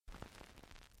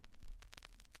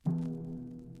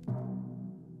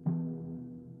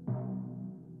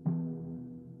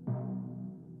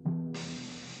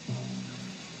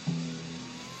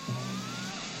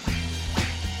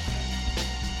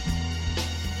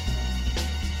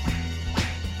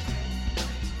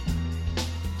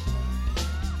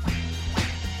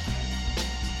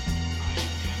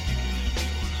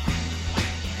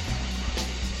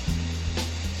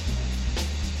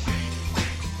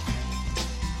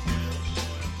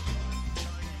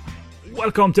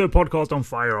Welcome to a podcast on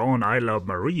fire on I Love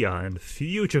Maria and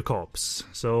Future Cops.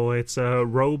 So it's a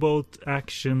robot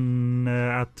action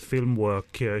at film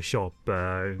workshop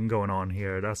going on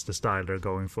here. That's the style they're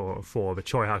going for the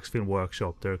Choi Hak's Film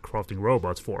Workshop. They're crafting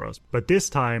robots for us. But this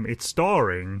time it's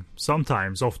starring,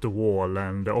 sometimes off the wall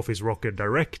and office rocket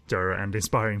director and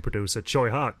inspiring producer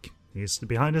Choi Hak. He's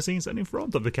behind the scenes and in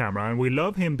front of the camera, and we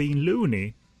love him being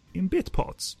loony in bit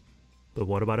parts. But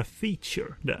what about a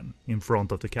feature, then, in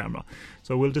front of the camera?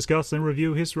 So we'll discuss and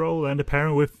review his role and the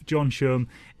pairing with John Shum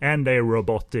and a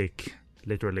robotic,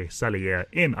 literally, Salier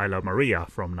in I Love Maria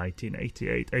from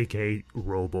 1988, aka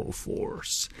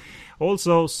RoboForce.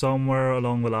 Also, somewhere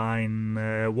along the line,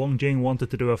 Wong Jing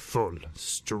wanted to do a full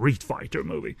Street Fighter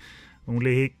movie.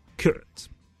 Only he couldn't.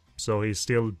 So he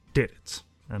still did it.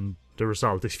 And the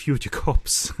result is Future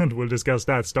Cops, and we'll discuss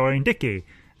that, starring Dickie,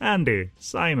 Andy,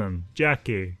 Simon,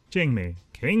 Jackie, Jingmi,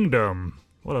 Kingdom.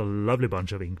 What a lovely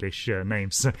bunch of English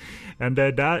names. And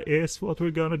that is what we're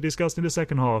going to discuss in the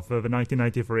second half of the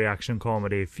 1993 action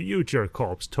comedy Future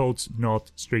Cops, totes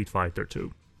not Street Fighter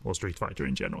 2. Or Street Fighter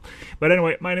in general. But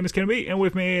anyway, my name is Ken B, and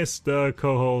with me is the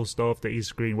co-host of the East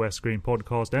Screen, West Screen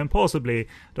podcast, and possibly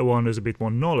the one who's a bit more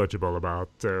knowledgeable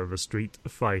about the Street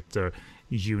Fighter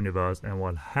universe and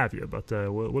what have you. But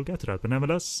we'll get to that. But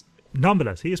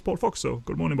nonetheless, he is Paul Fox, so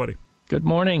good morning, buddy. Good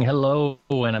morning, hello,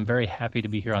 and I'm very happy to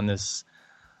be here on this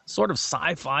sort of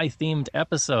sci-fi themed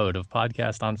episode of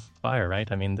Podcast on Fire,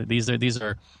 right? I mean, these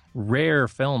are rare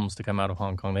films to come out of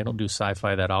Hong Kong. They don't do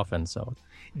sci-fi that often, so...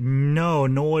 No,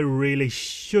 nor really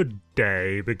should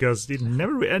they, because it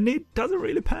doesn't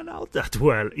really pan out that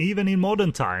well. Even in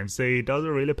modern times, it doesn't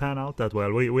really pan out that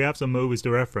well. We have some movies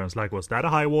to reference, like, was that a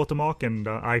high watermark? And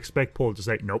I expect Paul to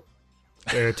say, nope.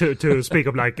 To speak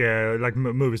of like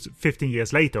movies 15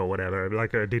 years later or whatever,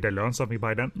 like did they learn something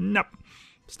by then? Nope,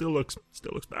 still looks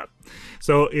bad.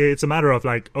 So it's a matter of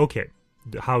like, okay,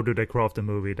 how do they craft a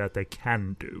movie that they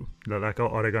can do? Like,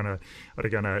 are they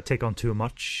gonna take on too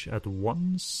much at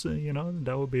once? You know,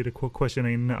 that would be the question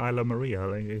in I Love Maria.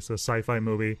 Like, it's a sci-fi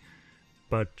movie,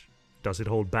 but does it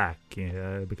hold back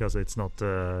because it's not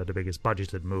the biggest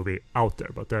budgeted movie out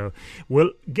there? But we'll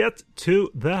get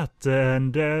to that.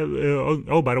 And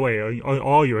by the way,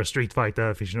 are you a Street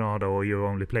Fighter aficionado, or you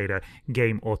only played a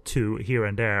game or two here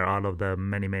and there out of the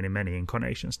many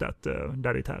incarnations that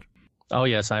it had? Oh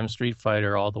yes, I'm Street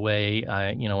Fighter all the way.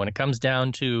 When it comes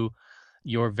down to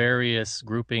your various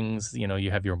groupings, you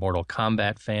have your Mortal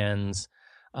Kombat fans.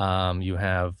 You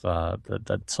have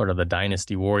the sort of the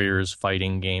Dynasty Warriors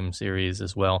fighting game series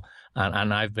as well.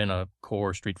 And I've been a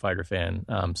core Street Fighter fan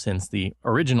since the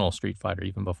original Street Fighter,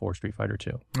 even before Street Fighter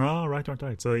 2. Oh, right.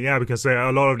 So, yeah, because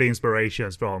a lot of the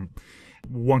inspirations from,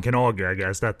 one can argue, I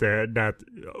guess, that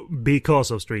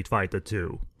because of Street Fighter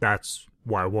 2, that's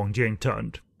why Wong Jing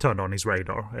turned on his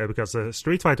radar. Because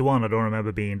Street Fighter 1, I don't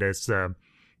remember being this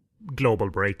global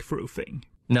breakthrough thing.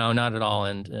 No, not at all.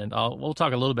 And we'll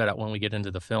talk a little bit when we get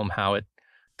into the film how it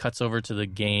cuts over to the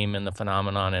game and the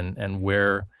phenomenon and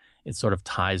where it sort of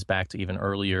ties back to even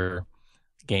earlier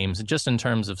games, just in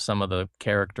terms of some of the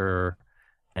character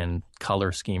and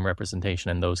color scheme representation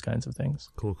and those kinds of things.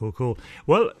 Cool.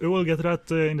 Well, we'll get to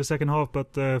that in the second half,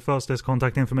 but first there's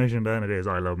contact information, then it is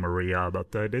I Love Maria.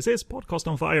 But this is Podcast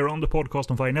on Fire on the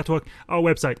Podcast on Fire network. Our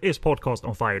website is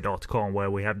podcastonfire.com, where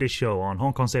we have this show on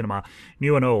Hong Kong cinema,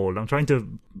 new and old. I'm trying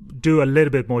to do a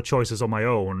little bit more choices on my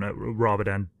own, rather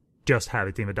than just have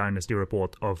it in the Dynasty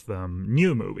Report of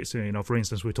new movies. For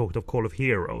instance, we talked of Call of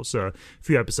Heroes a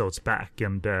few episodes back,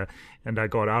 and I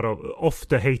got off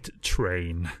the hate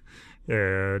train,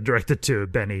 directed to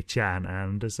Benny Chan,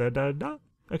 and said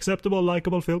acceptable,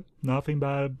 likable film. Nothing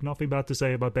bad to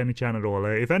say about Benny Chan at all.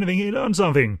 If anything, he learned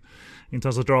something in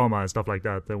terms of drama and stuff like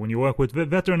that. When you work with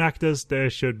veteran actors, there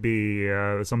should be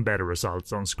some better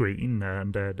results on screen,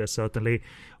 and there certainly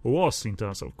was in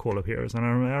terms of Call of Heroes. And I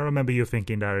remember you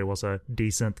thinking that it was a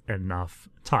decent enough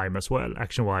time as well,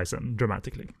 action-wise and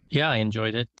dramatically. Yeah, I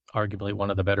enjoyed it. Arguably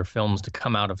one of the better films to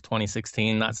come out of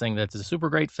 2016. Not saying that it's a super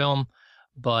great film,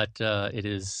 but it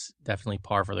is definitely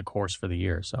par for the course for the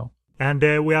year. So. And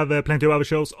we have plenty of other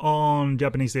shows on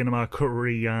Japanese cinema,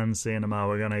 Korean cinema.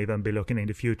 We're going to even be looking in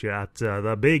the future at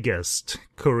the biggest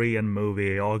Korean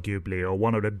movie, arguably, or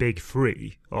one of the big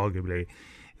three, arguably,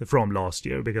 from last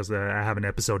year, because I have an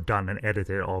episode done and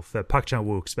edited of Park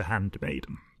Chan-wook's The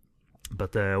Handmaiden.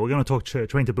 But we're going to talk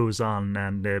Train to Busan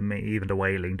and even The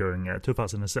Wailing during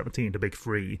 2017, the big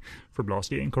three from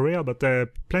last year in Korea. But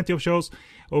plenty of shows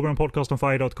over on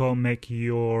podcastonfire.com. Make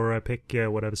your pick,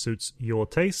 whatever suits your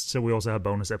taste. So we also have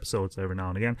bonus episodes every now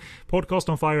and again.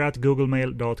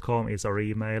 Podcastonfire@googlemail.com is our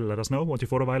email. Let us know what you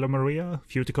thought of I Love Maria,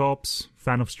 Future Cops,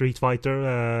 fan of Street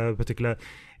Fighter, particular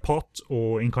pot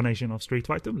or incarnation of Street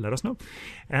Fighter. Let us know.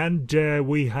 And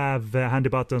we have handy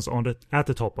buttons at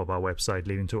the top of our website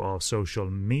leading to our social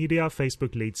media.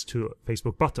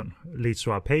 Facebook button leads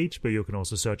to our page, but you can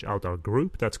also search out our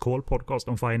group that's called Podcast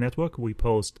on Fire Network. We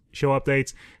post show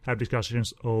updates, have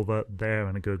discussions over there,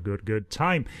 and a good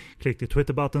time. Click the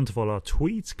Twitter button to follow our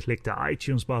tweets. Click the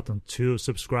iTunes button to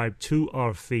subscribe to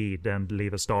our feed and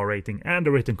leave a star rating and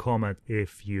a written comment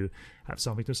if you have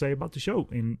something to say about the show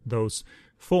in those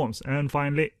forms. And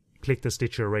finally, click the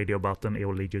Stitcher Radio button. It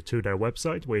will lead you to their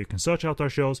website where you can search out our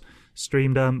shows,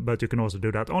 stream them, but you can also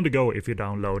do that on the go if you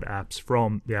download apps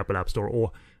from the Apple App Store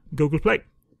or Google Play.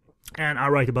 And I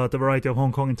write about a variety of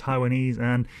Hong Kong and Taiwanese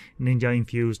and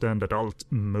ninja-infused and adult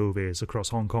movies across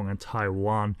Hong Kong and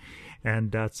Taiwan.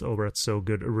 And that's over at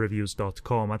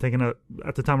sogoodreviews.com. I'm taking,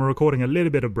 at the time of recording, a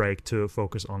little bit of break to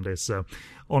focus on this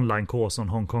online course on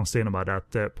Hong Kong cinema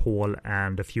that Paul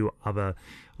and a few other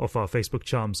of our Facebook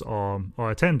chums are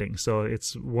attending. So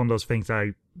it's one of those things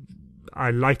I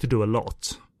like to do a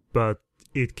lot, but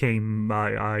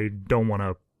I don't want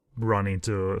to run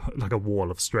into like a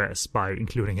wall of stress by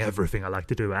including everything I like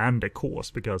to do and the course,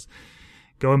 because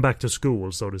going back to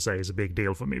school, so to say, is a big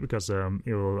deal for me because I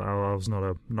was not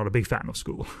a big fan of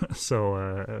school.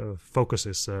 So focus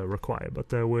is required.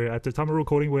 But we're at the time of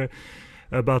recording, we're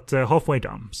about halfway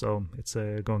done, so it's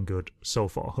going good so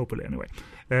far, hopefully anyway.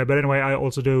 But anyway, I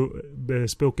also do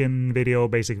spoken video,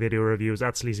 basic video reviews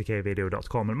at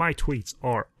sleazykvideo.com, and my tweets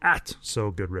are at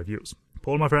sogoodreviews.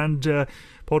 Paul, my friend,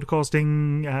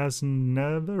 podcasting has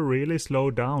never really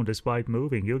slowed down despite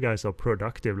moving. You guys are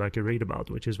productive, like you read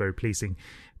about, which is very pleasing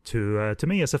to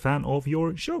me as a fan of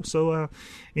your show. So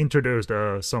introduce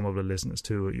some of the listeners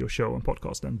to your show and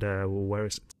podcast, and where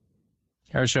is it?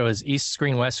 Our show is East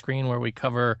Screen, West Screen, where we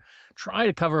try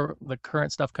to cover the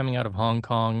current stuff coming out of Hong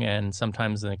Kong and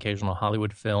sometimes an occasional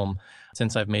Hollywood film.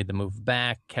 Since I've made the move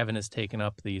back, Kevin has taken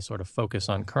up the sort of focus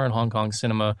on current Hong Kong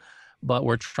cinema, but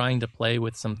we're trying to play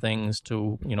with some things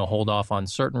to, hold off on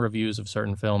certain reviews of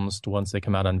certain films to once they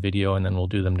come out on video, and then we'll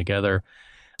do them together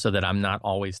so that I'm not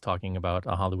always talking about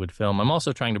a Hollywood film. I'm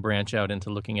also trying to branch out into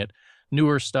looking at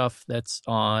newer stuff that's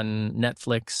on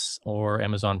Netflix or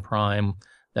Amazon Prime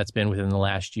that's been within the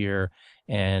last year,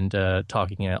 and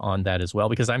talking on that as well,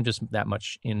 because I'm just that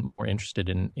much more interested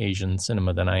in Asian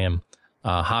cinema than I am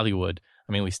Hollywood.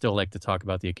 I mean, we still like to talk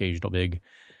about the occasional big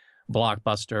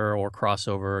blockbuster or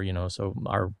crossover, so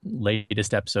our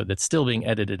latest episode that's still being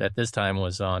edited at this time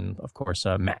was on, of course,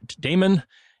 Matt Damon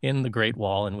in The Great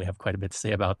Wall, and we have quite a bit to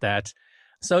say about that.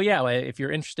 So yeah, if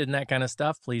you're interested in that kind of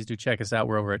stuff, please do check us out.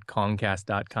 We're over at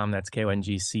Kongcast.com. That's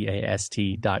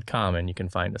KONGCAST.com, and you can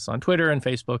find us on Twitter and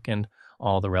Facebook and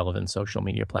all the relevant social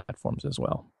media platforms as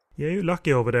well. Yeah, you're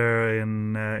lucky over there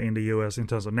in the US in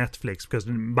terms of Netflix, because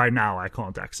by now I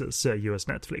can't access US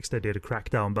Netflix. They did a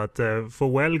crackdown, but for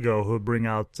Welgo, who bring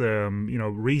out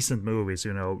recent movies,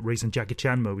 recent Jackie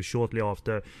Chan movies shortly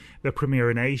after the premiere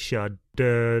in Asia,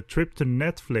 the trip to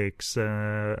Netflix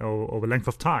over length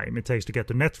of time it takes to get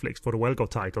to Netflix for the Welgo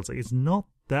titles is not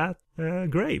that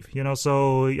grave,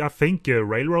 so I think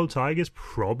Railroad Tiger is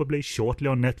probably shortly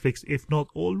on Netflix, if not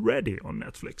already on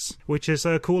Netflix, which is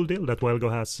a cool deal that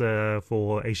Welgo has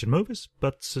for Asian movies,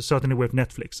 but certainly with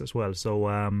Netflix as well. So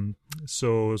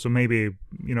maybe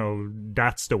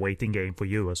that's the waiting game for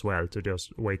you as well, to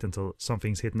just wait until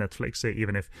something's hit Netflix,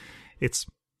 even if it's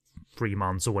 3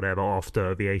 months or whatever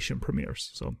after the Asian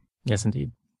premieres. So yes,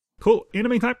 indeed. Cool. In the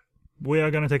meantime, we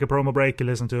are going to take a promo break and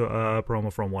listen to a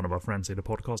promo from one of our friends in the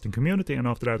podcasting community, and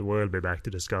after that we'll be back to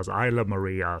discuss I Love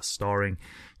Maria, starring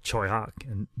Choi Hak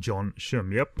and John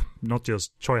Shum. Yep, not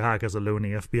just Choi Hak as a loony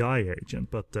FBI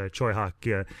agent, but Choi Hak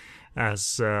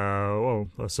as a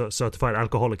certified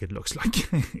alcoholic, it looks like,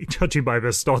 judging by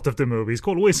the start of the movie. He's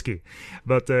called Whiskey.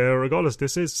 But regardless,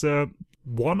 this is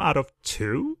 1 out of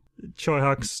 2 Choi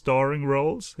Hak starring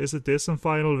roles. Is it this and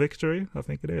Final Victory? I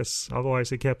think it is. Otherwise,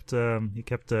 he kept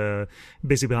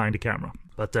busy behind the camera.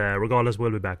 But regardless, we'll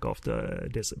be back after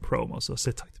this promo, so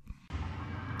sit tight.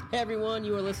 Hey everyone,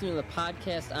 you are listening to the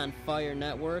Podcast on Fire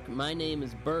Network. My name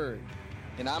is Bird.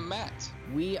 And I'm Matt.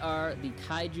 We are the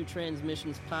Kaiju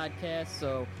Transmissions podcast,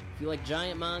 so if you like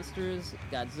giant monsters,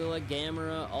 Godzilla,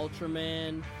 Gamera,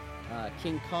 Ultraman,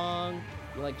 King Kong,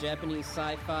 you like Japanese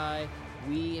sci-fi,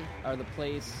 we are the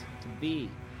place to be.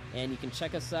 And you can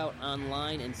check us out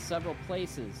online in several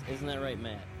places. Isn't that right,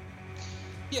 Matt?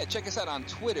 Yeah, check us out on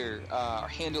Twitter. Our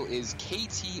handle is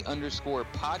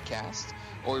KT_podcast,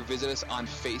 or visit us on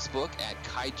Facebook at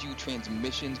Kaiju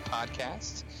Transmissions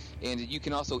Podcast. And you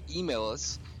can also email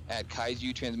us at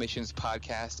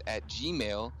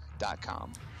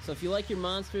kaijutransmissionspodcast@gmail.com. So if you like your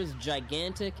monsters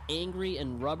gigantic, angry,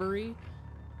 and rubbery,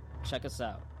 check us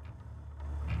out.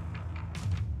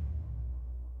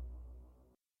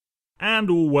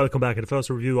 And welcome back. The first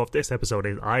review of this episode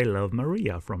is I Love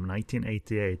Maria from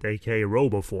 1988, aka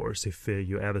RoboForce, if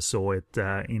you ever saw it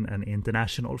in an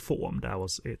international form. That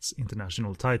was its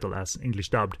international title as English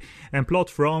dubbed. And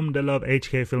plot from the Love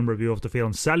HK film review of the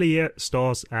film. Sally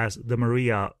stars as the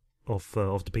Maria of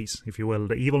the piece, if you will,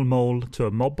 the evil mole to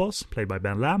a mob boss, played by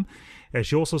Ben Lamb.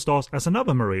 She also stars as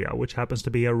another Maria, which happens to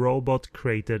be a robot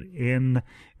created in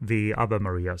the other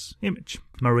Maria's image.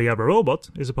 Maria the robot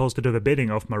is supposed to do the bidding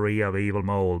of Maria the evil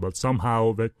mole, but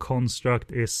somehow the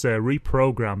construct is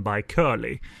reprogrammed by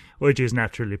Curly, which is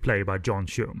naturally played by John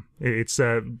Schume. It's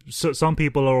some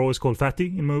people are always called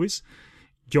Fatty in movies.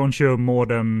 John Schume more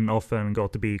than often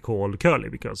got to be called Curly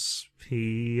because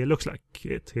he looks like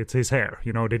it. It's his hair.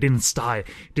 You know, they didn't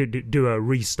do a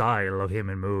restyle of him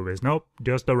in movies. Nope,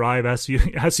 just arrive as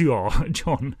you are,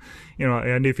 John. You know,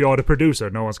 and if you are the producer,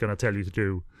 no one's going to tell you to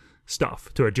do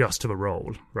stuff to adjust to the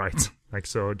role, right? Like,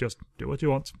 so just do what you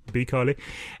want, be Curly.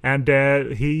 And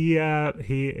the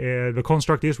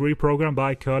construct is reprogrammed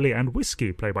by Curly and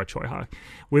Whiskey, played by Choi Ha.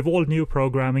 With all new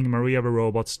programming, Maria the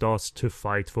robot starts to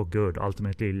fight for good,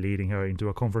 ultimately leading her into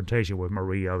a confrontation with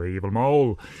Maria the evil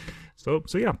mole. So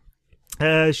yeah.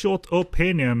 Short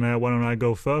opinion, why don't I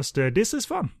go first? This is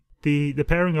fun. The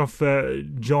pairing of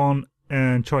John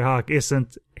and Choi Ha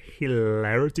isn't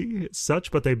hilarity as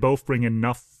such, but they both bring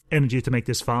enough energy to make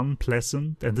this fun,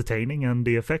 pleasant, entertaining, and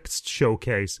the effects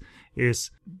showcase is,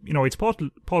 you know, it's part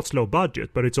low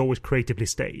budget, but it's always creatively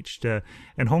staged.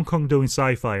 And Hong Kong doing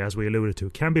sci-fi, as we alluded to,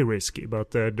 can be risky,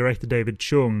 but director David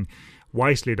Chung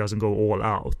wisely doesn't go all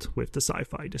out with the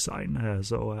sci-fi design,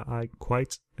 so I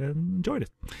quite enjoyed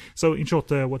it. So in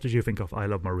short, what did you think of I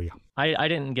Love Maria? I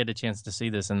didn't get a chance to see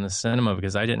this in the cinema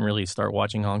because I didn't really start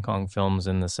watching Hong Kong films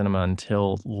in the cinema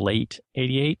until late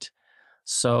 '88.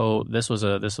 So this was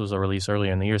a release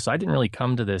earlier in the year. So I didn't really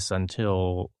come to this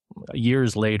until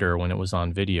years later when it was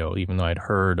on video, even though I'd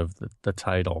heard of the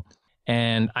title.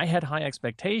 And I had high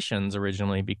expectations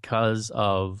originally because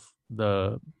of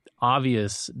the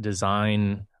obvious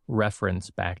design reference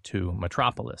back to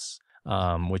Metropolis,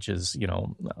 which is, you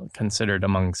know, considered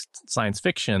amongst science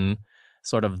fiction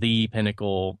sort of the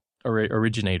pinnacle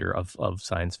originator of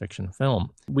science fiction film.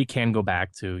 We can go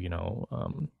back to, you know,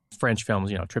 French films,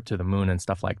 you know, Trip to the Moon and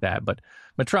stuff like that. But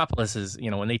Metropolis is,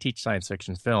 you know, when they teach science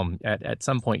fiction film, at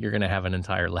some point you're going to have an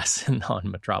entire lesson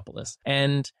on Metropolis.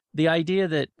 And the idea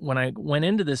that when I went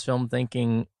into this film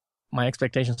thinking my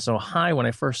expectations so high, when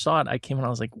I first saw it, I came and I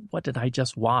was like, what did I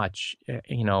just watch?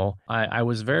 You know, I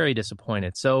was very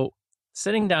disappointed. So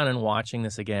sitting down and watching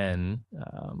this again,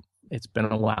 it's been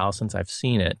a while since I've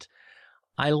seen it.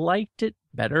 I liked it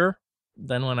better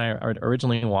than when I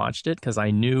originally watched it because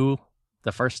I knew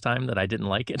the first time that I didn't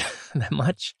like it that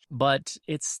much. But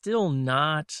it's still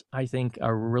not, I think,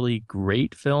 a really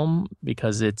great film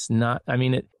because it's not, I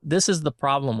mean, this is the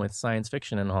problem with science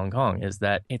fiction in Hong Kong is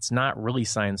that it's not really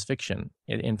science fiction.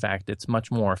 In fact, it's much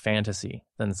more fantasy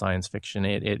than science fiction.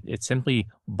 It simply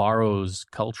borrows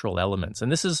cultural elements.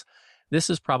 And this is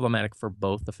problematic for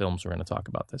both the films we're going to talk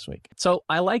about this week. So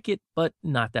I like it, but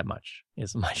not that much,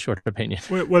 is my short opinion.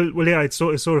 Well, yeah, it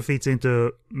sort of feeds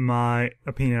into my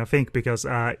opinion, I think, because,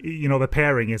 you know, the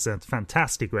pairing isn't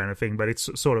fantastic or anything, but it's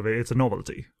a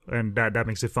novelty, and that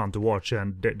makes it fun to watch,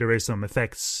 and there is some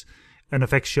an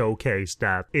effect showcase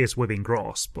that is within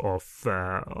grasp of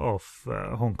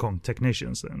Hong Kong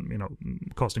technicians and, you know,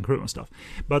 cast and crew and stuff.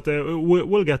 But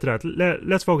we'll get to that.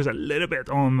 Let's focus a little bit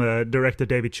on director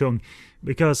David Chung,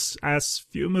 because as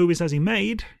few movies as he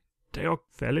made, they are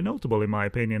fairly notable in my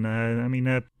opinion. I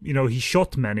mean, you know, he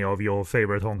shot many of your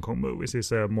favorite Hong Kong movies.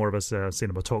 He's more of a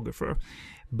cinematographer.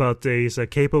 But he's a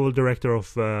capable director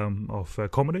of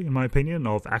comedy, in my opinion,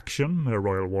 of action,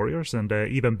 Royal Warriors, and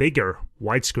even bigger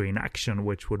widescreen action,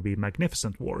 which would be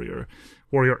Magnificent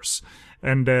Warriors.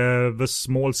 And the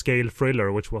small-scale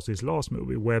thriller, which was his last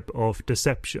movie, Web of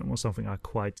Deception, was something I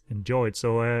quite enjoyed.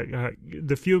 So he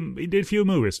did few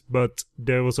movies, but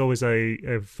there was always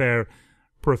a fair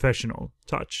professional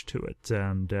touch to it.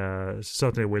 And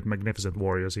certainly with Magnificent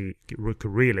Warriors, he could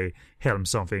really helm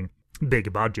something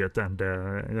big budget and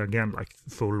again like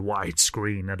full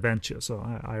widescreen adventure. So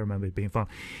I remember it being fun.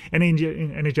 Any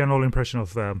general impression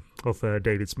of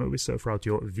David's movies throughout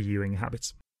your viewing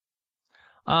habits?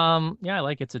 Yeah, I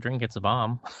like It's a Drink, It's a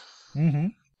Bomb. Mm-hmm.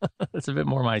 It's a bit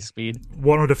more my speed.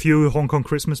 One of the few Hong Kong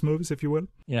Christmas movies, if you will.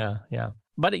 Yeah.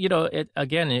 But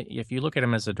if you look at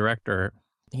him as a director,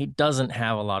 he doesn't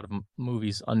have a lot of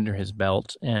movies under his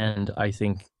belt, and I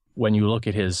think when you look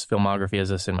at his filmography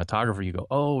as a cinematographer, you go,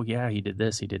 oh, yeah, he did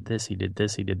this, he did this, he did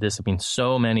this, he did this. I mean,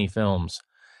 so many films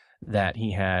that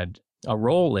he had a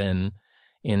role in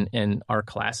our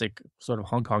classic sort of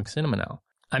Hong Kong cinema now.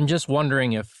 I'm just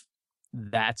wondering if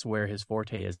that's where his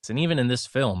forte is. And even in this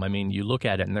film, I mean, you look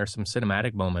at it and there's some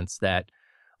cinematic moments that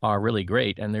are really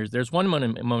great. And there's one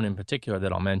moment in particular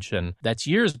that I'll mention that's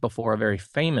years before a very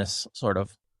famous sort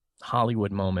of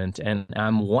Hollywood moment, and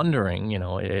I'm wondering,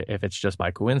 if it's just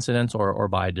by coincidence or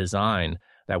by design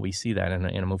that we see that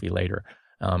in a movie later,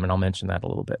 and I'll mention that a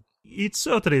little bit. It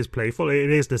certainly is playful. It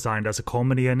is designed as a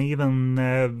comedy, and even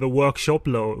the workshop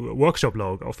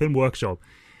logo, Film Workshop,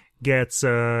 gets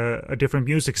a different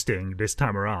music sting this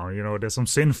time around. There's some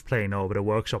synth playing over the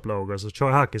workshop logo, so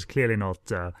Tsui Hark is clearly not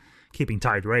keeping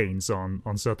tight reins on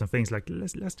certain things. Like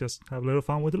let's just have a little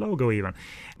fun with the logo, even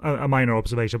a minor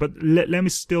observation. But let me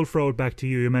still throw it back to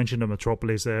you. You mentioned the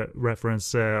Metropolis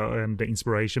reference and the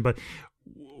inspiration, but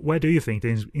where do you think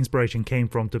the inspiration came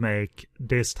from to make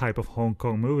this type of Hong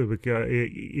Kong movie? Because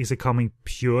is it coming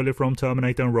purely from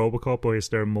Terminator and RoboCop, or is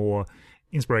there more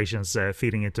inspirations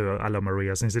feeding into A La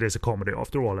Maria, since it is a comedy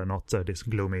after all and not this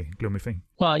gloomy thing?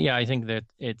 Well, yeah, I think that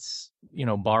it's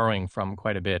borrowing from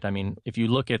quite a bit. I mean, if you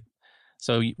look at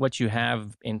what you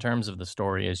have in terms of the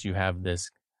story is you have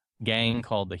this gang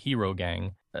called the Hero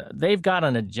Gang. They've got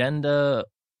an agenda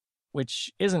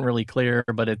which isn't really clear,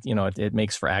 but it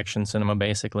makes for action cinema,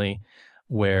 basically,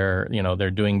 where,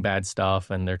 they're doing bad stuff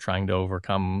and they're trying to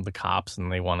overcome the cops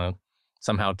and they want to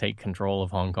somehow take control of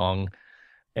Hong Kong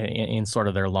in sort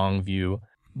of their long view.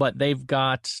 But they've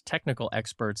got technical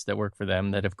experts that work for them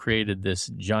that have created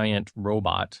this giant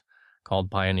robot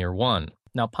called Pioneer One.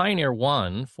 Now, Pioneer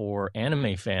One, for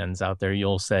anime fans out there,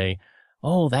 you'll say,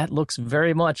 oh, that looks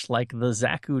very much like the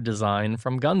Zaku design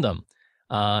from Gundam.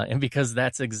 And because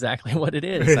that's exactly what it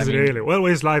is. Really? Well,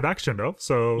 it's live action, though.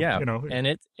 So, yeah,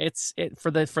 and it's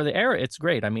for the era, it's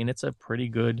great. I mean, it's a pretty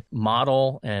good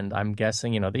model. And I'm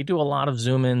guessing, they do a lot of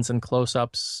zoom-ins and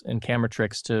close-ups and camera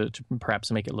tricks to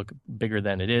perhaps make it look bigger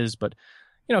than it is. But,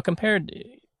 compared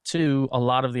to a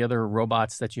lot of the other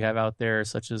robots that you have out there,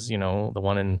 such as, the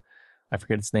one in, I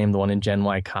forget its name, the one in Gen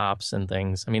Y Cops and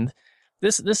things. I mean,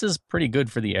 this is pretty good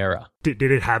for the era. Did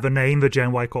it have a name, the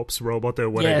Gen Y Cops robot? Or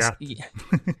what? Yes,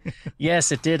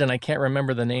 yes, it did, and I can't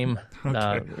remember the name.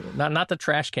 Okay. Not the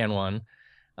trash can one,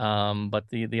 but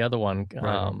the other one.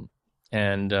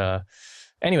 Right.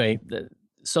 Anyway,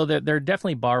 so they're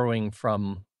definitely borrowing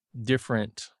from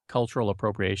different cultural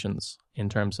appropriations in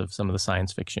terms of some of the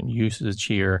science fiction usage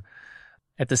here.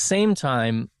 At the same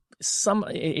time,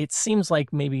 it seems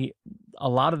like maybe a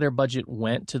lot of their budget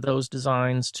went to those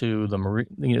designs, to the Maria,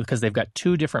 because they've got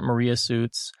two different Maria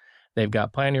suits. They've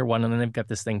got Pioneer 1, and then they've got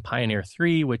this thing Pioneer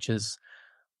 3, which is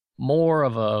more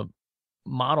of a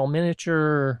model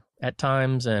miniature at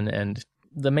times. And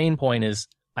the main point is,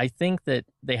 I think that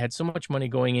they had so much money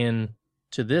going in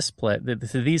to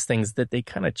to these things that they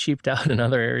kind of cheaped out in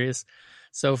other areas.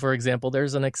 So, for example,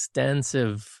 there's an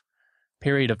extensive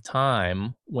period of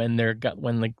time when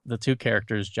the two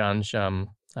characters, John Shum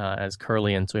as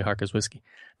Curly and Tsui Hark as Whiskey,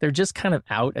 they're just kind of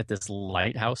out at this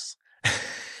lighthouse.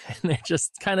 And they're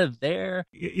just kind of there.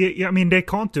 Yeah, I mean, they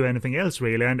can't do anything else,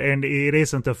 really, and it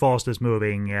isn't the fastest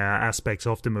moving aspects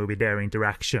of the movie, their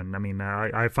interaction. I mean,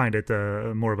 I find it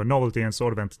more of a novelty and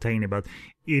sort of entertaining, but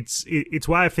it's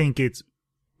why I think it's,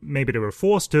 maybe they were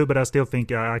forced to, but I still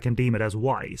think I can deem it as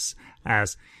wise,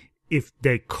 as if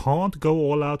they can't go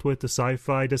all out with the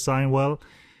sci-fi design, well,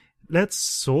 let's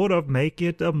sort of make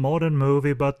it a modern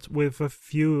movie, but with a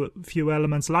few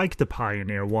elements like the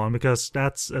Pioneer one, because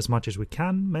that's as much as we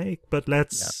can make, but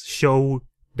let's show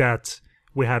that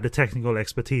we have the technical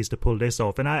expertise to pull this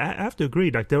off. And I have to agree,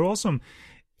 like, there are some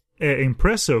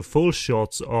impressive full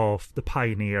shots of the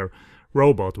Pioneer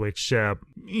robot, which, I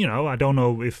don't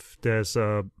know if there's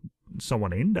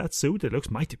someone in that suit. It looks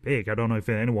mighty big. I don't know if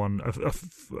anyone,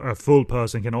 a full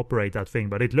person, can operate that thing,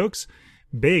 but it looks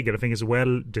big, and I think it's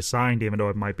well designed, even though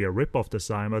it might be a rip-off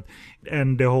design.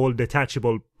 And the whole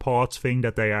detachable parts thing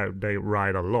that they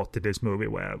ride a lot in this movie,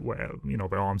 where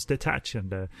the arms detach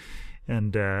and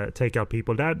take out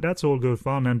people. That's all good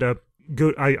fun, and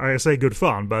good. I say good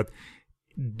fun, but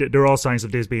there are signs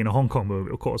of this being a Hong Kong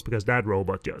movie, of course, because that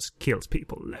robot just kills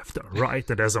people left and right,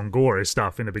 and there's some gory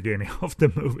stuff in the beginning of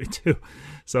the movie too.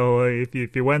 So if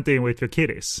you went in with your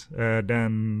kiddies,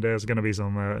 then there's going to be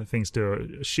some things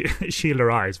to shield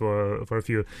their eyes for a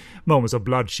few moments of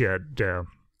bloodshed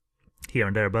here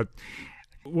and there. But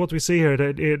what we see here,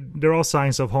 there are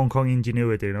signs of Hong Kong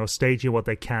ingenuity, staging what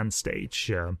they can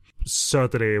stage.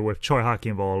 Certainly with Choi Hak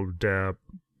involved,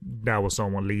 that was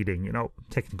someone leading,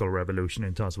 technical revolution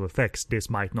in terms of effects. This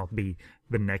might not be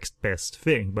the next best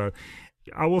thing, but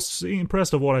I was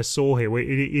impressed of what I saw here.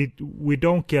 We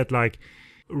don't get like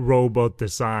robot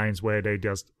designs where they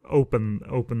just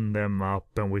open them up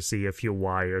and we see a few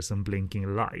wires and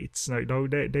blinking lights. No,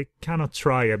 they cannot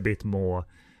try a bit more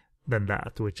than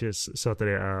that, which is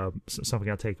certainly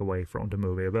something I take away from the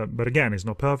movie. But again, it's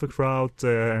not perfect throughout,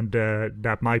 and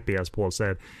that might be, as Paul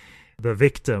said, the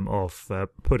victim of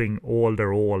putting all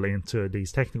their all into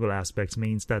these technical aspects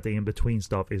means that the in-between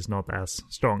stuff is not as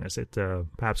strong as it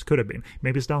perhaps could have been.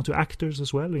 Maybe it's down to actors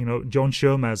as well. John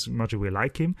Shum, as much as we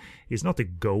like him, is not the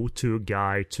go-to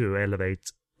guy to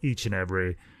elevate each and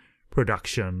every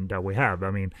production that we have. I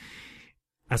mean,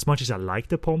 as much as I like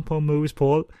the Pom-Pom movies,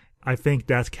 Paul, I think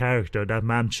that character, that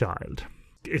man-child,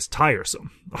 is tiresome.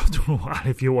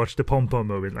 If you watch the Pom-Pom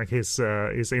movie, like his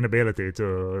inability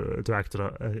to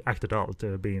act adult,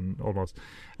 being almost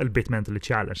a bit mentally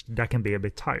challenged, that can be a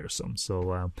bit tiresome.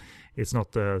 So it's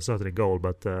not certainly a goal,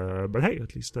 but hey,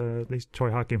 at least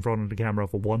Choi Hak in front of the camera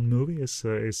for one movie is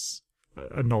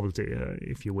a novelty,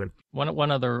 if you will.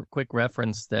 One other quick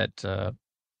reference that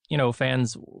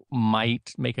fans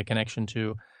might make a connection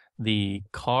to: the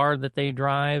car that they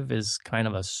drive is kind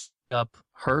of a up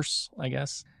hearse, I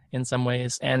guess, in some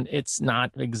ways, and it's not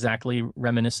exactly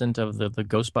reminiscent of the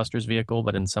Ghostbusters vehicle,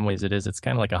 but in some ways it is. It's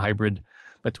kind of like a hybrid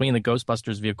between the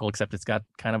Ghostbusters vehicle, except it's got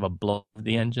kind of a blow of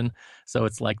the engine. So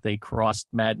it's like they crossed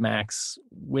Mad Max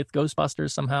with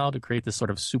Ghostbusters somehow to create this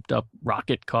sort of souped up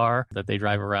rocket car that they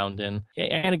drive around in.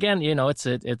 And again,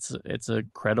 it's a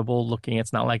credible looking.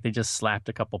 It's not like they just slapped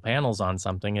a couple panels on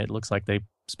something. It looks like they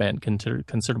spent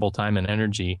considerable time and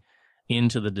energy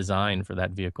into the design for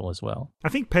that vehicle as well. I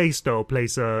think pace, though,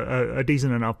 plays a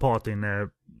decent enough part in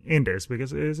this,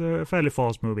 because it's a fairly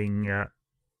fast-moving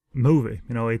movie.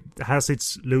 It has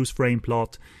its loose frame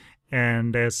plot,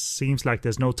 and there seems like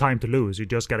there's no time to lose. You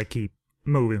just got to keep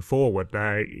moving forward.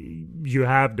 You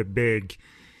have the big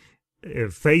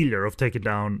failure of taking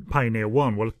down Pioneer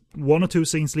 1. Well, one or two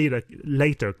scenes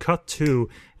later, cut to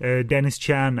Dennis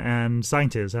Chan and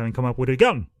scientists having come up with a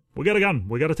gun. We got a gun.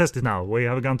 We got to test it now. We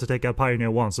have a gun to take out Pioneer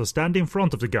 1. So stand in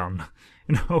front of the gun.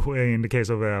 In the case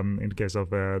of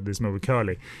this movie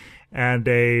Curly, and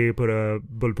they put a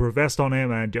bulletproof vest on him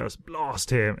and just blast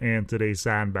him into these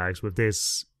sandbags with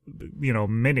this,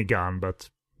 minigun, but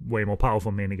way more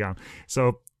powerful minigun.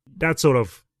 So that's sort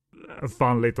of a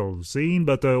fun little scene,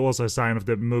 but also a sign of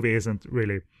the movie isn't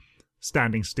really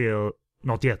standing still.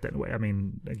 Not yet, anyway. I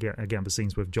mean, again, the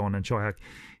scenes with John and Choi Hak,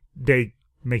 they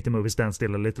make the movie stand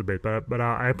still a little bit, but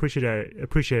I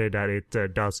appreciate that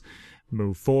it does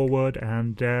move forward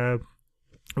and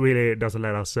really doesn't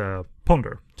let us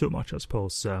ponder too much, I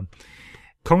suppose.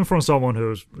 Coming from someone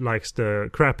who likes the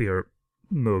crappier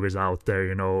movies out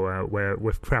there, where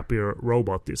with crappier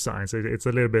robot designs, it's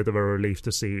a little bit of a relief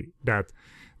to see that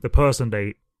the person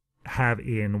they have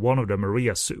in one of the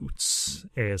Maria suits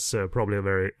is probably a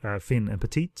very thin and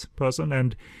petite person,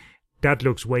 and that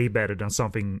looks way better than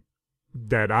something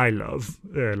that I love,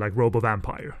 like Robo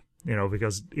Vampire,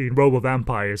 because in Robo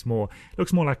Vampire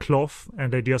looks more like cloth,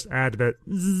 and they just add that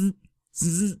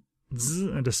zzz,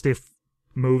 and the stiff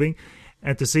moving,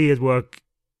 and to see it work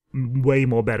way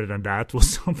more better than that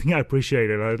was something I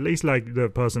appreciated, at least like the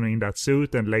person in that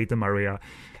suit and later Maria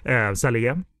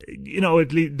Salia.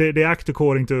 They act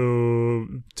according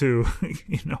to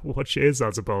what she is,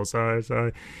 I suppose.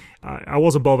 So I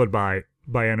wasn't bothered by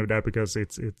any of that, because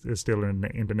it's still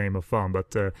in the name of fun.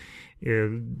 But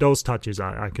those touches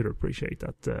I could appreciate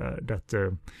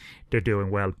that they're doing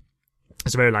well.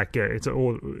 It's very it's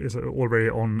all very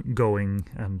ongoing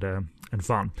and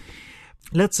fun.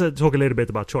 Let's talk a little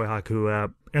bit about Choi Hak, who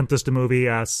enters the movie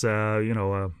as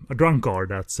a drunkard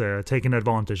that's taken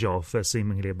advantage of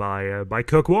seemingly by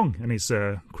Kirk Wong and his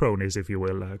cronies, if you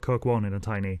will. Kirk Wong in a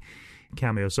tiny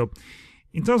cameo. So,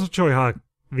 in terms of Choi Hak,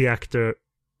 the actor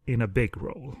in a big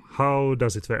role, how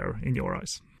does it fare in your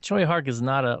eyes? Choi Hak is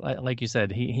not like you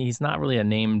said, he's not really a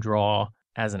name draw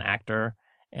as an actor,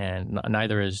 and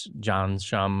neither is John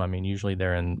Shum. I mean, usually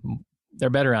they're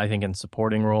better, I think, in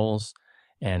supporting roles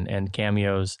and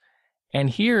cameos. And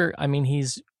here, I mean,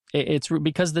 he's it's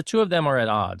because the two of them are at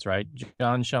odds, right?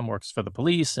 John Shum works for the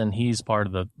police, and he's part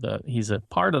of he's a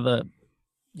part of the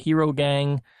hero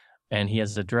gang, and he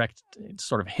has a direct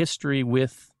sort of history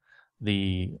with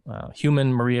the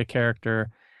human Maria character.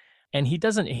 And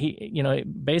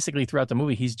basically throughout the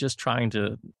movie, he's just trying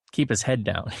to keep his head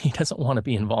down. He doesn't want to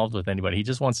be involved with anybody. He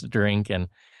just wants to drink and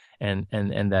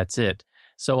that's it.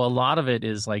 So a lot of it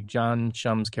is like John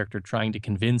Shum's character trying to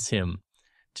convince him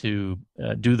to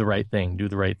do the right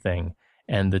thing.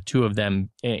 And the two of them,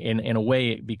 in a way,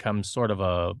 it becomes sort of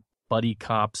a buddy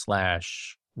cop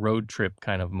 / road trip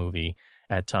kind of movie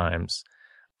at times.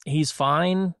 He's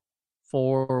fine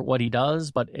for what he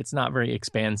does, but it's not very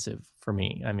expansive for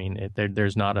me. I mean,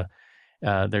 there's not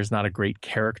a great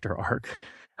character arc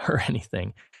or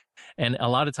anything, and a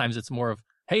lot of times it's more of,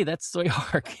 hey, that's the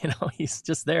arc. He's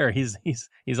just there. He's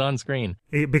on screen.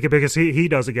 Because he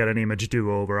doesn't get an image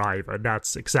do-over either.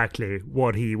 That's exactly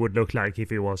what he would look like if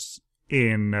he was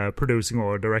in producing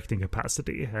or directing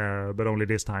capacity, but only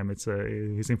this time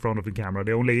he's in front of the camera.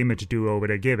 The only image do-over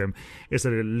they give him is a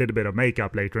little bit of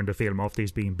makeup later in the film after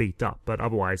he's being beat up, but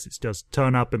otherwise it's just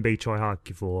turn up and beat Choi Hak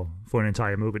for an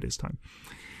entire movie this time.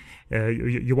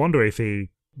 You wonder if he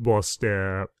was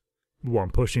the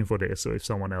one pushing for this, or if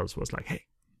someone else was like, hey,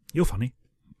 you're funny,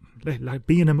 like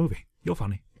be in a movie, you're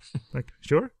funny. Like,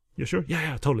 sure? You sure?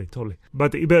 Yeah, totally.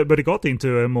 But he got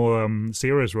into a more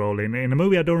serious role in a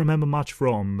movie I don't remember much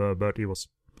from, but it was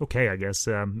okay, I guess.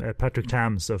 Patrick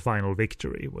Tam's Final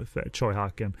Victory with Choi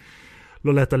Hak and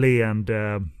Loletta Lee and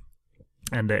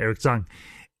Eric Tsang.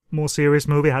 More serious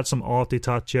movie, had some arty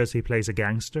touches. He plays a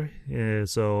gangster,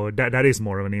 so that is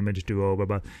more of an image do-over.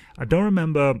 But I don't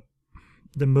remember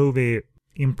the movie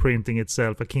imprinting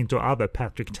itself akin to other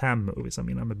Patrick Tam movies. I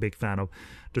mean, I'm a big fan of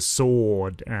The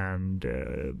Sword, and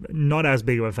not as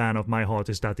big of a fan of My Heart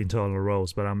Is That Eternal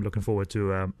Rose, but I'm looking forward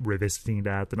to revisiting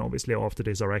that, and obviously After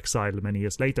This Are Exiled many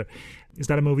years later. Is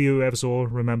that a movie you ever saw,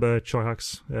 remember Choi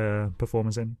Hak's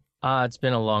performance in? It's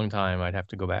been a long time. I'd have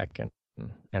to go back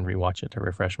and rewatch it to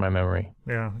refresh my memory.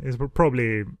 Yeah, it's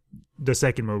probably the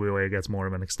second movie where it gets more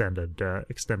of an extended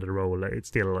role. It's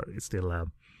still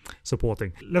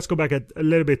supporting. Let's go back a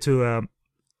little bit to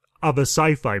other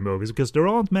sci-fi movies, because there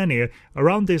aren't many.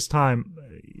 Around this time,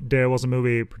 there was a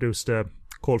movie produced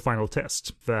called Final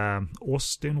Test.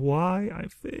 Austin Y, I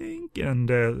think,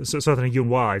 and certainly Yun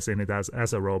Hua is in it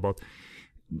as a robot.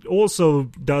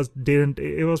 Also,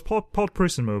 it was part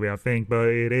prison movie, I think, but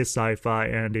it is sci-fi,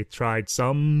 and it tried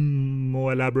some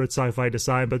more elaborate sci-fi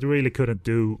design, but really couldn't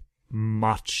do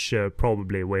much,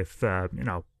 probably with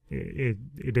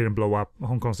It didn't blow up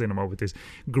Hong Kong cinema with this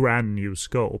grand new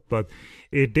scope, but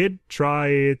it did try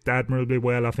it admirably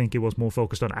well. I think it was more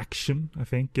focused on action,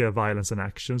 violence and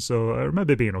action, so I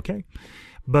remember it being okay.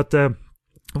 But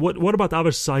what about other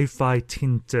sci-fi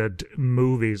tinted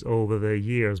movies over the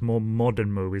years, more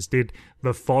modern movies? Did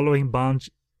the following bunch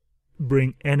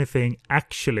bring anything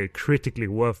actually critically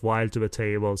worthwhile to the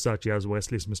table, such as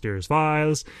Wesley's Mysterious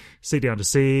Files, City Under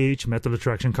Siege, Metal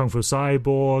Attraction, Kung Fu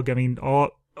Cyborg? I mean,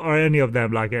 are any of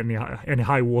them like any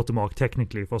high watermark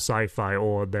technically for sci-fi,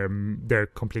 or they're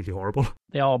completely horrible?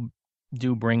 They all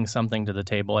do bring something to the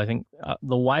table. I think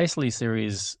the Wisely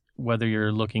series, whether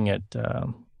you're looking at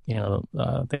the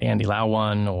Andy Lau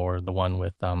one or the one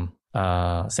with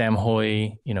Sam Hui,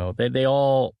 they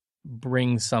all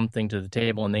bring something to the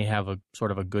table, and they have a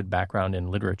sort of a good background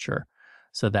in literature.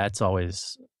 So that's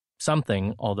always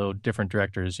something, although different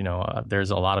directors,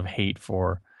 there's a lot of hate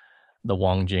for the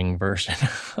Wong Jing version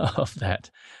of that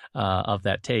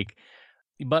take.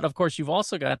 But of course, you've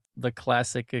also got the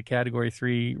classic Category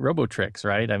 3 Robotrix,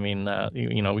 right? I mean,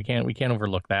 we can't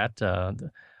overlook that.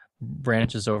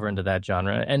 Branches over into that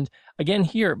genre, and again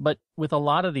here, but with a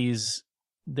lot of these,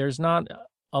 there's not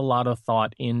a lot of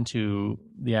thought into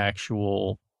the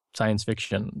actual science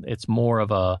fiction. It's more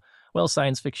of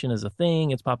science fiction is a thing.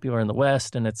 It's popular in the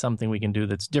West, and it's something we can do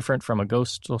that's different from a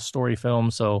ghost story film.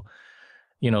 So,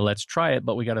 let's try it,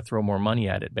 but we got to throw more money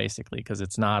at it, basically, because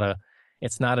it's not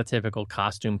a typical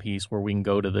costume piece where we can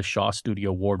go to the Shaw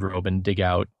Studio wardrobe and dig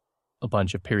out a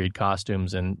bunch of period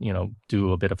costumes and,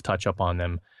 do a bit of touch up on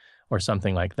them or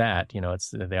something like that.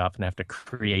 They often have to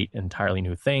create entirely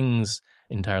new things,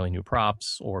 entirely new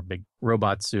props, or big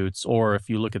robot suits. Or if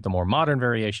you look at the more modern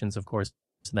variations, of course,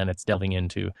 then it's delving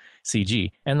into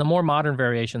CG. And the more modern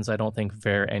variations, I don't think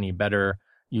fare any better.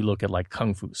 You look at like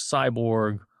Kung Fu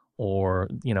Cyborg, or,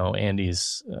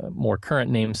 Andy's more current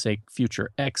namesake,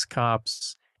 Future X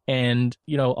Cops. And,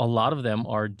 a lot of them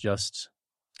are just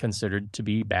considered to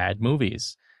be bad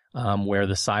movies, where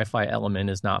the sci-fi element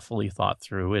is not fully thought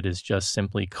through. It is just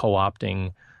simply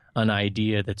co-opting an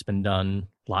idea that's been done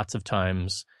lots of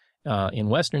times in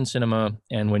Western cinema.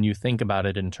 And when you think about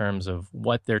it in terms of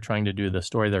what they're trying to do, the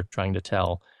story they're trying to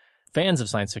tell, fans of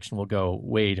science fiction will go,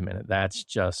 wait a minute, that's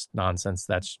just nonsense.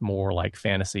 That's more like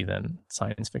fantasy than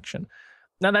science fiction.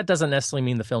 Now, that doesn't necessarily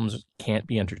mean the films can't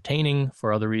be entertaining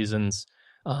for other reasons.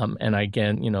 And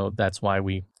again, that's why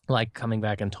we like coming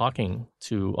back and talking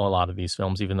to a lot of these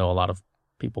films, even though a lot of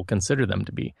people consider them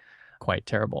to be quite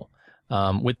terrible.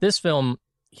 With this film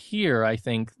here, I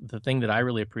think the thing that I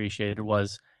really appreciated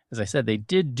was, as I said, they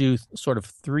did do sort of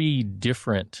 3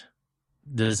 different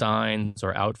designs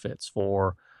or outfits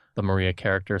for the Maria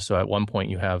character. So at one point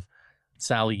you have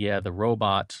Sally, the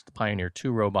robot, the Pioneer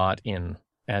 2 robot in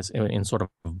sort of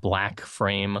black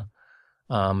frame,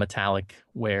 metallic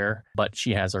wear, but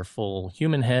she has her full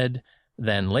human head.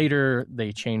 Then later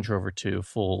they change her over to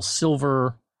full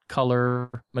silver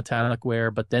color metallic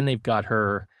wear, but then they've got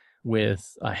her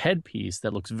with a headpiece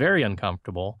that looks very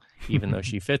uncomfortable, even though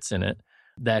she fits in it.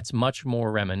 That's much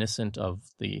more reminiscent of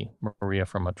the Maria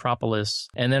from Metropolis.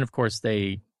 And then, of course,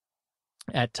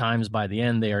 at times by the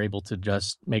end, they are able to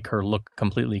just make her look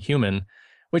completely human,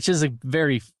 which is a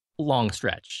very long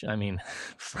stretch. I mean,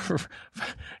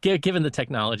 given the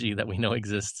technology that we know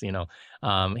exists,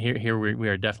 here we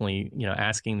are definitely,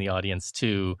 asking the audience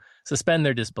to suspend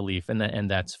their disbelief, and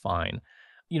that's fine.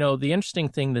 The interesting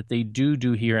thing that they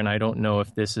do here, and I don't know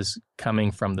if this is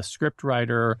coming from the script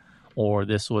writer or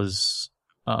this was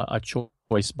a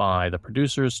choice by the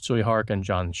producers, Tsui Hark and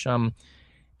John Shum,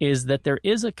 is that there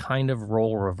is a kind of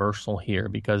role reversal here,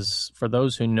 because for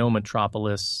those who know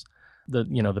Metropolis,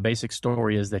 the basic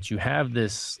story is that you have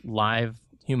this live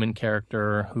human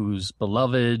character who's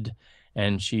beloved,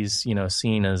 and she's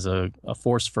seen as a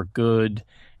force for good,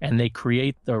 and they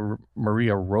create the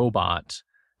Maria robot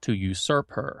to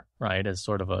usurp her, right, as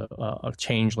sort of a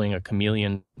changeling, a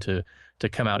chameleon to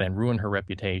come out and ruin her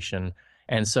reputation.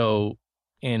 And so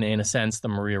in a sense, the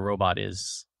Maria robot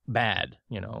is bad,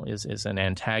 is an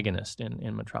antagonist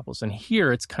in Metropolis. And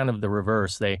here it's kind of the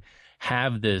reverse. They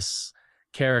have this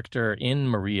character in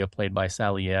Maria, played by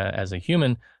Sally as a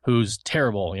human, who's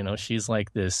terrible. She's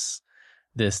like this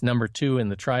number 2 in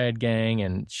the Triad gang,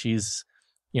 and she's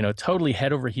totally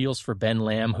head over heels for Ben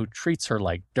Lamb, who treats her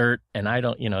like dirt. And I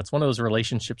don't, it's one of those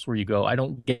relationships where you go, I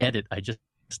don't get it. I just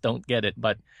don't get it.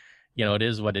 But, it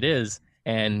is what it is.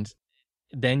 And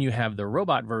then you have the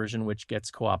robot version, which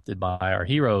gets co-opted by our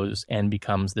heroes and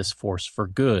becomes this force for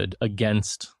good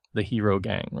against the hero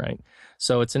gang, right?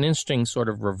 So it's an interesting sort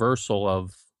of reversal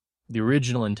of the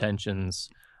original intentions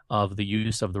of the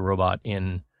use of the robot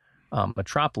in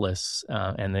Metropolis,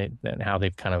 and how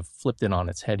they've kind of flipped it on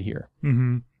its head here.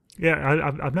 Mm-hmm.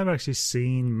 Yeah, I've never actually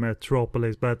seen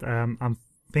Metropolis, but I'm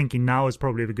thinking now is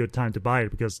probably a good time to buy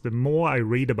it, because the more I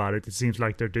read about it, it seems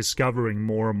like they're discovering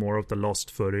more and more of the lost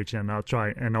footage, and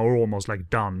are almost like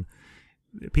done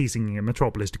piecing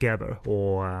Metropolis together,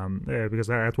 or because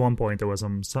at one point there was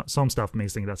some stuff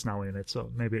missing that's now in it,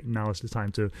 so maybe now is the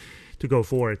time to go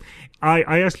for it.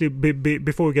 I actually,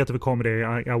 before we get to the comedy,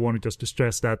 I wanted just to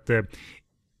stress that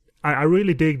I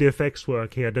really dig the effects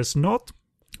work here. There's not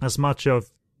as much of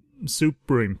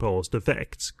superimposed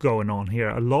effects going on here.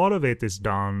 A lot of it is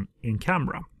done in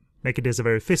camera, like it is a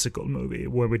very physical movie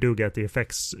where we do get the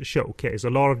effects showcase. A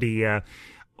lot of the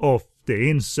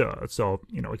inserts of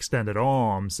extended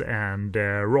arms and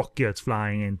rockets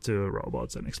flying into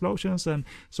robots and explosions and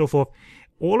so forth,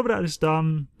 all of that is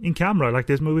done in camera. Like,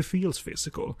 this movie feels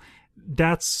physical.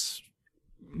 That's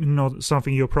not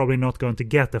something you're probably not going to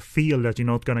get, a feel that you're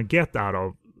not going to get out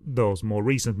of those more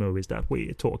recent movies that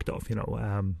we talked of,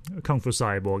 Kung Fu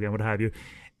Cyborg and what have you.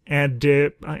 And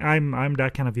I'm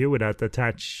that kind of viewer that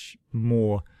attach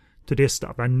more to this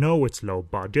stuff. I know it's low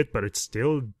budget, but it's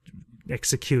still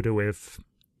executed with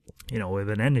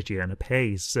an energy and a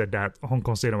pace that Hong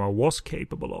Kong cinema was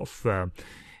capable of,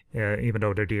 even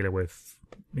though they're dealing with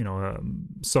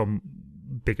some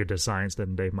bigger designs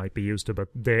than they might be used to. But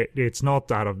it's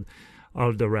not out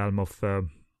of the realm of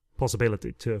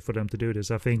possibility for them to do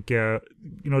this. I think look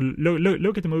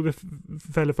at the movie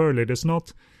fairly thoroughly. There's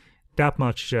not that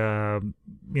much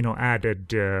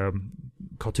added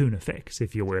cartoon effects,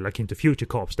 if you will, like into Future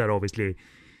Cops, that obviously,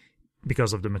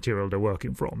 because of the material they're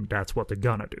working from, that's what they're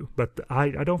gonna do. But I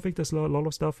don't think there's a lot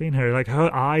of stuff in here. Like,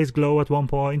 her eyes glow at one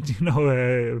point,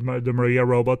 the Maria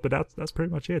robot, but that's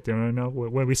pretty much it.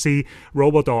 When we see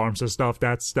robot arms and stuff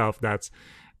that's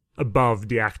above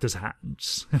the actor's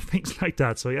hands and things like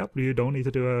that. So yeah, you don't need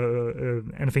to do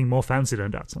anything more fancy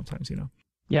than that sometimes,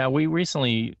 Yeah, we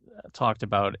recently talked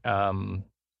about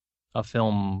a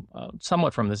film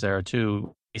somewhat from this era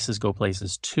too, Aces Go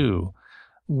Places 2,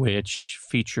 which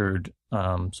featured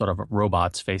sort of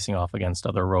robots facing off against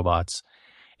other robots.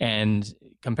 And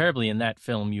comparably in that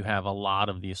film, you have a lot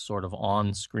of these sort of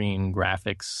on-screen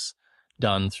graphics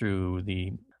done through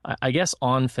the, I guess,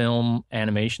 on-film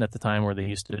animation at the time, where they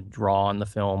used to draw on the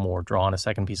film or draw on a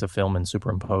second piece of film and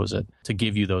superimpose it to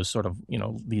give you those sort of,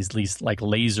 these like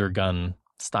laser gun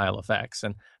style effects.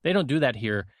 And they don't do that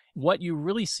here. What you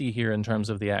really see here in terms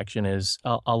of the action is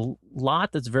a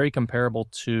lot that's very comparable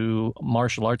to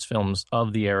martial arts films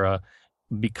of the era,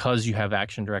 because you have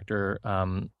action director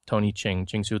Tony Ching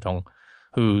Soo-tong,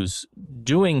 who's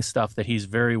doing stuff that he's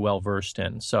very well versed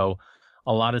in. So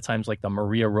a lot of times, like, the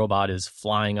Maria robot is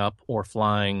flying up or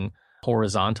flying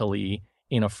horizontally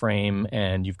in a frame,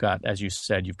 and you've got, as you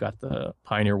said, you've got the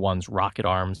Pioneer One's rocket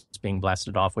arms being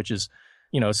blasted off, which is,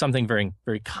 something very,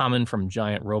 very common from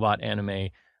giant robot anime.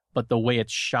 But the way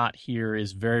it's shot here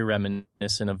is very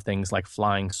reminiscent of things like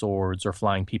flying swords or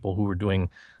flying people who are doing,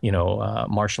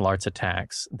 martial arts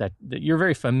attacks that you're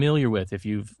very familiar with if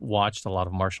you've watched a lot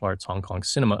of martial arts Hong Kong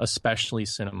cinema, especially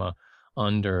cinema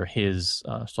under his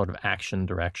sort of action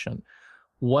direction.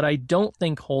 What I don't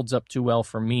think holds up too well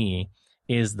for me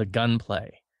is the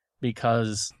gunplay,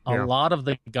 because a lot of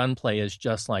the gunplay is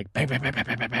just like bang, bang, bang, bang,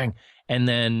 bang, bang, bang. And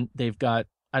then they've got,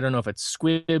 I don't know if it's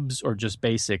squibs or just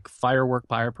basic firework,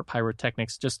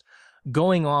 pyrotechnics, just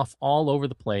going off all over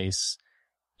the place.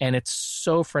 And it's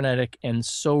so frenetic and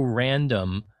so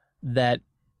random that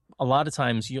a lot of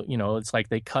times, it's like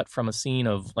they cut from a scene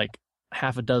of like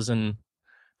half a dozen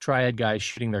triad guys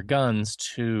shooting their guns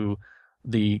to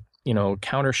the,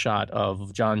 counter shot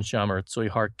of John Shum or Tsui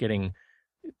Hark getting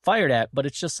fired at, but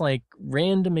it's just like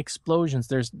random explosions.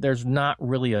 There's not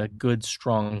really a good,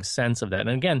 strong sense of that.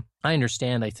 And again, I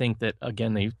understand. I think that,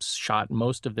 again, they shot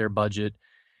most of their budget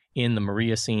in the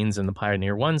Maria scenes and the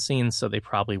Pioneer One scenes, so they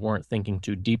probably weren't thinking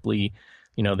too deeply.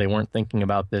 They weren't thinking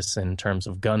about this in terms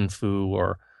of gun fu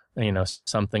or,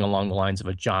 something along the lines of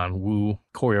a John Woo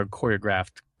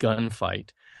choreographed gunfight.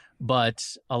 But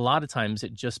a lot of times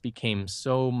it just became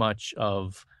so much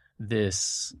of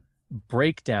this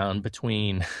breakdown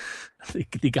between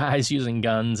the guys using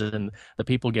guns and the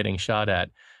people getting shot at,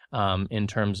 in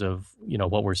terms of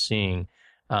what we're seeing,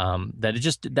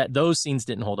 that those scenes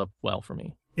didn't hold up well for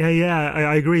me.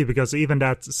 I agree, because even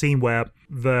that scene where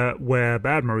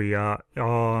Bad Maria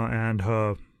and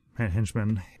her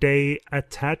henchmen, they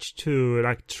attach to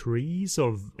like trees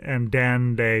and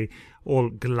then they all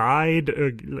glide,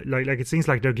 like it seems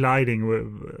like they're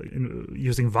gliding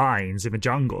using vines in the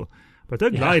jungle. But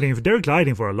they're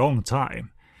gliding for a long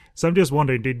time. So I'm just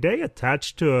wondering, did they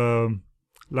attach to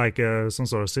some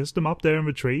sort of system up there in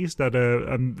the trees that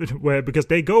because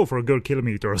they go for a good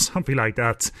kilometer or something like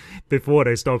that before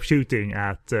they stop shooting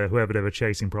at whoever they were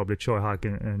chasing, probably Choi Hak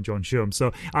and John Shum.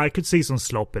 So I could see some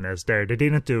sloppiness there. They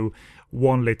didn't do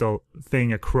one little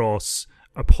thing across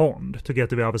a pond to get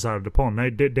to the other side of the pond.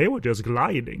 They were just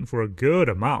gliding for a good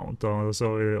amount,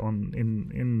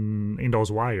 in those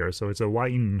wires. So it's a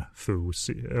wine foo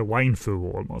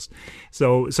almost.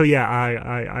 So yeah,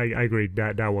 I agree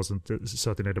that wasn't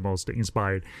certainly the most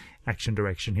inspired action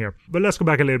direction here. But let's go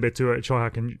back a little bit to Choi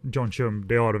Hak and John Shum.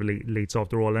 They are the leads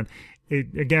after all, and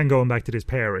again going back to this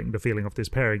pairing, the feeling of this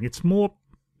pairing. It's more,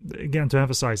 again, to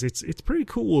emphasize, it's pretty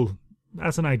cool.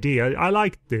 As an idea, I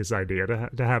like this idea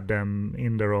to have them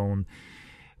in their own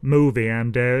movie,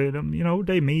 and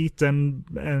they meet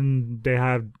and they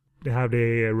have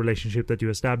the relationship that you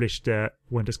established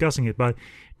when discussing it, but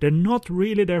they're not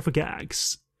really there for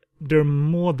gags. They're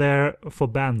more there for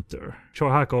banter. Choi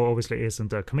Hak obviously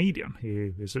isn't a comedian;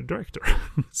 he is a director,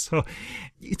 so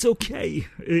it's okay.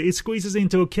 It squeezes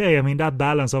into okay. I mean, that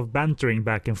balance of bantering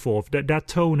back and forth, that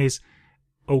tone is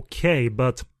okay,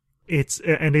 but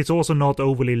it's also not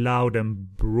overly loud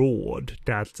and broad.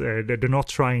 That they're not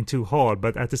trying too hard,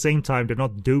 but at the same time they're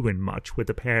not doing much with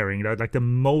the pairing. Like the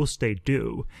most they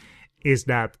do is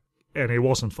that, and it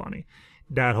wasn't funny,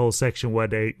 that whole section where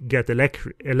they get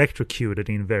electrocuted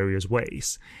in various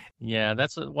ways. Yeah,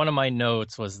 that's one of my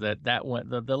notes, was that went,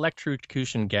 the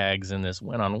electrocution gags in this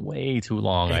went on way too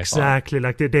long. Exactly,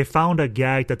 like they found a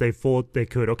gag that they thought they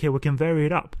could, okay, we can vary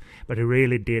it up, but it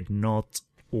really did not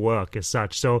work as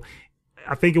such. So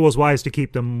I think it was wise to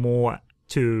keep them more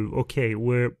to, okay,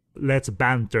 let's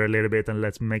banter a little bit and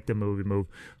let's make the movie move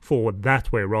forward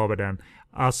that way, rather than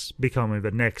us becoming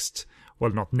the next,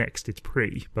 well, not next, it's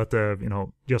pre, but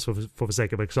just for the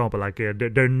sake of example, like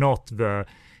they're not the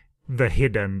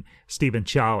hidden Stephen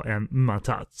Chow and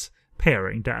Matat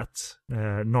pairing. That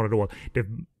not at all. The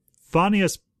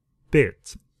funniest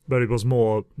bit, but it was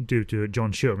more due to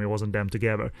John Shum, it wasn't them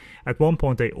together. At one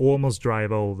point, they almost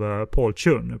drive over Paul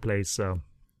Chun, who plays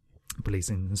police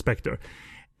inspector.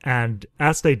 And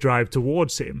as they drive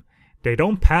towards him, they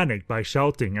don't panic by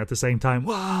shouting at the same time,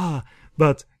 "Wah!"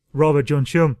 But Robert Jun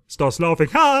Chum starts laughing.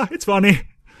 "Ha! It's funny."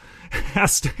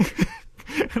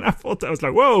 And I thought, I was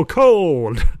like, whoa,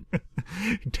 cold.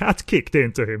 That kicked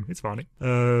into him. It's funny.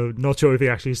 Not sure if he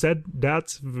actually said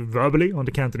that verbally on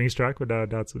the Cantonese track, but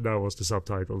that was the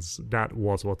subtitles. That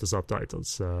was what the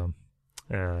subtitles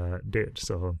did.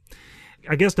 So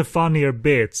I guess the funnier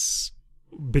bits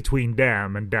between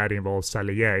them and that involves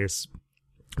Sally Ye is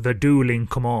the dueling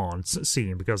commands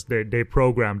scene, because they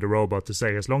programmed the robot to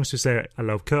say, as long as you say "I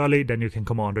love Curly," then you can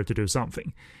command her to do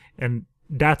something. And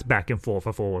that back and forth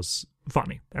I thought was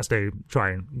funny, as they try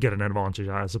and get an advantage,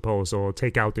 I suppose, or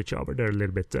take out each other. They're a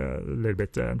little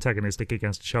bit antagonistic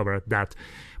against each other at that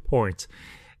point.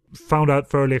 Found that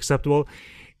fairly acceptable.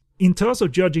 In terms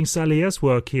of judging Sally Ye's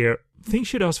work here, I think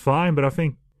she does fine, but I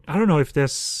don't know if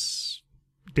this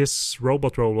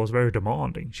robot role was very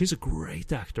demanding. She's a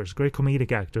great actress, great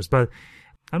comedic actress, but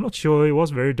I'm not sure it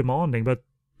was very demanding. But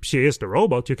she is the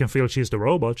robot. You can feel she's the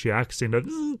robot. She acts in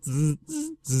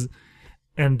the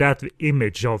and that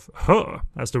image of her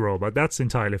as the robot, that's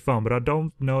entirely fun, but I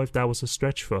don't know if that was a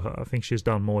stretch for her. I think she's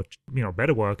done more,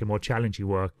 better work and more challenging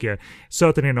work.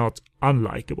 Certainly not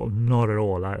unlikable, not at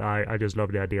all. I just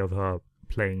love the idea of her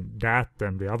playing that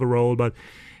and the other role, but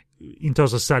in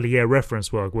terms of Sally Ye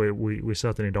reference work, we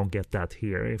certainly don't get that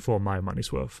here for my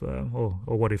money's worth. Or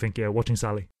what do you think, watching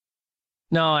Sally?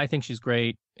 No, I think she's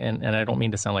great, and I don't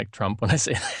mean to sound like Trump when I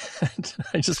say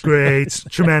that. Great,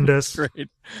 tremendous. Great.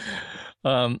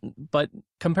 But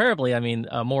comparably, I mean,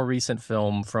 a more recent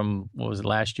film from, what was it,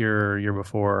 last year or year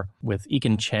before, with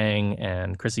Ekin Chang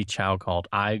and Chrissy Chow, called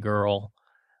I Girl,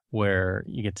 where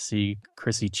you get to see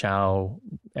Chrissy Chow,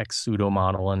 ex-pseudo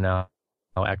model and now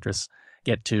actress,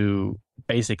 get to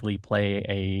basically play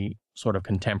a sort of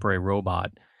contemporary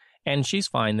robot. And she's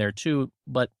fine there too.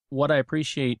 But what I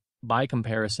appreciate by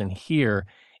comparison here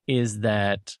is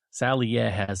that Sally Ye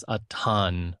has a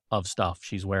ton of stuff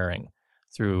she's wearing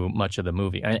through much of the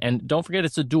movie. And don't forget,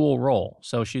 it's a dual role.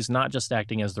 So she's not just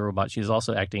acting as the robot, she's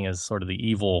also acting as sort of the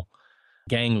evil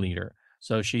gang leader.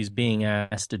 So she's being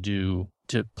asked to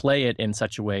play it in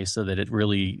such a way so that it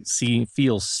really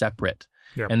feels separate.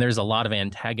 Yep. And there's a lot of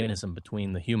antagonism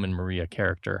between the human Maria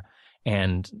character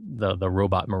and the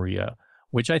robot Maria,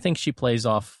 which I think she plays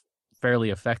off fairly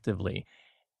effectively.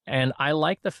 And I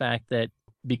like the fact that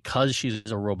because she's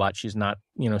a robot, she's not,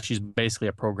 she's basically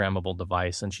a programmable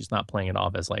device, and she's not playing it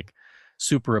off as like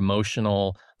super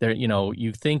emotional. There,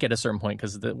 you think at a certain point,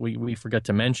 because we forget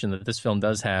to mention that this film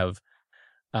does have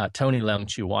Tony Leung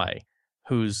Chiu-wai,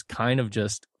 who's kind of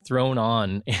just thrown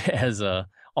on as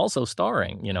also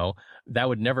starring, that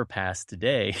would never pass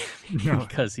today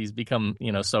because he's become,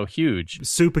 so huge.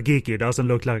 Super geeky. Doesn't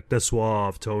look like the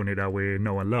suave Tony that we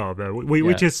know and love.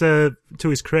 Which is to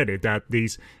his credit that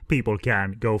these people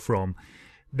can go from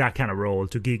that kind of role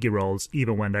to geeky roles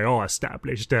even when they are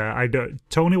established.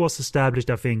 Tony was established,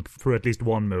 I think, for at least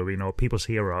one movie, People's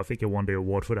Hero. I think he won the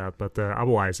award for that. But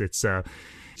otherwise, it's...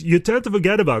 you tend to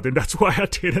forget about him. That's why I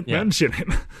didn't mention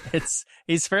him.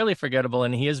 He's fairly forgettable,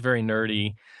 and he is very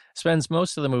nerdy. Spends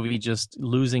most of the movie just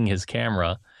losing his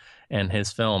camera and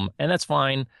his film, and that's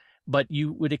fine. But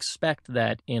you would expect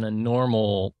that in a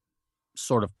normal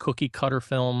sort of cookie cutter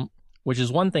film, which is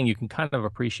one thing you can kind of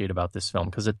appreciate about this film,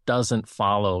 because it doesn't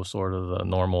follow sort of the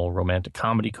normal romantic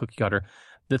comedy cookie cutter.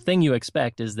 The thing you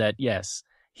expect is that, yes,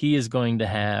 he is going to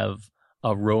have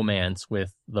a romance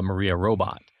with the Maria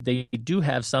robot. They do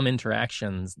have some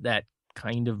interactions that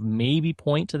kind of maybe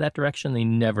point to that direction. They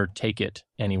never take it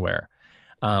anywhere,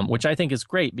 which I think is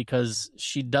great, because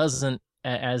she doesn't,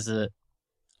 as a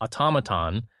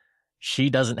automaton,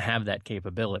 she doesn't have that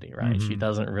capability, right? Mm-hmm. She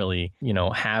doesn't really,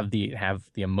 have the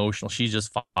emotional. She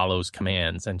just follows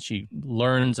commands, and she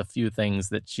learns a few things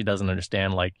that she doesn't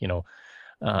understand, like,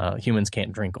 humans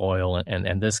can't drink oil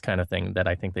and this kind of thing, that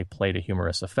I think they played a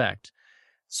humorous effect.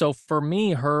 So for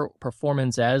me, her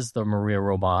performance as the Maria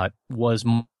robot was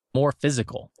more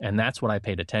physical, and that's what I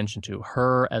paid attention to.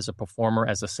 Her as a performer,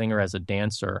 as a singer, as a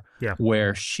dancer,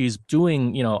 where she's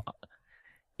doing,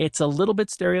 it's a little bit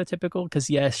stereotypical, because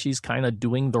yes, she's kind of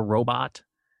doing the robot,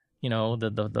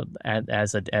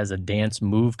 as a dance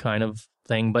move kind of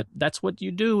thing, but that's what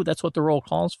you do. That's what the role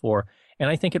calls for, and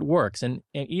I think it works. And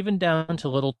even down to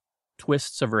little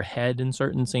twists of her head in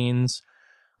certain scenes,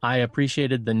 I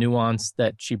appreciated the nuance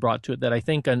that she brought to it that I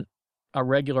think a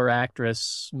regular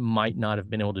actress might not have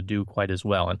been able to do quite as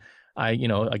well. And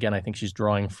I think she's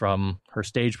drawing from her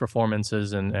stage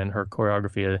performances and her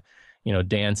choreography,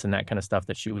 dance and that kind of stuff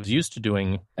that she was used to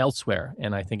doing elsewhere.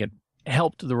 And I think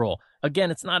helped the role.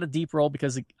 Again, it's not a deep role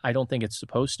because I don't think it's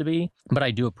supposed to be, but I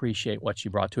do appreciate what she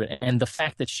brought to it. And the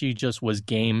fact that she just was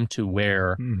game to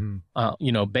wear,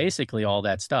 basically all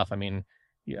that stuff. I mean,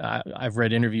 I've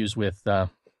read interviews with,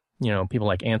 people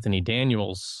like Anthony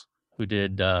Daniels, who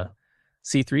did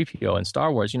C-3PO in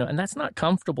Star Wars, and that's not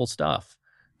comfortable stuff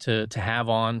to have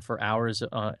on for hours,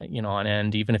 on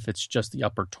end, even if it's just the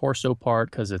upper torso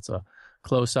part because it's a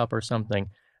close-up or something.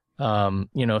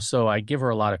 So I give her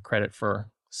a lot of credit for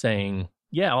saying,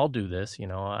 yeah, I'll do this.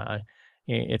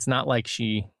 It's not like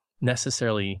she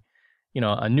necessarily,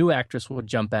 a new actress would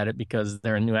jump at it because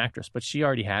they're a new actress, but she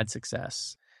already had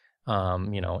success,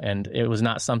 and it was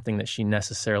not something that she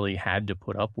necessarily had to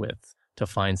put up with to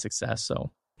find success.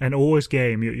 So. And always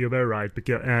game, you're very right,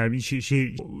 because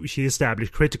she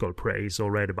established critical praise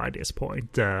already by this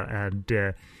point, and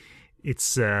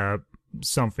it's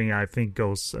something I think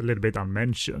goes a little bit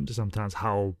unmentioned sometimes,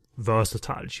 how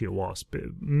versatile she was,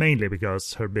 mainly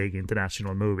because her big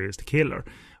international movie is The Killer,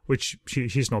 which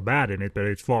she's not bad in it, but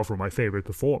it's far from my favorite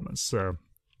performance.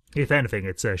 If anything,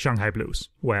 it's Shanghai Blues,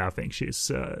 where I think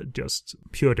she's just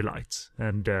pure delight,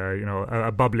 and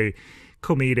a bubbly,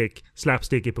 comedic,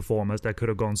 slapsticky performance that could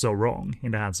have gone so wrong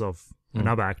in the hands of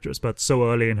another actress, but so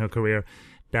early in her career,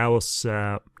 that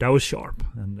was sharp,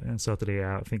 and certainly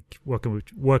I think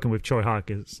working with Choi Hak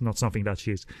is not something that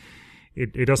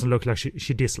it doesn't look like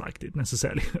she disliked it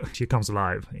necessarily. She comes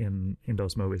alive in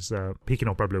those movies. Peking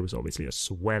Opera Blues obviously as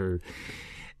well.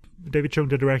 David Chung,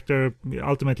 the director,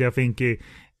 ultimately I think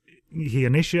he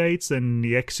initiates and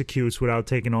he executes without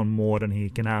taking on more than he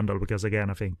can handle, because again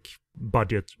I think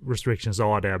budget restrictions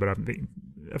are there, but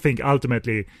I think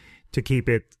ultimately to keep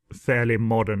it fairly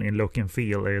modern in look and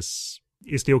feel is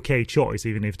the okay choice,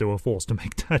 even if they were forced to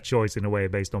make that choice in a way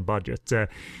based on budget. It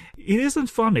isn't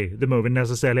funny, the movie,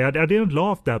 necessarily. I didn't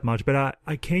laugh that much, but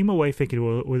I came away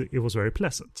thinking it was very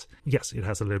pleasant. Yes, it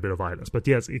has a little bit of violence, but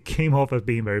yes, it came off as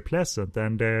being very pleasant.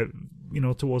 And,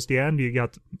 towards the end, you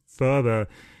got further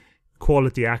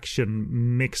quality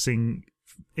action mixing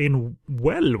in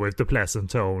well with the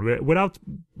pleasant tone, without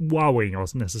wowing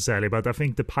us necessarily. But I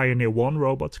think the Pioneer 1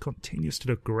 robot continues to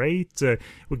look great.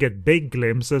 We get big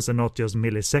glimpses and not just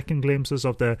millisecond glimpses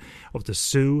of the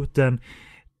suit. And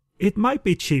it might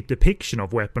be cheap depiction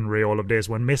of weaponry, all of this,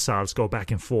 when missiles go back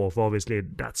and forth. Obviously,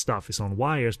 that stuff is on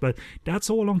wires, but that's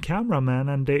all on camera, man.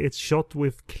 And it's shot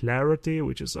with clarity,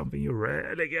 which is something you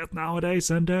rarely get nowadays.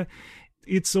 And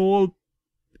it's all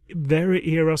very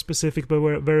era specific,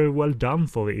 but very well done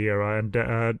for the era. And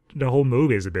the whole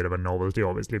movie is a bit of a novelty,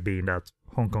 obviously, being that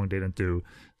Hong Kong didn't do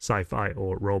sci-fi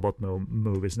or robot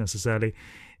movies necessarily.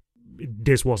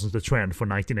 This wasn't the trend for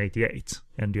 1988,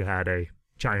 and you had a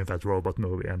giant fat robot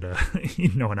movie and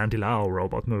an anti-Lao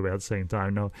robot movie at the same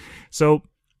time. No, so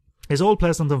it's all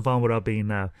pleasant and fun without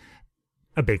being a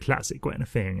big classic or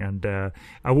anything. And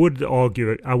I wouldn't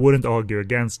argue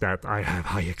against that. I have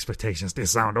high expectations.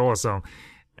 This sound awesome.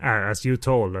 As you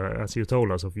told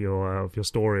us of your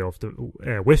story of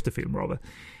with the film, rather,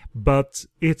 but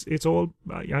it's all,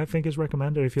 I think, is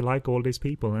recommended if you like all these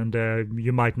people, and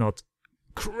you might not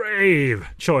crave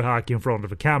Choi Hak in front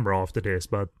of a camera after this,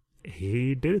 but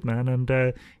he did it, man.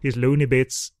 And his loony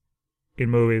bits in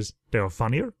movies, they are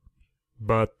funnier,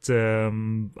 but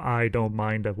I don't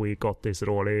mind that we got this at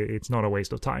all. It's not a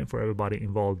waste of time for everybody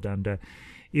involved, and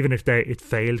even if it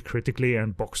failed critically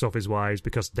and box office wise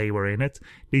because they were in it,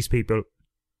 these people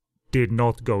did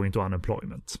not go into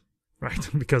unemployment, right?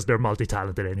 Because they're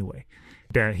multi-talented anyway.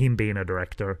 Him being a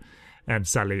director, and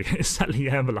Sally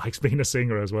Hammer likes being a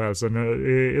singer as well. So no,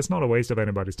 it's not a waste of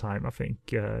anybody's time. I think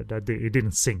that it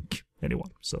didn't sink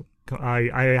anyone. So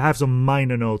I have some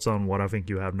minor notes on what I think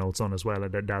you have notes on as well,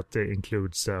 and that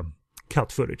includes cut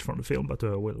footage from the film, but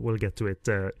we'll get to it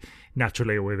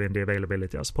naturally within the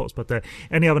availability, I suppose. But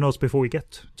any other notes before we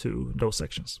get to those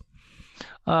sections?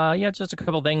 Just a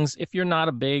couple things. If you're not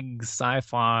a big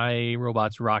sci-fi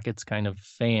robots, rockets kind of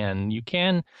fan, you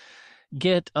can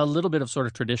get a little bit of sort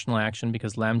of traditional action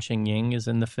because Lam Ching Ying is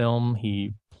in the film.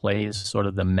 He plays sort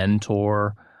of the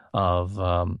mentor of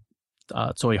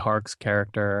Tsui Hark's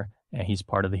character, and he's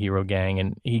part of the hero gang,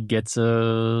 and he gets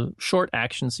a short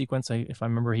action sequence. If I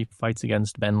remember, he fights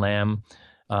against Ben Lam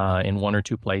in one or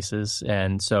two places,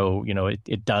 and so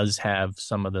it does have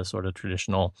some of the sort of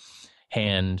traditional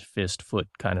hand, fist, foot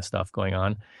kind of stuff going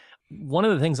on. One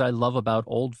of the things I love about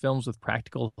old films with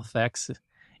practical effects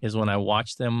is when I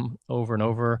watch them over and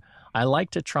over, I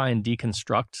like to try and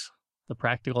deconstruct the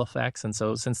practical effects. And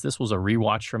so since this was a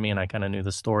rewatch for me and I kind of knew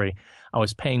the story, I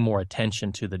was paying more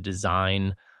attention to the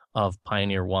design of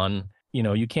Pioneer 1.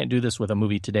 You can't do this with a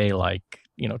movie today like,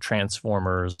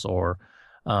 Transformers or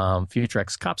Future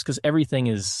X Cops, because everything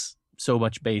is so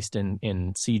much based in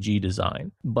CG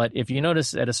design. But if you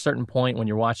notice at a certain point when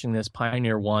you're watching this,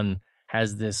 Pioneer 1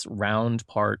 has this round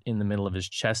part in the middle of his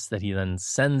chest that he then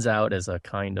sends out as a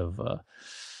kind of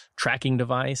tracking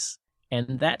device.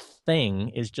 And that thing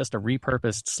is just a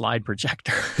repurposed slide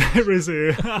projector. Is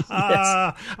it? Yes.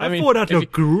 I thought that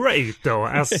looked great, though,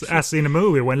 as in the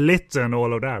movie when lit and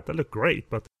all of that. That looked great,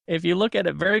 but if you look at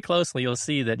it very closely, you'll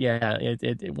see that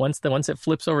once it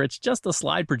flips over, it's just a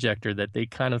slide projector that they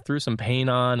kind of threw some paint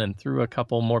on and threw a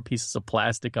couple more pieces of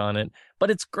plastic on it.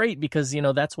 But it's great because,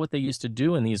 that's what they used to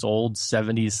do in these old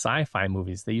 70s sci-fi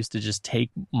movies. They used to just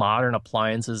take modern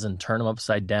appliances and turn them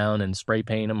upside down and spray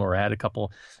paint them, or add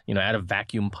add a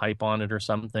vacuum pipe on it or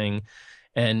something.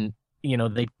 And,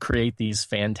 they create these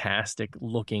fantastic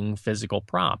looking physical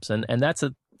props. And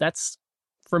that's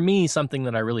for me something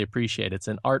that I really appreciate. It's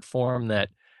an art form that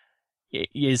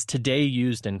is today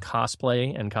used in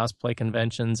cosplay and cosplay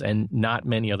conventions and not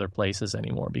many other places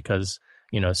anymore because,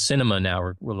 cinema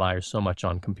now relies so much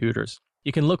on computers.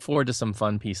 You can look forward to some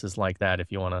fun pieces like that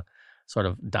if you want to sort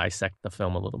of dissect the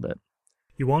film a little bit.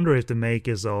 You wonder if the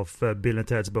makers of Bill and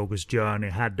Ted's Bogus Journey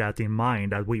had that in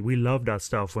mind, that we love that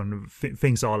stuff when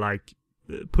things are like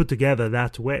put together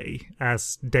that way,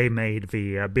 as they made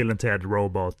the Bill and Ted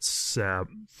robots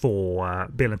for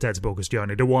Bill and Ted's Bogus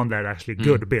Journey, the one that actually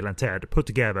good Bill and Ted put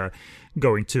together,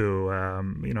 going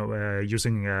to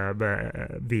using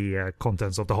the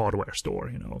contents of the hardware store,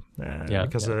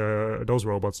 because those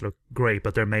robots look great,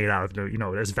 but they're made out of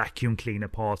there's vacuum cleaner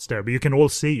parts there, but you can all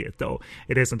see it though.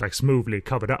 It isn't like smoothly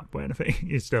covered up or anything.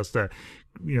 It's just a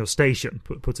station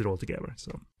puts it all together.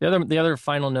 So the other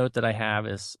final note that I have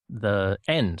is the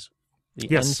end. The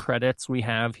yes. end credits we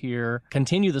have here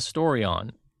continue the story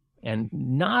on, and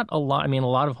not a lot. I mean, a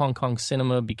lot of Hong Kong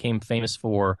cinema became famous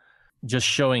for just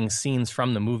showing scenes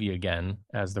from the movie again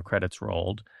as the credits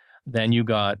rolled. Then you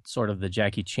got sort of the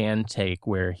Jackie Chan take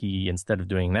where he, instead of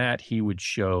doing that, he would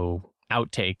show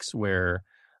outtakes where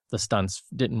the stunts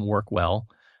didn't work well.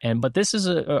 But this is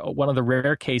one of the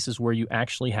rare cases where you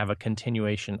actually have a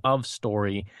continuation of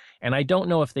story. And I don't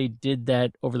know if they did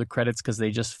that over the credits because they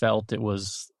just felt it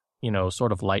was,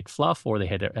 sort of light fluff, or they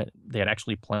had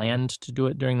actually planned to do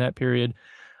it during that period.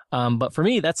 But for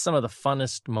me, that's some of the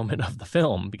funnest moment of the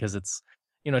film because it's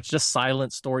just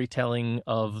silent storytelling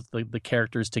of the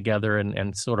characters together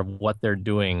and sort of what they're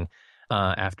doing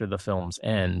after the film's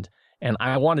end. And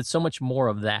I wanted so much more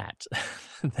of that.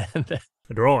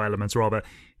 There are elements, Robert,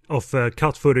 of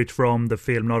cut footage from the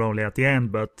film, not only at the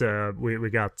end, but we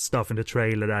got stuff in the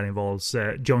trailer that involves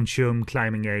John Chum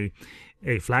climbing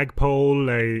a flagpole.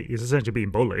 He's essentially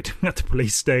being bullied at the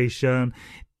police station.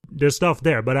 There's stuff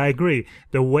there, but I agree.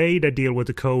 The way they deal with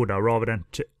the coda, rather than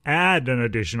to add an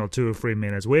additional 2 or 3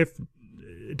 minutes with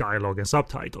dialogue and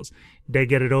subtitles, they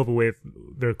get it over with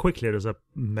very quickly. There's a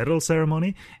medal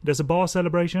ceremony, there's a bar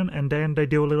celebration, and then they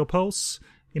do a little pose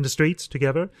in the streets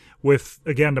together with,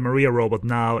 again, the Maria robot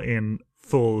now in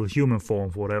full human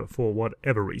form for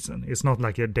whatever reason. It's not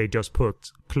like they just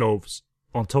put clothes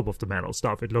on top of the metal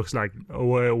stuff. It looks like,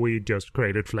 we just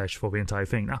created flesh for the entire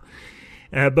thing now.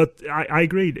 But I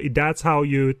agree. That's how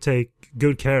you take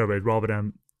good care of it rather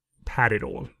than pad it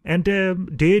all. And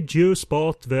did you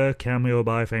spot the cameo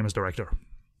by a famous director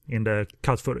in the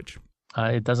cut footage?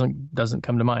 It doesn't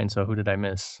come to mind, so who did I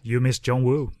miss? You missed John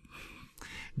Woo.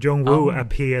 John Woo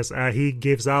appears. He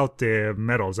gives out the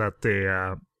medals at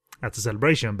the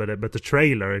celebration, but the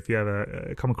trailer, if you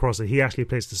ever come across it, he actually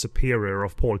plays the superior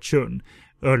of Paul Chun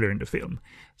earlier in the film.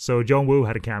 So John Woo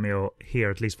had a cameo here,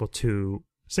 at least for 2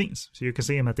 scenes. So you can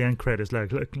see him at the end credits,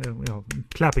 like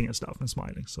clapping and stuff and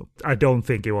smiling. So I don't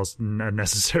think it was a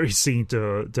necessary scene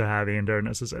to have in there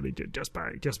necessarily, just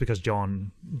because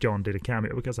John did a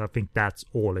cameo, because I think that's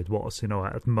all it was.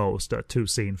 At most a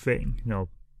 2-scene thing.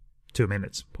 2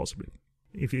 minutes possibly.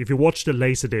 If you watch the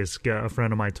Laserdisc, a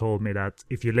friend of mine told me that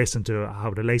if you listen to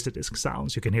how the Laserdisc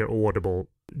sounds, you can hear audible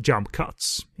jump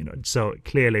cuts. So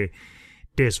clearly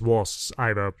this was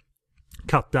either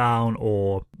cut down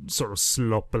or sort of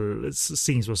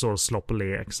scenes were sort of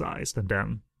sloppily excised, and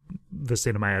then the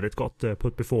cinema edit got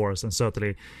put before us. And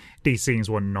certainly these scenes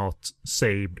were not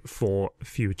saved for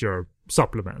future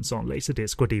supplements on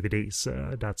Laserdisc or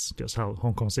DVDs. That's just how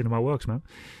Hong Kong cinema works, man.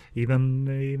 Even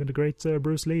the great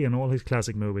Bruce Lee and all his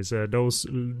classic movies, those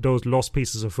lost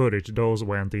pieces of footage, those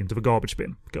went into the garbage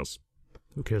bin, because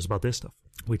who cares about this stuff?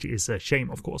 Which is a shame,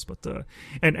 of course, but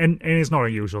and it's not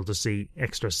unusual to see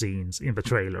extra scenes in the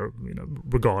trailer.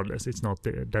 Regardless, it's not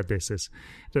that this is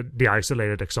the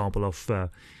isolated example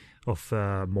of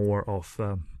more of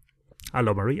I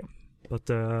Love Maria. But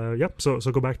so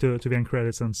go back to the end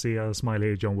credits and see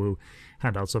Smiley John Woo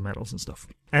hand out some medals and stuff.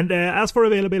 And as for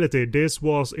availability, this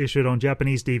was issued on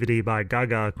Japanese DVD by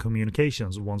Gaga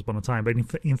Communications once upon a time. But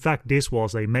in fact, this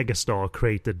was a Megastar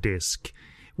created disc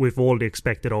with all the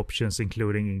expected options,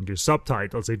 including English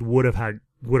subtitles. It would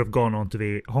have gone onto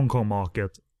the Hong Kong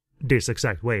market this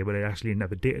exact way, but it actually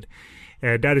never did.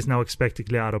 That is now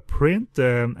expectedly out of print,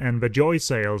 and the Joy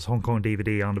sales Hong Kong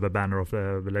DVD under the banner of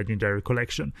the Legendary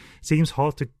Collection seems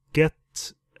hard to get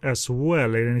as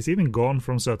well, and it's even gone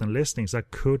from certain listings. I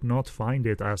could not find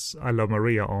it as I Love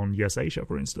Maria on Yes Asia,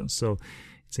 for instance, so it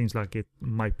seems like it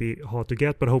might be hard to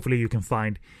get, but hopefully you can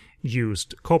find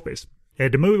used copies.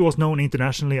 The movie was known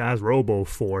internationally as Robo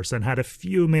Force and had a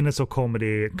few minutes of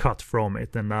comedy cut from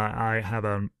it, and I have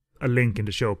a link in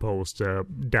the show post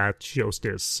that shows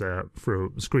this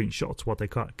through screenshots, what they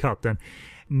cut. And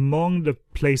among the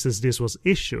places this was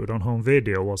issued on home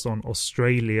video was on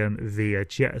Australian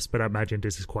VHS, but I imagine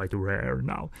this is quite rare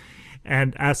now.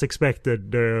 And as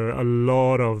expected, a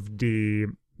lot of the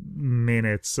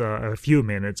minutes, a few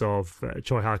minutes of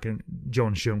Choi Hak and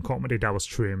John Shum comedy that was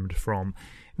trimmed from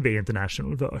the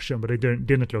international version, but it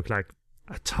didn't look like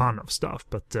a ton of stuff.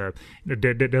 But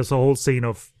there's a whole scene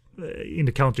of in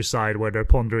the countryside where they're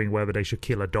pondering whether they should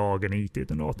kill a dog and eat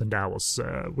it or not, and that was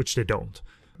which they don't.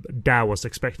 That was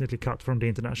expectedly cut from the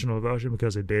international version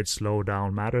because it did slow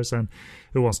down matters, and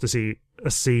who wants to see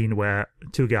a scene where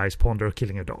two guys ponder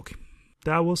killing a dog?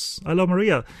 That was I Love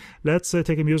Maria. Let's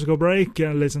take a musical break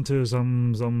and listen to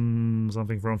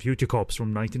something from Future Cops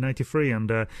from 1993.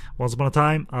 And once upon a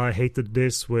time, I hated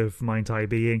this with my entire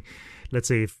being. Let's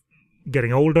see if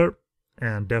getting older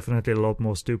and definitely a lot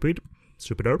more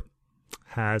stupider,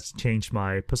 has changed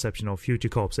my perception of Future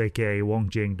Cops, aka Wong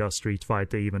Jing does Street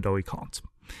Fighter even though he can't.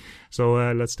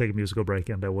 So let's take a musical break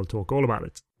and then we'll talk all about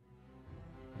it.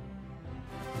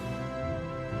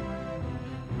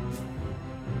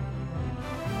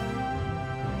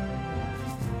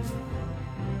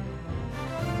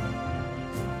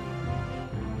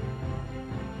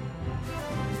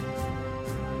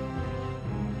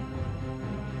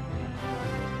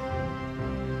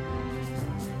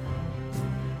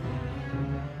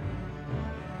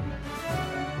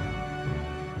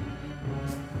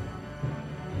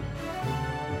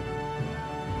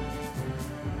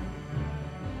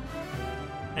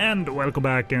 And welcome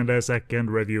back, and the second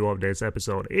review of this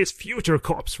episode is Future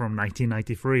Cops from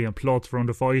 1993, and plot from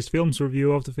the Far East Films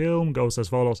review of the film goes as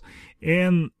follows.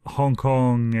 In Hong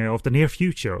Kong of the near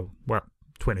future, well,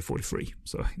 2043,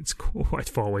 so it's quite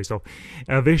far away off,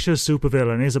 a vicious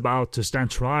supervillain is about to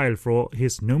stand trial for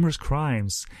his numerous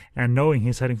crimes, and knowing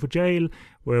he's heading for jail,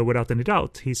 well, without any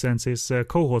doubt, he sends his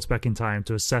cohorts back in time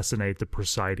to assassinate the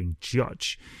presiding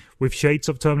judge. With shades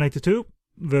of Terminator 2,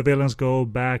 the villains go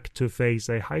back to face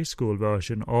a high school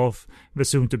version of the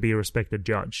soon-to-be respected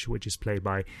judge, which is played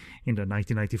by, in the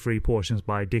 1993 portions,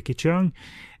 by Dickie Chung,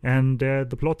 and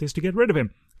the plot is to get rid of him.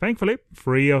 Thankfully,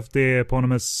 3 of the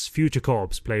eponymous Future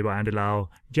Cops, played by Andy Lau,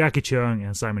 Jackie Chung,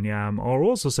 and Simon Yam, are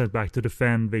also sent back to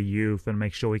defend the youth and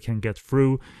make sure we can get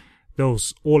through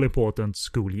those all-important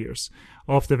school years.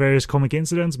 After various comic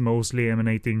incidents, mostly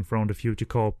emanating from the Future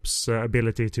Cops'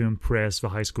 ability to impress the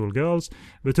high school girls,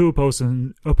 the two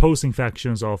opposing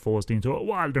factions are forced into a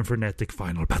wild and frenetic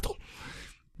final battle.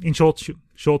 In short,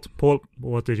 Paul,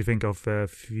 what did you think of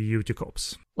Future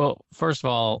Cops? Well, first of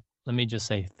all, let me just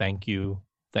say thank you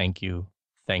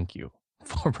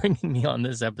for bringing me on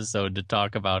this episode to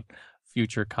talk about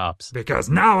Future Cops. Because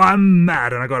now I'm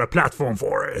mad and I got a platform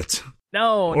for it.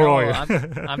 No,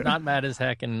 I'm not mad as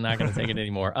heck and not going to take it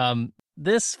anymore.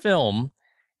 This film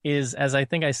is, as I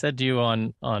think I said to you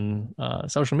on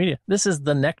social media, this is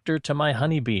the nectar to my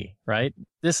honeybee, right?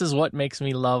 This is what makes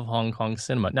me love Hong Kong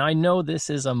cinema. Now, I know this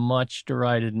is a much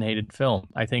derided and hated film.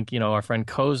 I think, our friend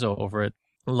Kozo over at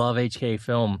Love HK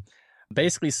Film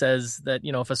basically says that,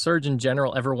 if a Surgeon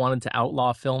General ever wanted to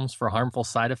outlaw films for harmful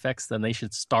side effects, then they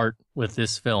should start with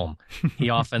this film. He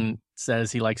often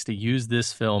says he likes to use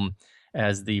this film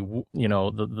as the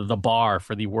bar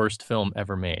for the worst film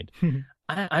ever made.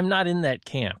 I'm not in that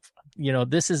camp.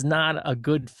 This is not a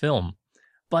good film,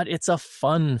 but it's a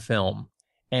fun film.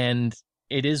 And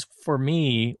it is, for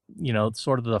me,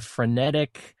 sort of the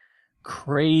frenetic,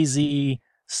 crazy,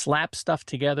 slap stuff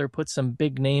together, put some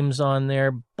big names on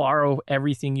there, borrow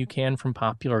everything you can from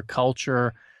popular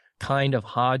culture kind of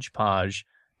hodgepodge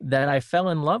that I fell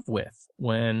in love with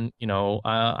when,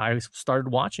 I started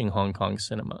watching Hong Kong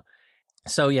cinema.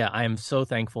 So, yeah, I am so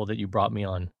thankful that you brought me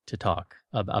on to talk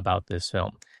about this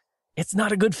film. It's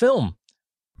not a good film.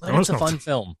 But it's a fun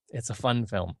film. It's a fun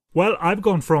film. Well, I've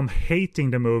gone from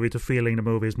hating the movie to feeling the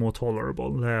movie is more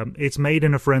tolerable. It's made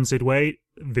in a frenzied way,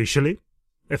 visually,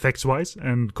 effects-wise,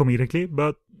 and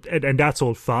comedically, and that's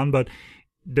all fun, but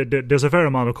there's a fair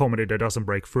amount of comedy that doesn't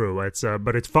break through.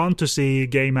 But it's fun to see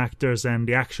game actors and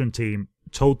the action team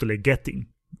totally getting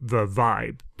the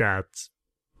vibe that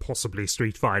possibly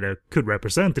Street Fighter could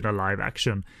represent in a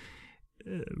live-action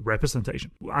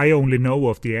representation. I only know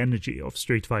of the energy of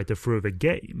Street Fighter through the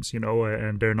games,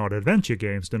 and they're not adventure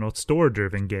games, they're not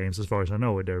story-driven games as far as I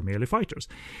know, they're merely fighters.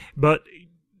 But,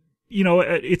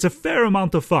 it's a fair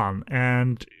amount of fun,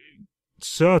 and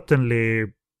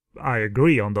certainly I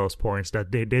agree on those points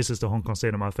that this is the Hong Kong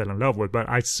cinema I fell in love with, but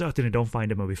I certainly don't find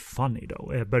the movie funny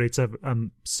though. But it's a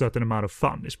certain amount of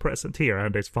fun is present here,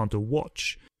 and it's fun to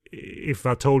watch. If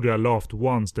I told you I laughed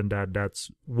once, then that's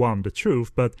the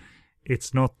truth, but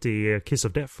it's not the kiss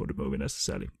of death for the movie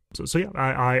necessarily. So yeah,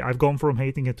 I've gone from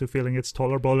hating it to feeling it's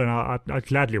tolerable, and I'd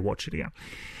gladly watch it again.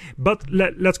 But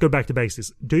let's go back to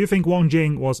basics. Do you think Wong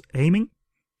Jing was aiming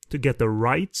to get the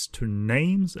rights to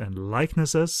names and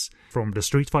likenesses from the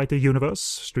Street Fighter universe,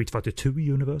 Street Fighter 2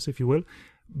 universe, if you will,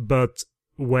 but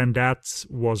when that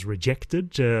was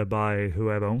rejected by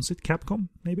whoever owns it, Capcom,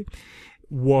 maybe,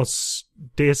 was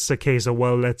this a case of,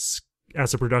 well,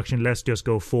 as a production, let's just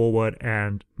go forward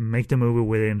and make the movie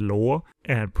within law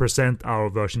and present our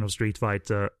version of Street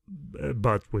Fighter,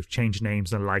 but with changed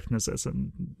names and likenesses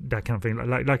and that kind of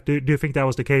thing. Like, do you think that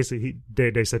was the case?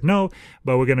 They said no,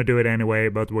 but we're going to do it anyway,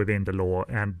 but within the law,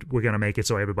 and we're going to make it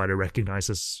so everybody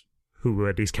recognizes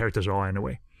who these characters are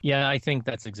anyway. Yeah, I think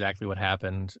that's exactly what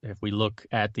happened. If we look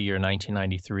at the year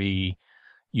 1993,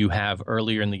 you have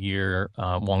earlier in the year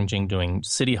Wong Jing doing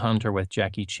City Hunter with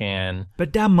Jackie Chan.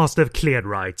 But that must have cleared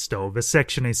rights, though. The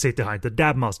section in City Hunter,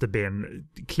 that must have been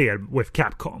cleared with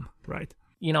Capcom, right?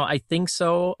 I think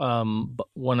so. But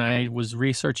when I was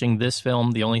researching this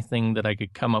film, the only thing that I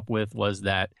could come up with was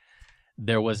that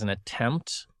there was an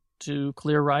attempt to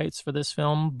clear rights for this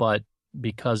film, but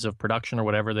because of production or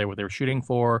whatever they were shooting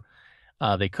for,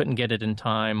 they couldn't get it in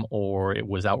time, or it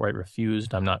was outright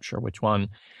refused. I'm not sure which one.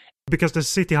 Because the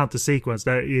City Hunter sequence,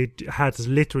 that it has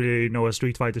literally, a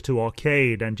Street Fighter 2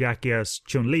 arcade and Jackie as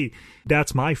Chun-Li.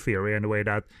 That's my theory, anyway,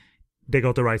 that they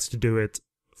got the rights to do it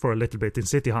for a little bit in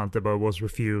City Hunter, but was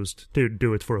refused to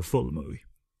do it for a full movie.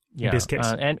 Yeah, in this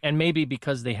case. And maybe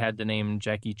because they had the name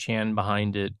Jackie Chan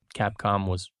behind it, Capcom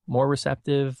was more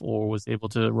receptive or was able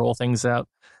to roll things out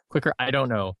quicker. I don't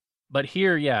know. But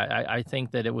here, yeah, I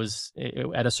think that it was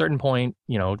at a certain point,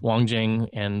 Wong Jing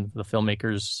and the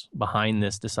filmmakers behind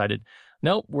this decided,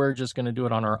 nope, we're just going to do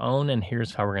it on our own, and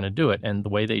here's how we're going to do it. And the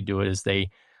way they do it is they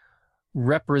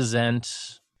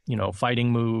represent,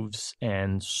 fighting moves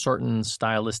and certain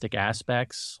stylistic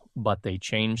aspects, but they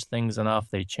change things enough,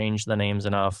 they change the names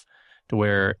enough to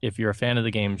where if you're a fan of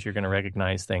the games, you're going to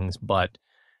recognize things, but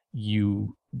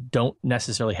you don't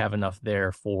necessarily have enough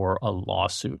there for a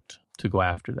lawsuit to go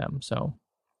after them. So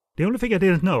the only thing I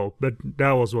didn't know, but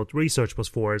that was what research was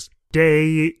for, is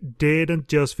they didn't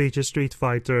just feature Street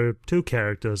Fighter 2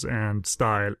 characters and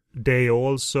style. They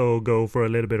also go for a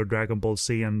little bit of Dragon Ball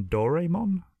Z and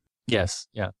Doraemon. Yes,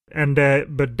 yeah. And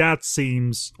but that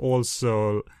seems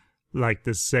also like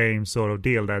the same sort of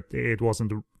deal, that it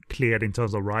wasn't cleared in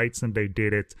terms of rights, and they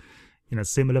did it in a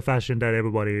similar fashion that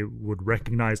everybody would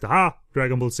recognize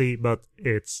Dragon Ball Z, but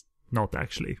it's not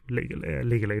actually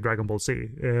legally Dragon Ball Z.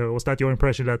 Was that your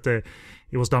impression, that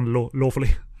it was done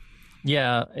lawfully?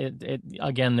 Yeah, it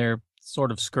again, they're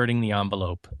sort of skirting the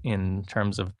envelope in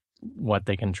terms of what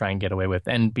they can try and get away with.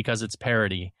 And because it's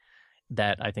parody,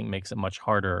 that I think makes it much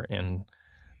harder in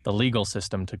the legal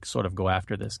system to sort of go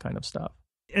after this kind of stuff.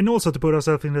 And also to put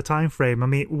ourselves in the time frame, I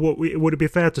mean, would it be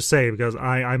fair to say, because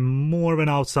I'm more of an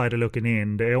outsider looking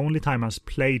in, the only time I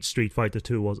played Street Fighter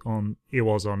 2 was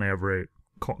on every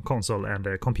console and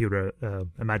computer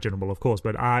imaginable, of course,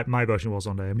 but my version was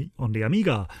on the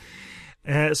Amiga.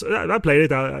 So I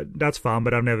played it. That's fun,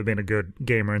 but I've never been a good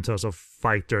gamer in terms of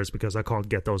fighters because I can't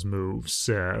get those moves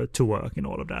to work and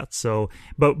all of that. So,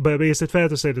 but is it fair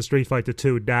to say the Street Fighter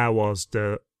 2, that was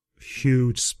the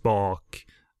huge spark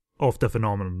of the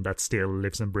phenomenon that still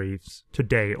lives and breathes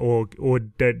today, or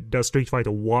does Street Fighter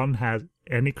 1 have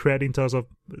any credit in terms of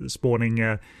spawning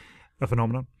a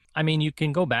phenomenon? I mean, you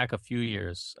can go back a few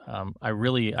years.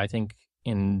 I think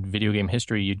in video game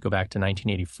history, you'd go back to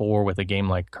 1984 with a game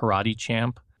like Karate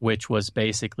Champ, which was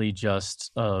basically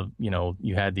just,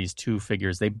 you had these two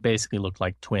figures. They basically looked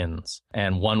like twins,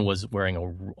 and one was wearing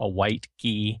a white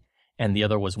gi and the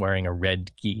other was wearing a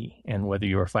red gi. And whether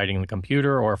you were fighting the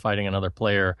computer or fighting another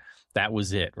player, that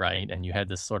was it, right? And you had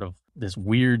this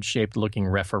weird shaped looking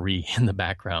referee in the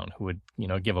background who would,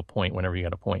 give a point whenever you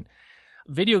got a point.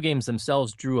 Video games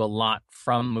themselves drew a lot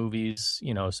from movies,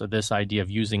 so this idea of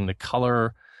using the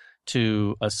color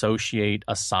to associate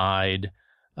a side,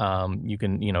 you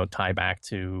can, tie back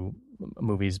to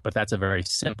movies, but that's a very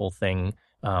simple thing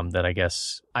that I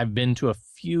guess I've been to a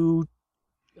few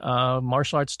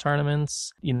martial arts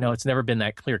tournaments. It's never been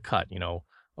that clear cut,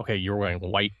 okay, you're wearing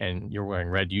white and you're wearing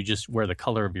red. You just wear the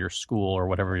color of your school or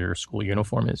whatever your school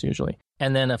uniform is usually.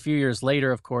 And then a few years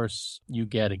later, of course, you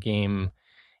get a game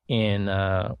in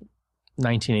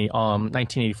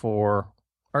 1984,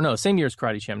 or no, same year as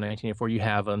Karate Champ, 1984, you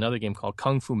have another game called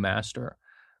Kung Fu Master,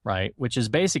 right? Which is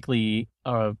basically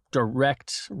a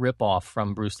direct ripoff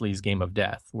from Bruce Lee's Game of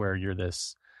Death, where you're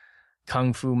this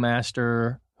Kung Fu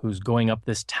Master who's going up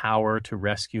this tower to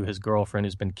rescue his girlfriend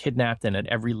who's been kidnapped. And at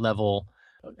every level,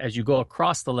 as you go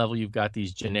across the level, you've got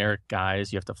these generic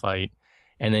guys you have to fight.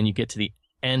 And then you get to the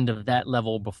end of that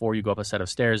level before you go up a set of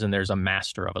stairs, and there's a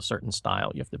master of a certain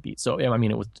style you have to beat. So, I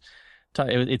mean,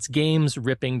 it's games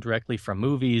ripping directly from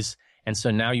movies. And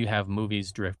so now you have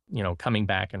movies, coming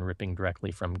back and ripping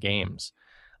directly from games.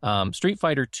 Street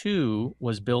Fighter II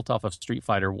was built off of Street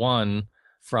Fighter I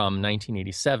from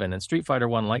 1987. And Street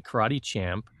Fighter I, like Karate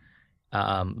Champ,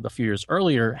 a few years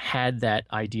earlier, had that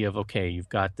idea of, okay, you've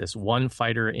got this one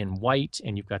fighter in white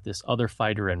and you've got this other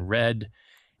fighter in red,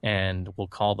 and we'll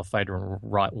call the fighter in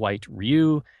white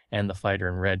Ryu and the fighter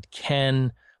in red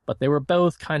Ken. But they were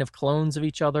both kind of clones of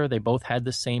each other. They both had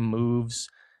the same moves.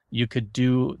 You could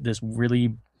do this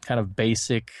really kind of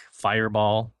basic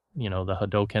fireball, the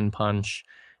Hadoken punch.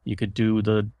 You could do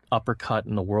the uppercut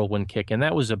and the whirlwind kick, and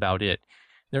that was about it.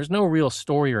 There's no real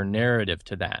story or narrative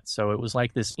to that. So it was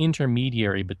like this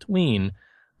intermediary between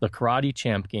the Karate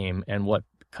Champ game and what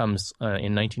comes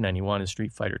in 1991 is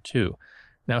Street Fighter II.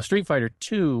 Now, Street Fighter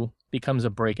II becomes a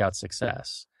breakout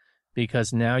success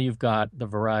because now you've got the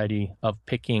variety of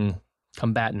picking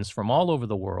combatants from all over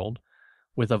the world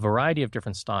with a variety of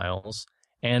different styles.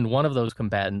 And one of those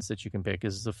combatants that you can pick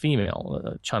is the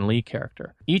female, Chun-Li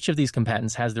character. Each of these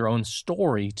combatants has their own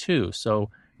story, too. So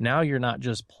now you're not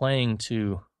just playing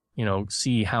to,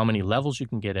 see how many levels you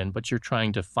can get in, but you're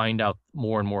trying to find out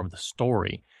more and more of the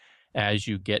story as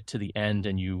you get to the end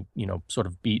and you sort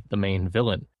of beat the main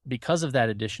villain. Because of that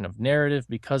addition of narrative,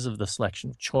 because of the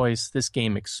selection of choice, this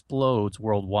game explodes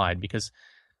worldwide because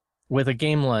with a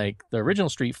game like the original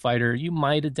Street Fighter, you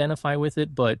might identify with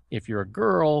it, but if you're a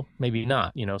girl, maybe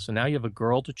not, so now you have a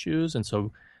girl to choose. And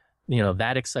so,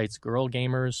 that excites girl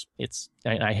gamers.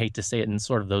 I hate to say it in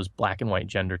sort of those black and white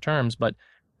gender terms, but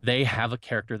they have a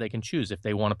character they can choose if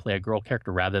they want to play a girl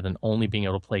character rather than only being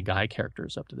able to play guy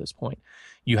characters up to this point.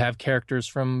 You have characters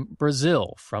from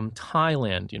Brazil, from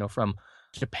Thailand, from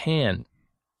Japan,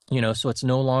 so it's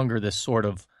no longer this sort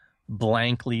of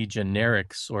blankly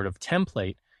generic sort of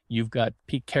template. You've got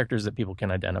characters that people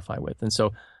can identify with. And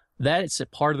so that's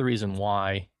part of the reason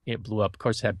why it blew up. Of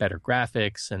course, it had better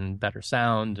graphics and better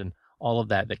sound and all of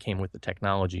that came with the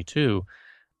technology too.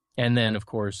 And then, of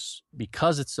course,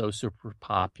 because it's so super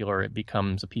popular, it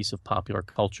becomes a piece of popular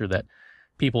culture that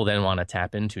people then want to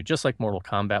tap into, just like Mortal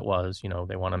Kombat was.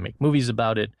 They want to make movies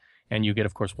about it. And you get,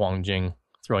 of course, Wong Jing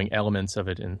throwing elements of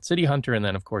it in City Hunter. And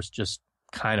then, of course, just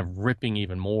kind of ripping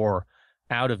even more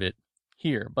out of it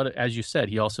here. But as you said,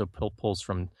 he also pulls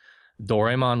from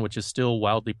Doraemon, which is still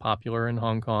wildly popular in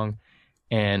Hong Kong,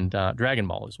 and Dragon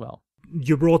Ball as well.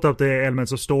 You brought up the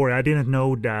elements of story. I didn't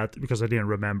know that because I didn't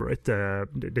remember it.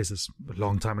 This is a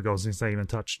long time ago since I even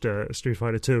touched Street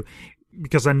Fighter 2.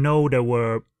 Because I know there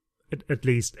were at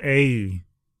least a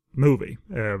movie,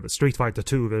 Street Fighter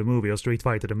 2 the movie, or Street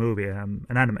Fighter the movie, an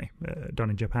anime done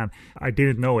in Japan. I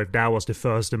didn't know if that was the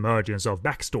first emergence of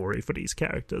backstory for these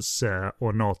characters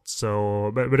or not.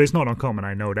 So, but it's not uncommon,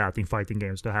 I know that, in fighting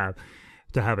games to have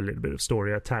a little bit of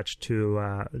story attached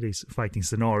to these fighting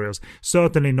scenarios.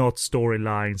 Certainly not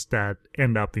storylines that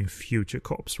end up in Future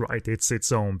Cops, right? It's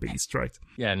its own beast, right?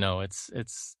 Yeah, no, it's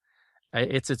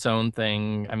its own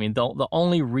thing. I mean, the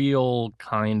only real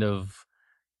kind of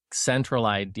central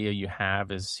idea you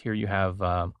have is here you have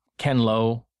Ken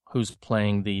Lo, who's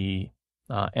playing the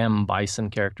M. Bison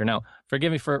character. Now,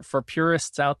 forgive me for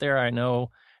purists out there. I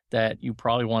know that you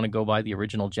probably want to go by the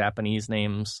original Japanese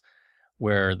names,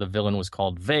 where the villain was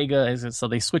called Vega. So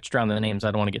they switched around the names.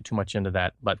 I don't want to get too much into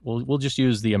that, but we'll just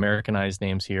use the Americanized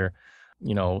names here,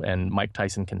 and Mike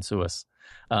Tyson can sue us.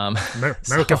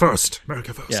 America first.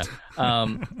 Yeah.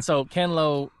 So Ken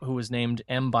Lo, who was named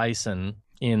M. Bison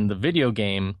in the video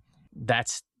game,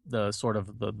 that's the sort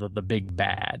of the big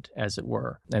bad, as it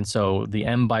were. And so the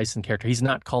M. Bison character, he's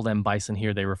not called M. Bison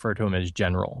here. They refer to him as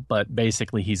General. But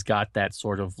basically, he's got that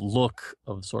sort of look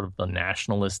of sort of the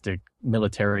nationalistic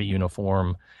military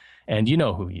uniform. And you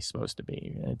know who he's supposed to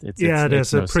be.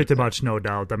 There's pretty much no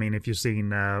doubt. I mean, if you've seen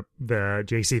the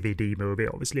JCVD movie,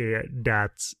 obviously,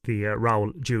 that's the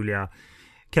Raul Julia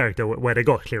character where they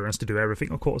got clearance to do everything,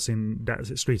 of course, in that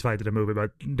Street Fighter the movie,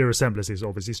 but the resemblance is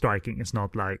obviously striking. It's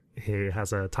not like he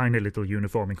has a tiny little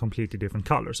uniform in completely different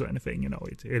colors or anything.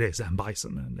 It is M.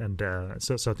 Bison, and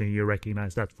so certainly you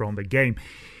recognize that from the game.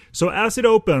 So as it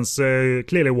opens,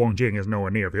 clearly Wong Jing is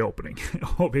nowhere near the opening.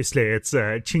 Obviously, it's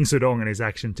Ching Sudong and his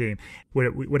action team.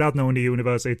 Without knowing the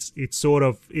universe, it's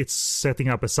setting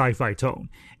up a sci-fi tone,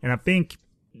 and I think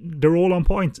they're all on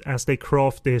point as they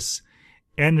craft this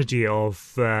energy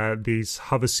of these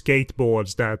hover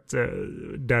skateboards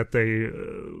that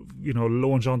they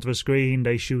launch onto the screen.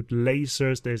 They shoot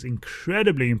lasers. There's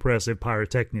incredibly impressive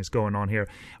pyrotechnics going on here,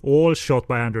 all shot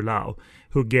by Andrew Lau,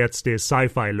 who gets this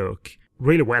sci-fi look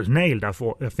really well nailed, I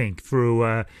think, through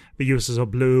the uses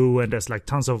of blue, and there's like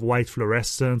tons of white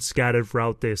fluorescence scattered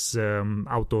throughout this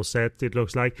outdoor set, it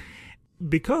looks like.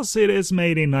 Because it is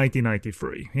made in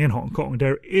 1993 in Hong Kong,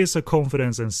 there is a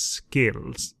confidence and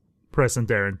skills present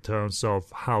there in terms of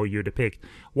how you depict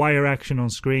wire action on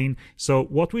screen. So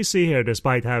what we see here,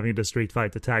 despite having the Street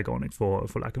Fighter tag on it, for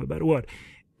lack of a better word,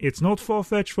 it's not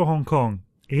far-fetched for Hong Kong,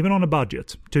 even on a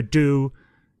budget, to do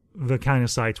the kind of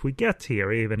sights we get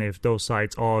here, even if those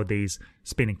sights are these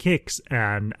spinning kicks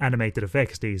and animated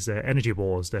effects, these energy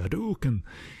balls, the Hadouken,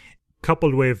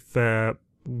 coupled with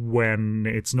when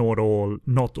it's not all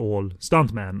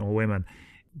stuntmen or women,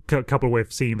 coupled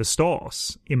with seeing the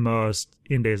stars immersed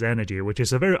in this energy, which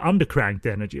is a very undercranked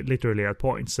energy, literally at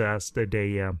points, as they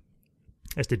do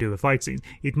the fight scenes.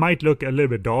 It might look a little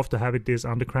bit daft to have it this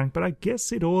undercranked, but I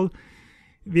guess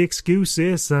the excuse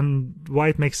is, and why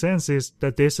it makes sense, is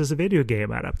that this is a video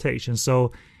game adaptation.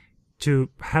 So to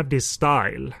have this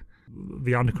style,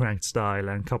 the undercranked style,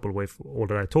 and coupled with all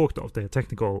that I talked of, the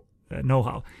technical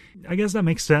know-how, I guess that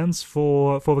makes sense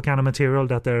for the kind of material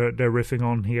that they're riffing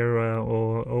on here,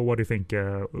 or what do you think?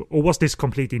 Or was this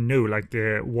completely new, like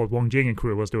what Wong Jing and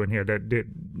crew was doing here,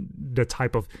 the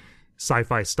type of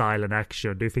sci-fi style and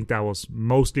action? Do you think that was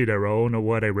mostly their own, or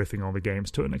were they riffing on the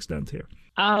games to an extent here?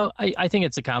 I think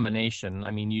it's a combination.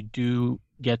 I mean, you do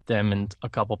get them in a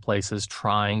couple places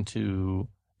trying to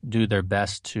do their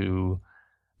best to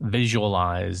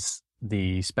visualize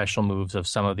the special moves of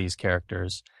some of these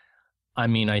characters. I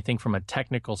mean, I think from a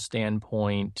technical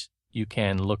standpoint, you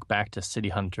can look back to City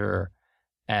Hunter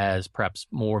as perhaps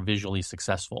more visually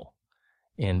successful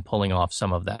in pulling off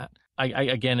some of that.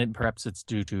 Perhaps it's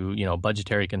due to,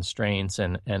 budgetary constraints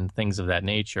and things of that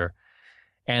nature.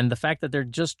 And the fact that they're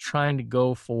just trying to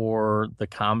go for the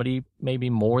comedy maybe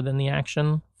more than the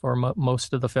action for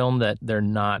most of the film, that they're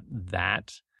not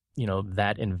that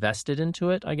invested into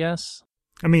it, I guess.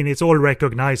 I mean, it's all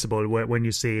recognizable when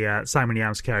you see Simon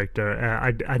Yam's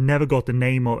character. I never got the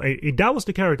name of... that was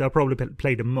the character I probably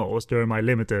played the most during my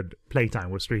limited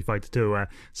playtime with Street Fighter 2.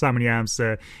 Simon Yam's...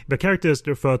 the character is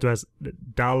referred to as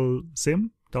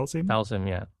Dalsim? Dalsim,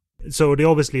 yeah. So they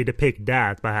obviously depict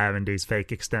that by having these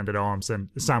fake extended arms and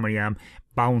Simon Yam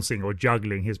bouncing or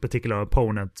juggling his particular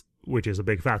opponent, which is a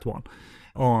big fat one,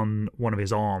 on one of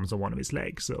his arms or one of his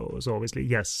legs. So obviously,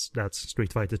 yes, that's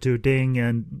Street Fighter 2 thing,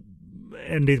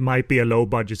 and it might be a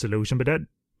low-budget solution, but that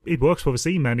it works for the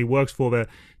scene, man. It works for the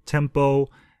tempo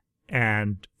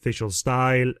and visual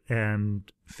style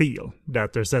and feel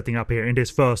that they're setting up here in this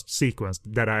first sequence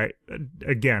that I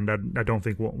don't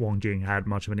think Wong Jing had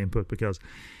much of an input, because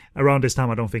around this time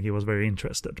I don't think he was very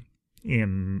interested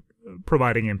in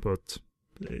providing input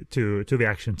to the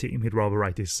action team. He'd rather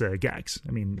write his gags.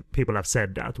 I mean, people have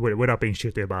said that without being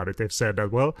shitty about it. They've said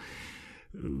that, well,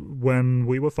 when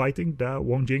we were fighting,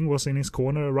 Wong Jing was in his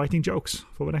corner writing jokes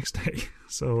for the next day.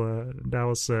 So that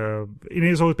was... it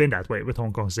has always been that way with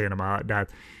Hong Kong cinema, that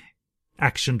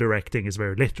action directing is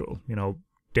very literal.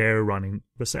 They're running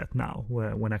the set now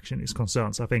when action is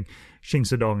concerned. So I think Ching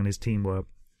Sudong and his team were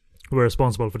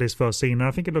responsible for this first scene, and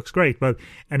I think it looks great.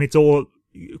 And it's all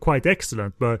quite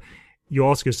excellent, but you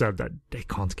ask yourself that they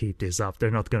can't keep this up. They're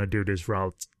not going to do this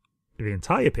throughout the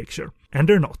entire picture. And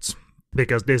they're not.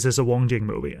 Because this is a Wong Jing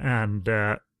movie, and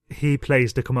he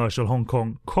plays the commercial Hong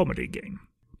Kong comedy game.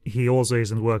 He also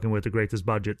isn't working with the greatest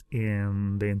budget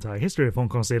in the entire history of Hong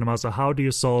Kong cinema, so how do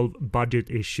you solve budget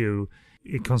issue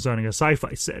concerning a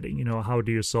sci-fi setting? How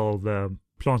do you solve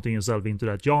planting yourself into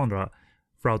that genre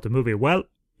throughout the movie? Well,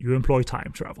 you employ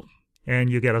time travel, and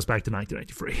you get us back to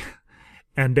 1993.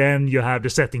 And then you have the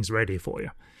settings ready for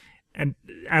you. And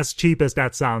as cheap as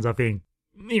that sounds, I think,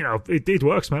 you know, it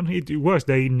works, man. It works.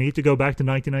 They need to go back to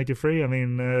 1993. I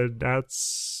mean,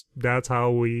 that's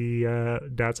how we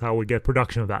get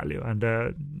production value, and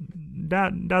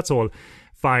that's all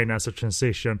fine as a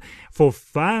transition. For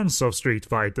fans of Street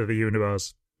Fighter the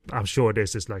Universe, I'm sure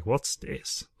this is like, what's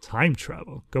this? Time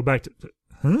travel? Go back to,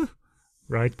 huh?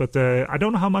 Right, but I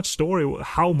don't know how much story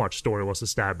was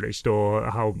established, or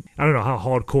I don't know how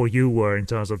hardcore you were in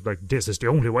terms of like, this is the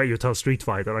only way you tell Street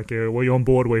Fighter. Like, were you on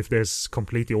board with this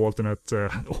completely alternate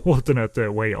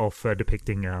way of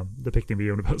depicting the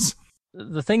universe?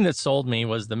 The thing that sold me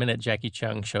was the minute Jackie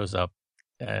Chung shows up,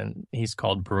 and he's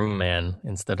called Broom Man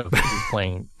instead of he's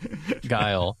playing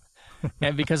Guile,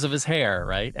 and because of his hair,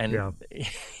 right? And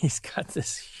he's got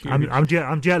this huge...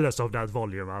 I'm jealous of that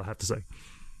volume, I'll have to say.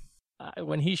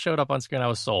 When he showed up on screen, I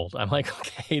was sold. I'm like,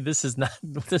 okay, this is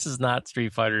not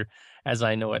Street Fighter as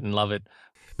I know it and love it.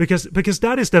 Because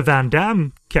that is the Van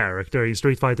Damme character in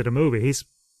Street Fighter the movie.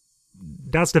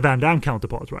 That's the Van Damme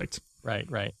counterpart, right?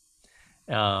 Right.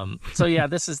 So yeah,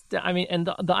 this is. I mean, and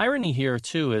the irony here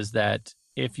too is that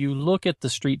if you look at the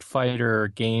Street Fighter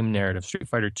game narrative, Street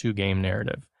Fighter 2 game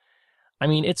narrative, I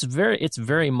mean, it's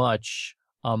very much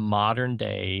a modern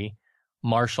day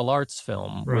martial arts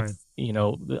film, right, with, you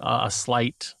know, a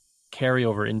slight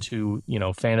carryover into, you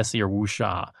know, fantasy or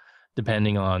wuxia,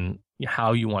 depending on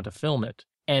how you want to film it.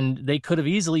 And they could have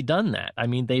easily done that. I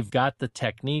mean, they've got the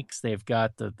techniques, they've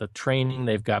got the training,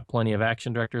 they've got plenty of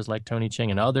action directors like Tony Ching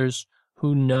and others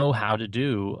who know how to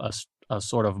do a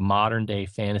sort of modern day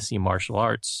fantasy martial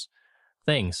arts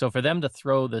thing. So for them to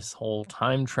throw this whole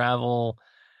time travel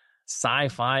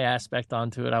sci-fi aspect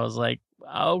onto it, I was like,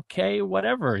 okay,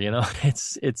 whatever, you know,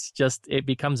 it's just, it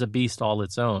becomes a beast all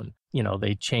its own. You know,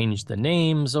 they changed the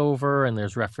names over, and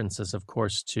there's references, of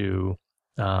course, to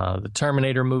the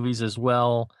Terminator movies as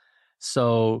well.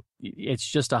 So it's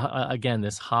just, again,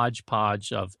 this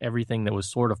hodgepodge of everything that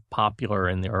was sort of popular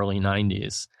in the early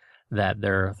 90s that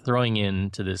they're throwing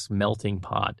into this melting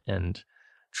pot and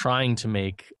trying to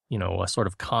make, you know, a sort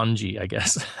of kanji, I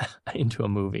guess, into a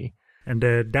movie. And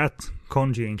that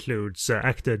kanji includes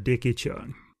actor Dickie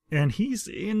Chung. And he's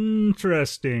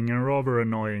interesting and rather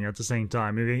annoying at the same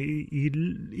time.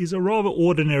 He's a rather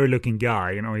ordinary-looking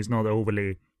guy. You know, he's not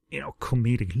overly, you know,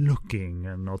 comedic-looking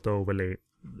and not overly,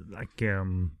 like,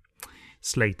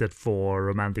 slated for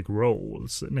romantic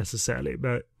roles, necessarily.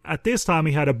 But at this time,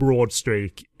 he had a broad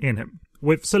streak in him,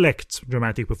 with select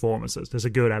dramatic performances. There's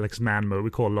a good Alex Mann movie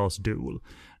called Last Duel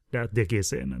that Dickie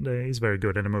is in, and he's very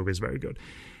good, and the movie is very good.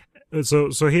 So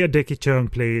here Dickie Chung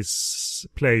plays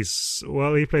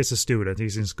a student.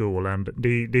 He's in school, and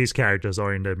these characters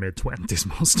are in their mid-20s,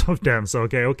 most of them. So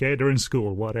okay, they're in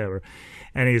school, whatever.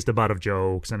 And he's the butt of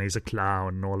jokes, and he's a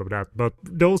clown and all of that. But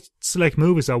those select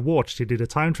movies I watched, he did a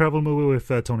time travel movie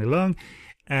with Tony Leung,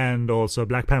 and also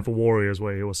Black Panther Warriors,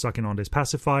 where he was sucking on this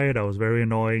pacifier. That was very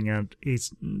annoying, and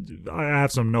I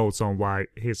have some notes on why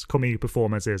his comedic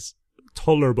performance is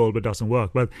tolerable but doesn't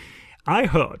work. But I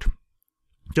heard,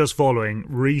 just following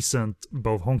recent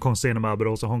both Hong Kong cinema but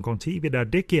also Hong Kong TV,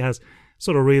 that Dickie has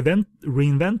sort of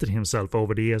reinvented himself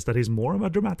over the years, that he's more of a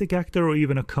dramatic actor or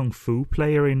even a kung fu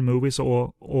player in movies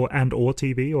or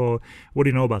TV. Or what do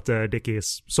you know about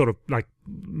Dickie's sort of like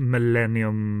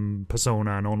millennium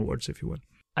persona and onwards, if you will?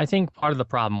 I think part of the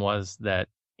problem was that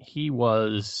he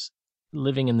was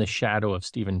living in the shadow of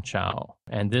Stephen Chow,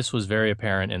 and this was very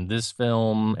apparent in this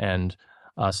film and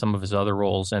some of his other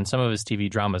roles and some of his TV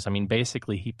dramas. I mean,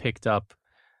 basically, he picked up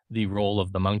the role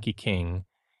of the Monkey King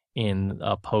in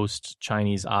a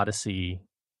post-Chinese Odyssey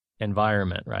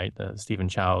environment, right? The Stephen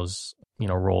Chow's, you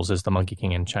know, roles as the Monkey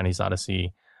King in Chinese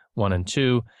Odyssey 1 and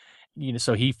 2. You know,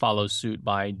 so he follows suit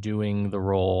by doing the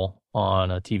role on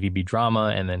a TVB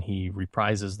drama, and then he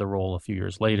reprises the role a few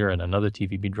years later in another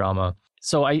TVB drama.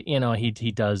 So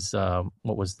he does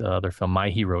what was the other film, My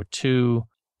Hero 2.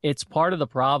 It's part of the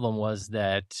problem was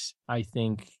that I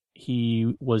think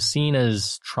he was seen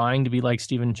as trying to be like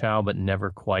Stephen Chow, but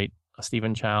never quite a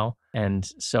Stephen Chow. And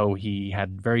so he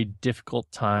had very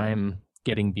difficult time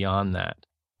getting beyond that.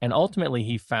 And ultimately,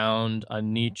 he found a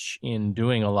niche in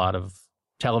doing a lot of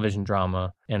television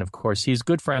drama. And of course, he's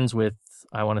good friends with,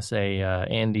 I want to say,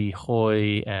 Andy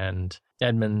Hui and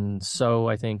Edmund So,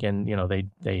 I think. And, you know,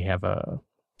 they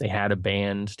had a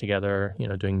band together, you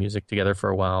know, doing music together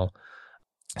for a while.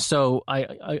 So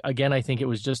I think it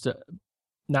was just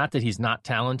not that he's not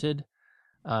talented,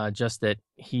 just that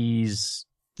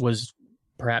was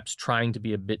perhaps trying to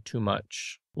be a bit too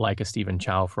much like a Stephen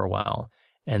Chow for a while,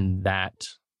 and that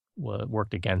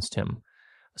worked against him.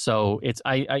 So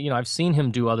I've seen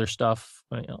him do other stuff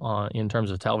in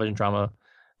terms of television drama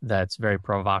that's very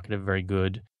provocative, very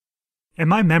good. And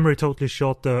my memory totally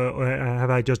shot, or have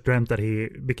I just dreamt that he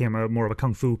became more of a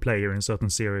kung fu player in certain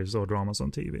series or dramas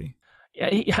on TV? Yeah,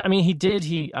 he did.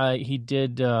 He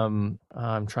did. I'm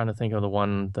trying to think of the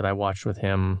one that I watched with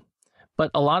him,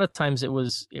 but a lot of times it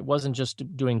wasn't just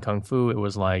doing kung fu. It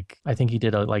was like, I think he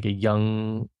did a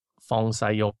young Fong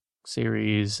Sai-yok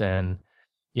series, and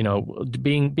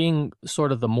being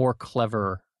sort of the more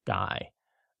clever guy,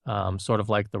 sort of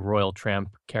like the Royal Tramp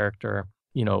character.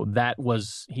 He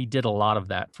did a lot of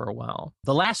that for a while.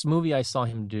 The last movie I saw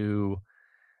him do.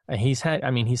 He's had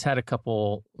a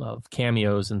couple of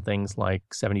cameos in things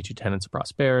like 72 Tenets of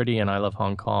Prosperity and I Love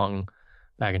Hong Kong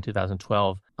back in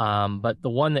 2012. But the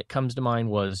one that comes to mind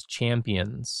was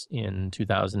Champions in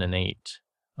 2008.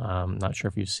 Not sure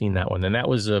if you've seen that one. And that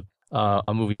was a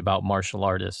movie about martial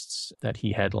artists that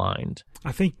he headlined.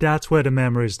 I think that's where the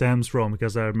memory stems from,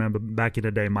 because I remember back in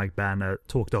the day Mike Banner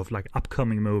talked of like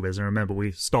upcoming movies, and remember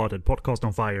we started Podcast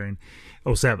on Fire in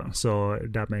 2007, so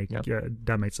that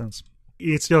made sense.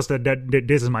 It's just that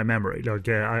this is my memory. Like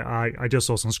I just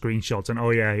saw some screenshots,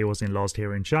 and he was in Lost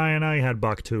Here in China. He had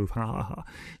Bucktooth.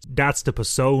 That's the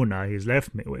persona he's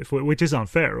left me with, which is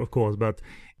unfair, of course. But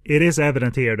it is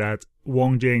evident here that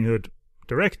Wong Jing, who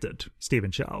directed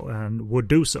Stephen Chow and would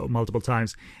do so multiple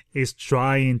times, is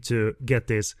trying to get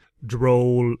this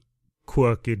droll,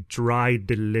 quirky, dry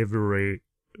delivery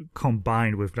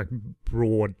combined with like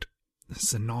broad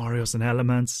scenarios and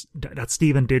elements that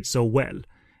Stephen did so well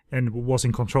and was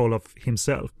in control of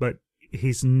himself, but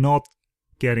he's not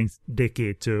getting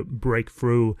Dickie to break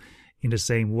through in the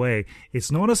same way.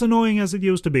 It's not as annoying as it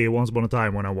used to be once upon a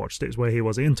time when I watched this, where he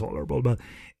was intolerable, but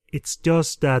it's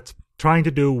just that trying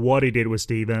to do what he did with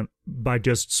Steven by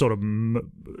just sort of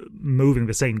moving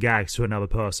the same gags to another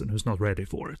person who's not ready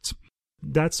for it.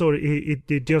 That sort of,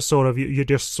 it just sort of, you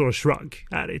just sort of shrug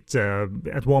at it.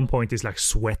 At one point he's like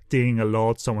sweating a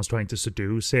lot, someone's trying to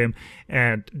seduce him,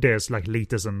 and there's like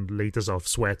liters and liters of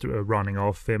sweat running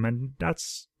off him, and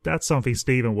that's something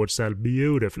Steven would sell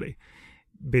beautifully,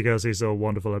 because he's so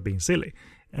wonderful at being silly.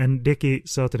 And Dickie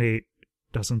certainly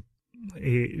doesn't,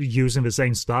 using the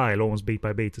same style almost beat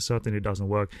by beat, it certainly doesn't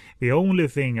work. The only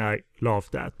thing I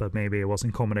laughed at, but maybe it was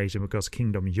in combination because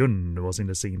Kingdom Yun was in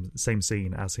the same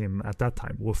scene as him at that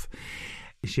time. Woof.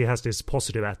 She has this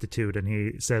positive attitude, and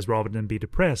he says, rather than be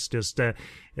depressed, just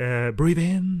breathe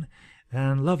in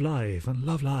and love life,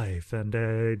 and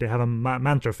they have a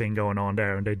mantra thing going on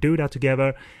there, and they do that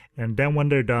together, and then when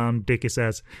they're done, Dickie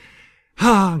says,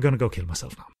 I'm gonna go kill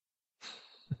myself now.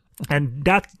 And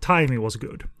that timing was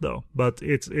good, though. But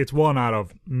it's one out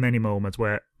of many moments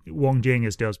where Wong Jing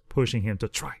is just pushing him to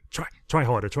try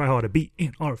harder, be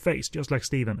in our face, just like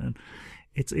Steven. And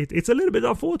it's a little bit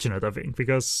unfortunate, I think,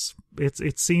 because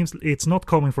it seems it's not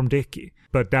coming from Dickie,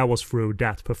 but that was through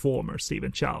that performer,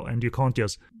 Stephen Chow. And you can't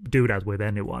just do that with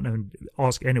anyone and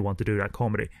ask anyone to do that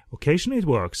comedy. Occasionally it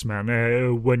works,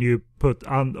 man. When you put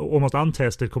almost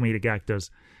untested comedic actors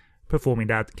performing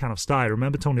that kind of style.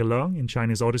 Remember Tony Leung in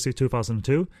Chinese Odyssey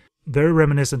 2002? Very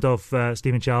reminiscent of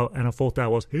Stephen Chow, and I thought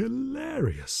that was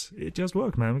hilarious. It just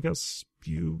worked, man, because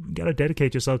you gotta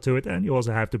dedicate yourself to it, and you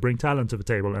also have to bring talent to the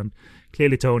table, and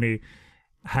clearly Tony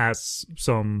has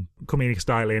some comedic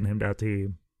style in him that he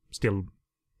still,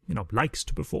 likes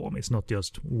to perform. It's not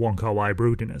just Wong Kar-wai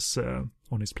broodiness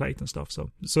on his plate and stuff.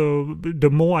 So the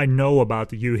more I know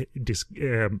about you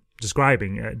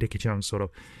describing Dickie Chung's sort of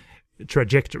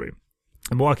trajectory,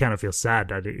 the more I kind of feel sad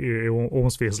that it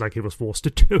almost feels like he was forced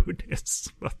to do this.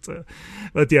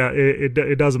 But yeah,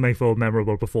 it doesn't make for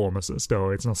memorable performances, though.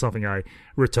 It's not something I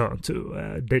return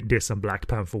to. This and Black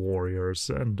Panther Warriors,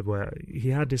 and where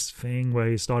he had this thing where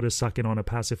he started sucking on a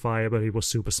pacifier, but he was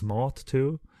super smart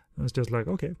too. And it's just like,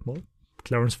 okay, well,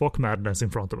 Clarence Fock madness in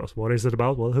front of us. What is it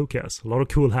about? Well, who cares? A lot of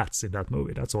cool hats in that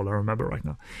movie. That's all I remember right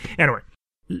now. Anyway,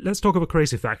 let's talk about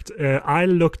crazy fact. I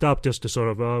looked up just to sort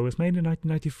of, it was made in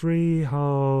 1993,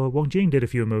 how Wong Jing did a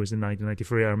few movies in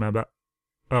 1993, I remember.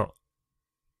 Oh,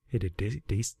 he did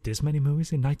this many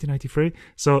movies in 1993?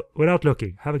 So, without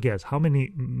looking, have a guess. How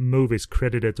many movies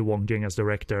credited to Wong Jing as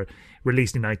director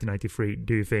released in 1993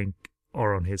 do you think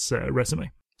are on his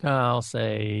resume? I'll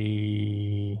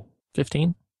say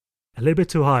 15. A little bit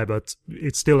too high, but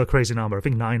it's still a crazy number. I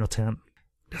think 9 or 10.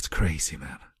 That's crazy,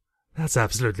 man. That's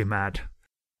absolutely mad.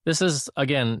 This is,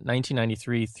 again,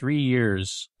 1993,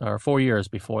 4 years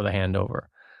before the handover.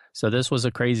 So this was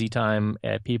a crazy time.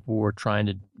 People were trying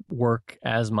to work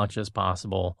as much as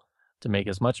possible to make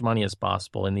as much money as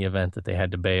possible in the event that they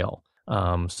had to bail.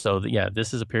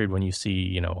 This is a period when you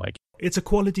see, It's a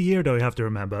quality year, though, you have to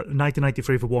remember.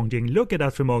 1993 for Wong Jing. Look at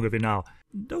that filmography now.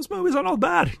 Those movies are not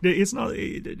bad. It's not.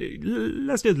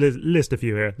 Let's just list a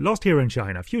few here. Lost Hero in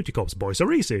China, Future Cops, Boys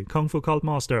Are Easy, Kung Fu Cult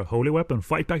Master, Holy Weapon,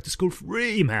 Fight Back to School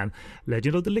Free, man.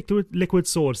 Legend of the Liquid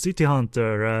Sword, City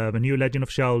Hunter, The New Legend of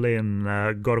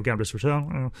Shaolin, God of Gambler's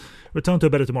Return, Return to a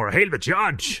Better Tomorrow, Hail the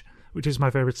Judge, which is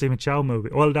my favorite Stephen Chow movie.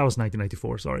 Well, that was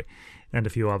 1994, sorry. And a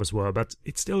few others were, but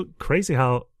it's still crazy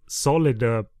how solid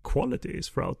the quality is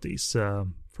throughout these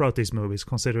movies,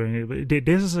 considering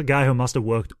this is a guy who must have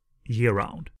worked year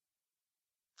round.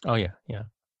 Oh yeah.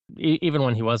 Even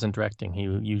when he wasn't directing, he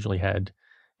usually had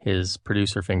his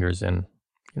producer fingers in,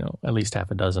 at least half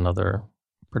a dozen other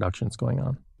productions going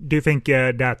on. Do you think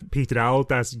that petered out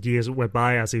as years went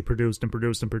by, as he produced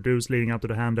leading up to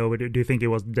the handover? Do you think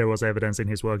there was evidence in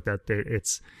his work that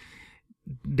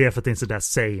the effort isn't the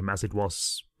same as it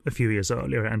was a few years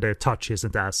earlier, and the touch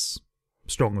isn't as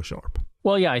strong or sharp?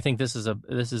 Well, yeah, I think this is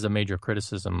a major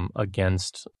criticism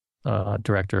against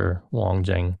director Wong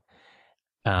Jing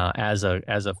as a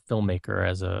filmmaker,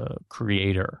 as a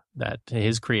creator, that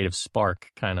his creative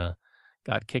spark kind of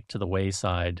got kicked to the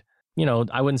wayside.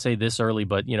 I wouldn't say this early,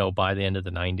 but by the end of the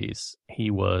 90s,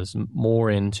 he was more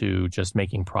into just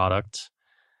making product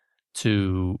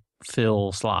to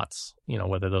fill slots,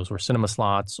 whether those were cinema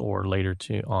slots or later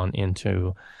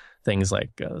into things like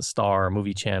Star,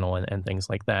 Movie Channel, and things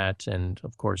like that. And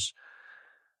of course,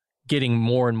 getting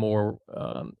more and more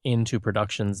into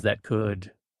productions that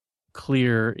could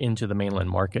clear into the mainland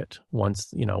market once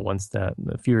the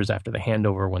few years after the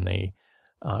handover, when they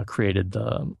created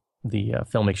the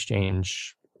Film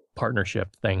Exchange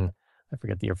partnership thing. I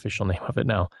forget the official name of it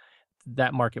now.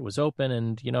 That market was open,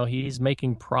 and he's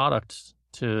making product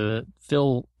to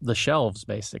fill the shelves,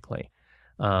 basically.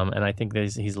 And I think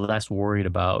he's less worried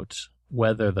about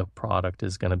whether the product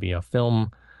is going to be a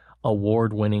film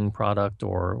award-winning product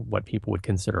or what people would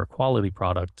consider a quality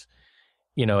product.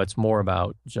 It's more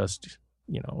about just,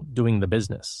 doing the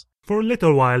business. For a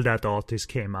little while, that artist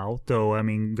came out, though. I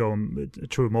mean, going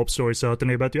through Mob Story,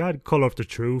 certainly, but you had Color of the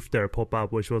Truth there pop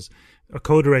up, which was a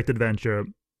co-directed venture,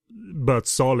 but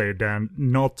solid, and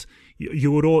not.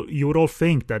 You would all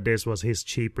think that this was his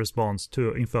cheap response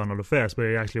to Infernal Affairs, but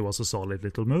it actually was a solid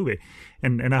little movie.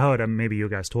 And I heard, and maybe you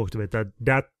guys talked of it,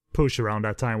 that push around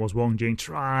that time was Wong Jing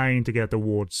trying to get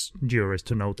awards juries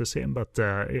to notice him, but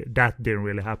that didn't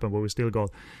really happen. But we still got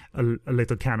a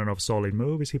little canon of solid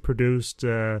movies. He produced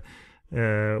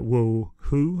Woo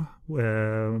Hoo,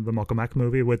 the Marco Mack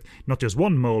movie, with not just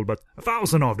one mole but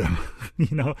 1,000 of them,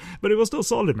 But it was still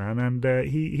solid, man. And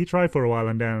he tried for a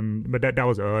while, but that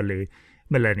was early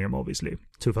millennium, obviously,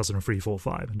 2003, 4,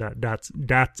 5.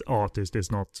 That artist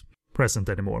is not present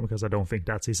anymore, because I don't think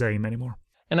that's his aim anymore.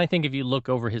 And I think if you look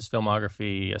over his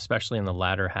filmography, especially in the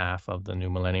latter half of the new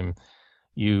millennium,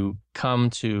 you come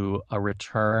to a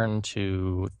return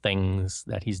to things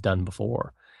that he's done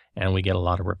before. And we get a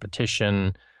lot of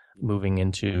repetition, moving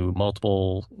into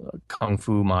multiple Kung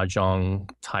Fu Mahjong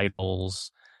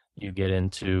titles. You get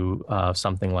into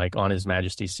something like On His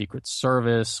Majesty's Secret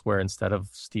Service, where instead of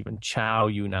Stephen Chow,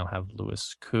 you now have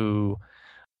Louis Koo.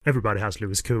 Everybody has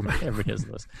Louis Koo, man. Everybody has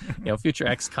Louis. Future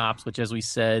Ex-Cops, which, as we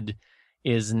said,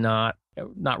 is not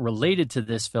related to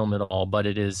this film at all, but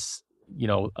it is,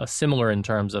 similar in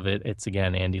terms of it. It's,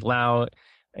 again, Andy Lau,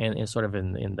 and is sort of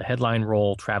in the headline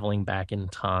role, traveling back in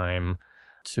time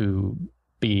to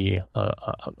be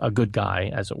a good guy,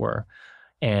 as it were.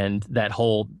 And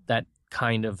that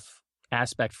kind of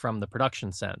aspect from the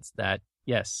production sense that,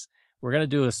 yes, we're going to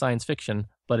do a science fiction,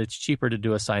 but it's cheaper to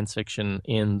do a science fiction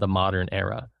in the modern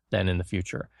era than in the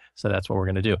future. So that's what we're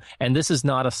going to do. And this is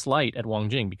not a slight at Wong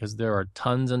Jing, because there are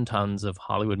tons and tons of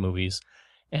Hollywood movies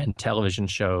and television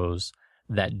shows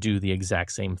that do the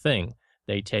exact same thing.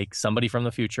 They take somebody from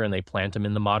the future and they plant them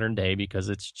in the modern day because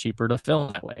it's cheaper to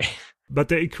film that way. But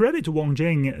the credit to Wong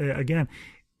Jing, again,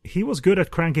 he was good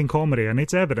at cranking comedy, and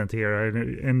it's evident here.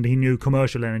 And he knew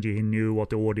commercial energy. He knew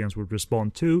what the audience would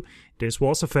respond to. This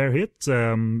was a fair hit,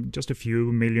 just a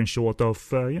few million short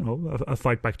of, a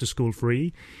Fight Back to School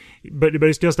Free. But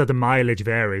it's just that the mileage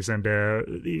varies, and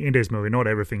in this movie, not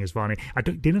everything is funny. I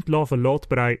didn't laugh a lot,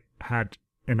 but I had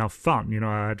enough fun.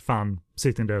 I had fun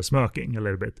sitting there smirking a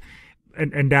little bit.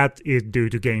 And that is due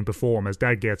to game performance.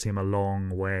 That gets him a long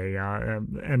way.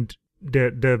 And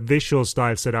the visual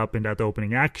style set up in that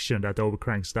opening action, that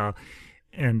overcrank style,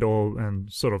 and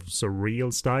sort of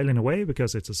surreal style in a way,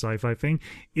 because it's a sci-fi thing,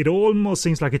 it almost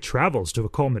seems like it travels to a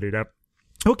comedy that,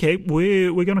 okay,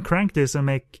 we're gonna crank this and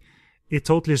make it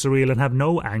totally surreal and have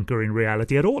no anchor in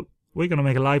reality at all. We're gonna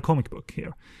make a live comic book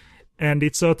here. And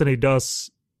it certainly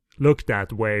does looked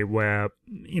that way, where,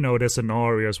 there's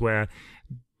scenarios where,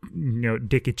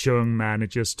 Dickie Chung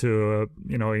manages to,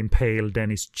 impale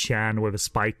Dennis Chan with a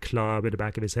spike club at the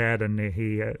back of his head, and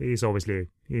he obviously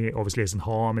isn't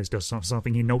harmed. It's just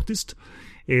something he noticed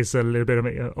is a little bit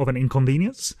of an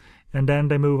inconvenience, and then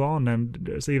they move on. And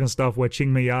there's even stuff where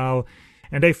Ching Mei-Yao,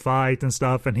 and they fight and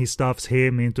stuff, and he stuffs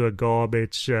him into a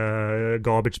garbage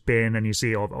bin, and you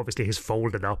see obviously he's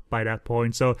folded up by that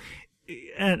point. So,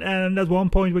 and at one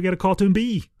point we get a cartoon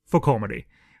B for comedy.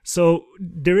 So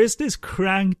there is this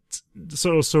cranked,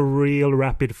 sort of surreal,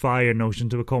 rapid-fire notion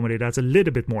to a comedy that's a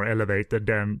little bit more elevated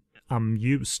than I'm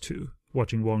used to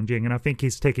watching Wong Jing. And I think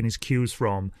he's taken his cues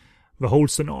from the whole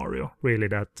scenario, really,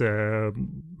 that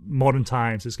modern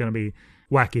times is going to be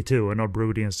wacky too and not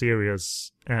broody and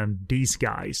serious. And these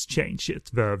guys change it,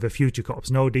 the future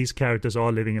cops. No, these characters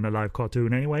are living in a live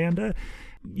cartoon anyway. And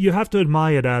you have to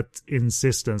admire that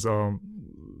insistence on...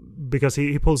 because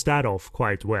he pulls that off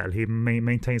quite well. He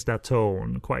maintains that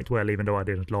tone quite well, even though I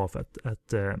didn't laugh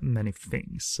at many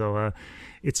things. So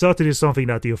it's certainly something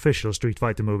that the official Street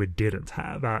Fighter movie didn't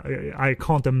have. I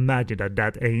can't imagine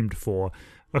that aimed for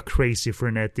a crazy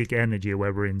frenetic energy,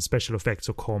 whether in special effects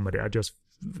or comedy.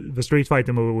 The Street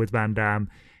Fighter movie with Van Damme,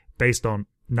 based on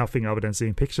nothing other than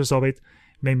seeing pictures of it,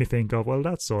 made me think of, well,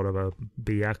 that's sort of a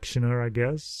B-actioner, I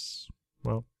guess.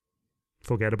 Well,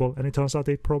 forgettable, and it turns out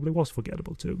it probably was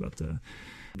forgettable too. But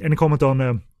any comment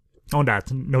on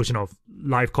that notion of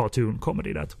live cartoon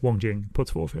comedy that Wong Jing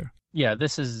puts forth here? Yeah,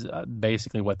 this is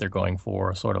basically what they're going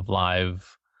for, sort of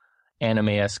live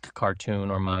anime-esque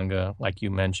cartoon or manga, like you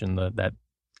mentioned. That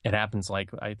it happens, like,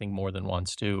 I think more than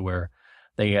once too, where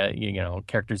they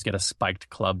characters get a spiked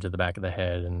club to the back of the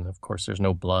head, and of course there's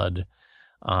no blood.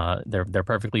 They're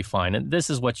perfectly fine, and this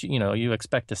is what you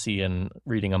expect to see in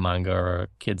reading a manga or a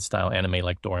kid style anime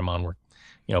like Doraemon,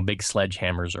 where big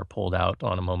sledgehammers are pulled out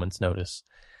on a moment's notice.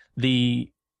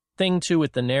 The thing too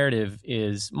with the narrative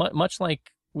is much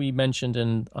like we mentioned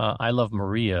in I Love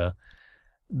Maria.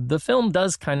 The film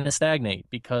does kind of stagnate,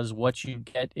 because what you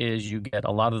get is you get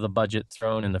a lot of the budget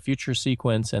thrown in the future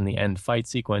sequence and the end fight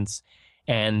sequence,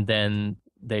 and then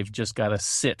they've just got to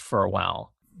sit for a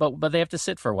while. But they have to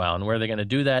sit for a while, and where they're going to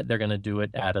do that, they're going to do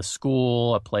it at a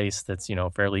school, a place that's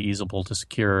fairly easable to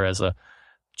secure as a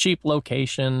cheap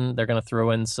location. They're going to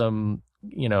throw in some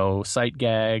sight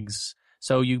gags,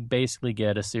 so you basically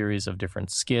get a series of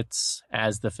different skits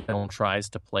as the film tries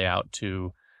to play out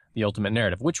to the ultimate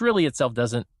narrative, which really itself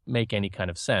doesn't make any kind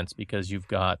of sense, because you've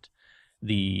got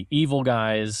the evil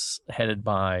guys headed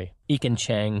by Ekin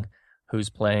Cheng, who's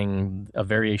playing a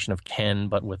variation of Ken,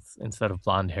 but with, instead of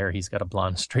blonde hair, he's got a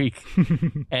blonde streak.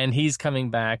 And he's coming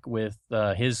back with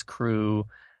his crew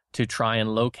to try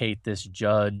and locate this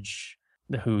judge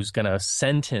who's going to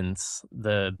sentence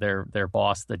their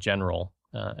boss, the general,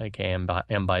 aka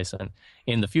M. Bison,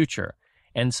 in the future.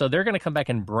 And so they're going to come back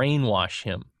and brainwash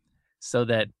him so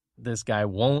that this guy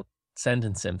won't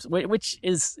sentence him, which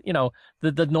is,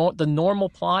 the normal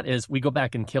plot is we go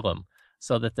back and kill him,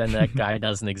 so that then that guy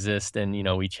doesn't exist, and,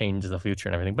 we change the future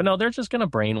and everything. But no, they're just going to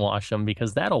brainwash him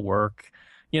because that'll work.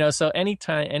 So any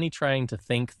trying to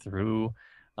think through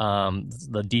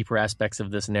the deeper aspects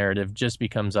of this narrative just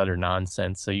becomes utter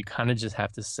nonsense. So you kind of just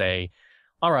have to say,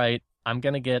 all right, I'm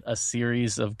going to get a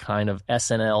series of kind of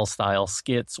SNL-style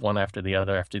skits, one after the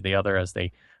other, as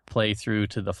they play through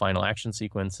to the final action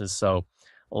sequences. So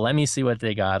let me see what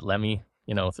they got. Let me...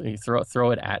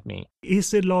 throw it at me.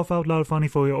 Is it laugh out loud funny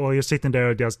for you, or you're sitting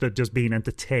there just being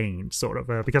entertained, sort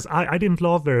of? Because I didn't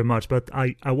laugh very much, but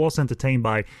I was entertained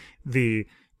by the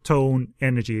tone,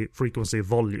 energy, frequency,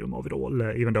 volume of it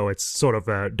all, even though it's sort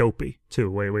of dopey too,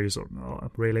 where you sort of,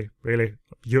 oh, really?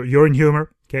 You're in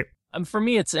humor? Okay. For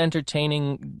me, it's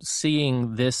entertaining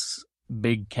seeing this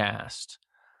big cast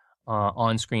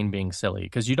on screen being silly,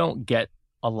 because you don't get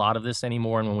a lot of this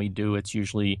anymore, and when we do, it's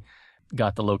usually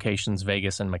got the locations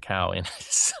Vegas and Macau in it.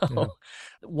 So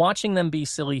watching them be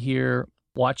silly here,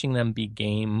 watching them be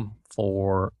game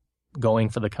for going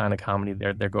for the kind of comedy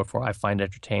they're going for, I find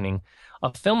entertaining.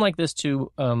 A film like this too,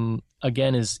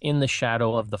 again, is in the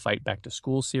shadow of the Fight Back to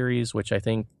School series, which I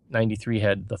think 93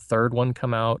 had the third one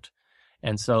come out.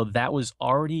 And so that was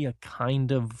already a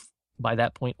kind of, by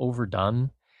that point,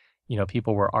 overdone.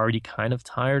 People were already kind of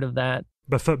tired of that.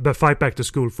 But Fight Back to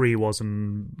School 3 was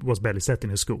barely set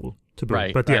in a school to boot.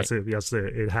 Right, but right. Yes,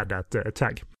 it had that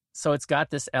tag. So it's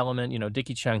got this element,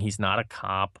 Dickie Chung, he's not a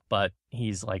cop, but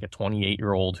he's like a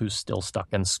 28-year-old who's still stuck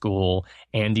in school.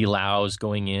 Andy Lau's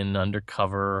going in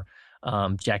undercover.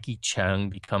 Jackie Chung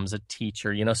becomes a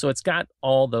teacher, so it's got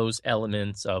all those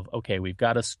elements of, okay, we've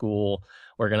got a school,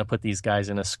 we're going to put these guys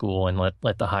in a school and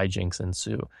let the hijinks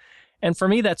ensue. And for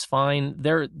me, that's fine.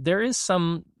 There is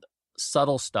some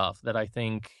subtle stuff that I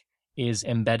think is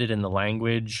embedded in the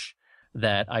language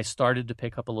that I started to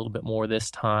pick up a little bit more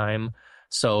this time.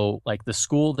 So like the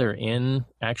school they're in,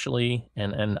 actually,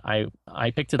 and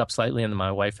I picked it up slightly and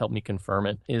my wife helped me confirm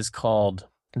it, is called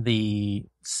the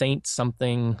Saint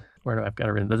something. Where do I've got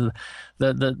it written?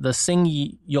 The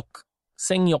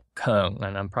Singyuk Kung,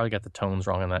 and I'm probably got the tones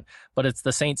wrong on that, but it's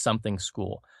the Saint something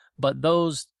school. But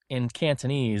those in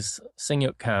Cantonese,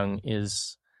 Singyuk Kung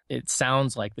it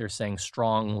sounds like they're saying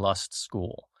strong lust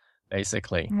school,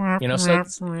 basically.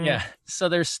 So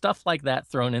there's stuff like that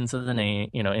thrown into the name,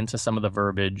 into some of the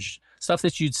verbiage, stuff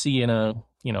that you'd see in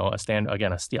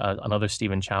another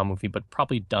Stephen Chow movie, but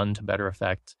probably done to better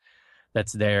effect.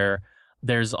 That's there.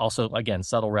 There's also, again,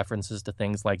 subtle references to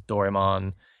things like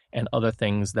Doraemon and other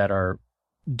things that are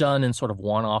done in sort of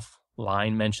one-off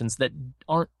line mentions that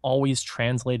aren't always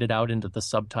translated out into the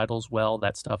subtitles well.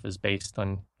 That stuff is based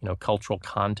on, cultural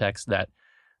context that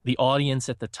the audience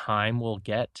at the time will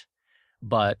get,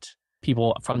 but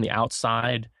people from the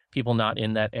outside, people not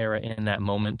in that era, in that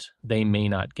moment, they may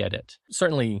not get it.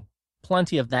 Certainly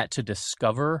plenty of that to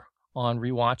discover on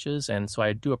rewatches, and so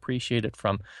I do appreciate it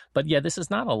but yeah, this is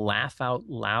not a laugh out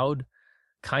loud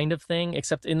kind of thing,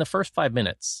 except in the first 5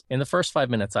 minutes. In the first 5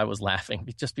 minutes, I was laughing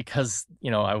just because,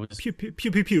 I was pew pew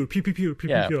pew pew pew pew pew pew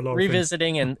pew pew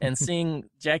revisiting and seeing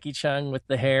Jackie Chung with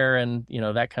the hair and,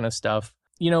 that kind of stuff.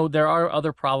 There are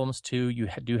other problems too. You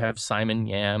do have Simon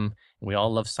Yam. We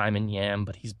all love Simon Yam,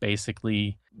 but he's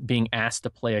basically being asked to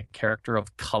play a character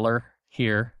of color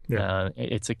here. Yeah.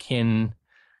 It's akin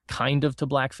kind of to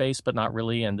blackface, but not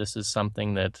really. And this is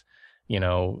something that,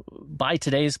 by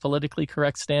today's politically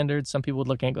correct standards, some people would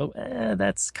look and go,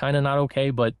 that's kind of not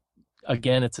okay. But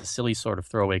again, it's a silly sort of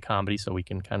throwaway comedy, so we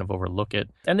can kind of overlook it.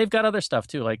 And they've got other stuff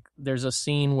too. Like there's a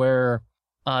scene where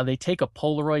they take a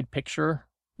Polaroid picture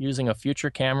using a future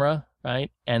camera,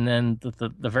 right? And then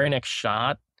the very next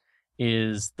shot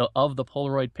is the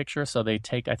Polaroid picture. So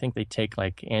I think they take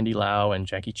like Andy Lau and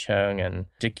Jackie Chung and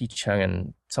Dickie Chung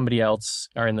and somebody else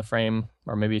are in the frame,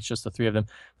 or maybe it's just the three of them.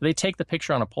 They take the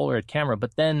picture on a Polaroid camera,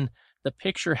 but then the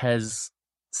picture has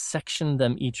sectioned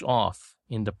them each off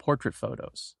into portrait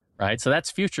photos, right? So that's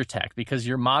future tech, because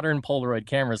your modern Polaroid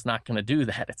camera is not going to do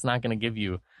that. It's not going to give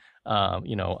you,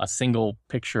 a single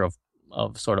picture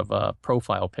of sort of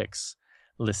profile pics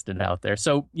listed out there.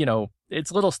 So, it's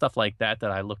little stuff like that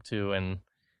I look to and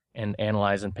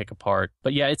analyze and pick apart.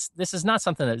 But yeah, this is not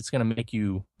something that's going to make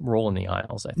you roll in the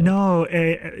aisles, I think. No,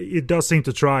 it does seem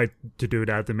to try to do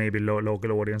that, and maybe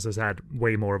local audiences had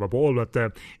way more of a ball.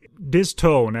 But this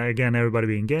tone, again, everybody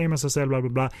being game, as I said, blah, blah,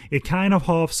 blah, it kind of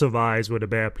half survives with a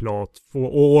bare plot for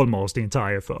almost the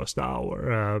entire first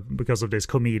hour because of this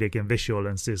comedic and visual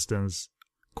insistence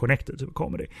connected to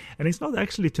comedy. And it's not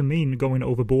actually, to me, going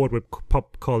overboard with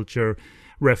pop culture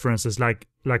references like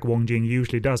Wong Jing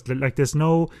usually does. Like there's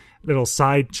no little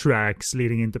side tracks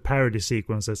leading into parody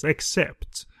sequences,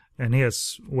 except, and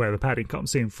here's where the padding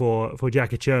comes in for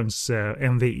Jackie Chung's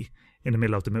MV in the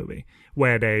middle of the movie,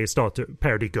 where they start to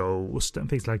parody Ghost and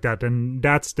things like that. And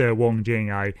that's the Wong Jing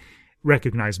I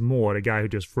recognize more, the guy who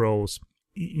just throws,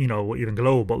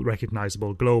 even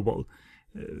recognizable global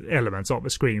elements of a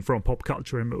screen from pop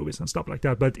culture and movies and stuff like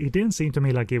that. But it didn't seem to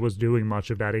me like it was doing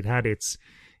much of that. It had its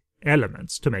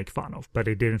elements to make fun of, but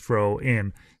it didn't throw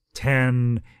in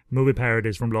 10 movie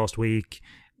parodies from last week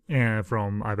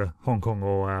from either Hong Kong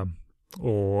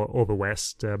or the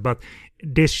West. But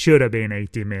this should have been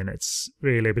 80 minutes,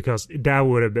 really, because that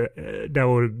would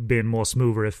have been more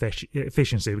smoother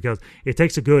efficiency, because it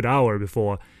takes a good hour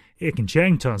before Iken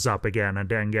Cheng turns up again and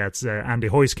then gets Andy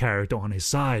Hoy's character on his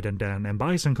side, and then M.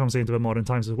 Bison comes into the modern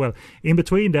times as well. In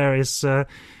between there is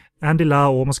Andy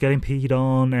Lau almost getting peed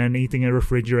on and eating a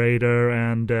refrigerator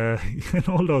and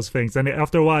all those things. And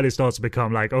after a while it starts to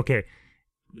become like, okay,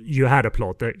 you had a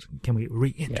plot. Can we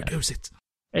reintroduce it?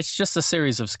 It's just a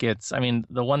series of skits. I mean,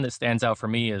 the one that stands out for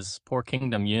me is poor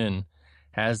Kingdom Yun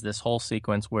has this whole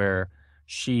sequence where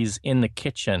she's in the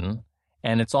kitchen,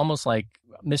 and it's almost like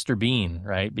Mr. Bean,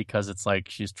 right? Because it's like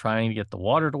she's trying to get the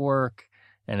water to work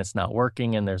and it's not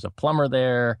working, and there's a plumber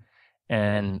there,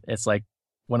 and it's like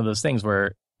one of those things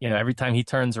where, every time he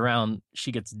turns around,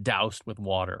 she gets doused with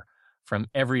water from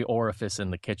every orifice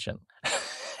in the kitchen.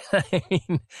 I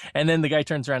mean, and then the guy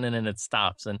turns around and then it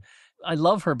stops. And I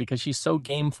love her because she's so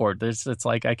game for it. It's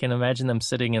like I can imagine them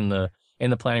sitting in the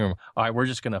planning room. All right, we're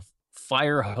just going to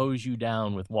fire hose you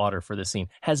down with water for this scene.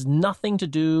 Has nothing to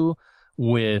do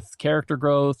with character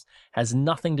growth, has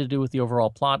nothing to do with the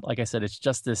overall plot. Like I said, it's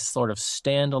just this sort of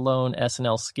standalone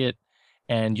SNL skit,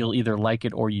 and you'll either like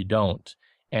it or you don't.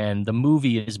 And the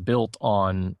movie is built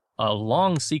on a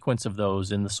long sequence of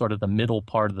those in the sort of the middle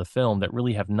part of the film that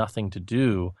really have nothing to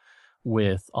do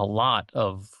with a lot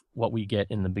of what we get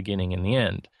in the beginning and the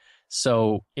end.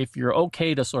 So if you're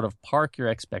okay to sort of park your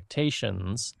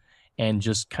expectations and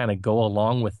just kind of go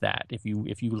along with that, if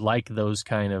you like those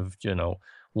kind of,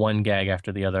 one gag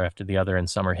after the other, and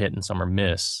some are hit and some are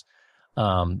miss,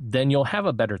 then you'll have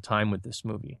a better time with this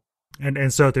movie.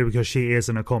 And certainly because she is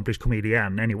an accomplished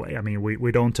comedian anyway. I mean,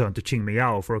 we don't turn to Ching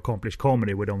Miao for accomplished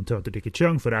comedy. We don't turn to Dickie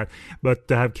Chung for that. But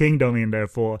to have Kingdom in there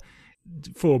for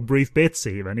brief bits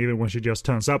even when she just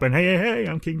turns up and hey,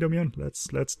 I'm King Dong-Yun.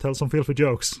 Let's tell some filthy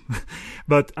jokes.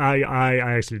 But I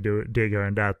actually do dig her,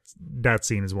 and that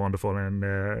scene is wonderful.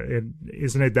 And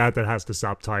isn't it that has the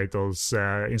subtitles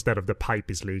instead of the pipe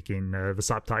is leaking, the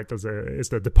subtitles is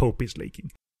that the Pope is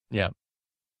leaking. Yeah.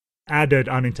 Added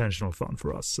unintentional fun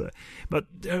for us. But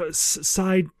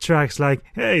side tracks like,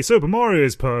 hey, Super Mario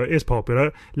is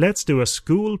popular. Let's do a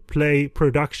school play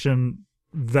production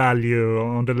value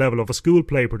on the level of a school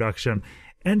play production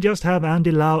and just have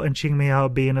Andy Lau and Ching Miao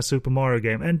be in a Super Mario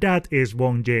game. And that is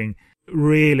Wong Jing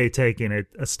really taking it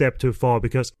a step too far,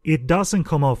 because it doesn't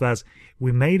come off as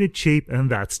we made it cheap and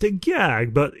that's the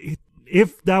gag. But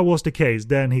if that was the case,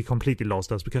 then he completely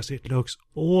lost us, because it looks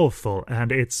awful, and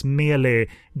it's merely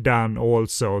done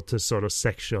also to sort of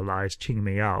sexualize Ching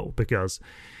Miao, because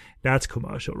that's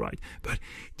commercial, right? But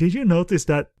did you notice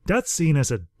that scene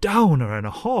is a downer and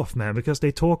a half, man, because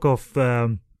they talk of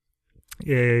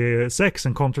sex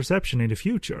and contraception in the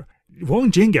future. Wong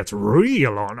Jing gets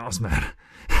real on us, man.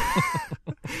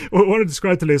 I want to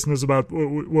describe to listeners about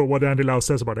what Andy Lau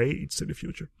says about AIDS in the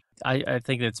future. I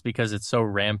think it's because it's so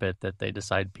rampant that they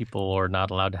decide people are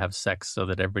not allowed to have sex so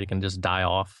that everybody can just die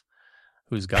off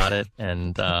who's got it.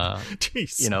 And, they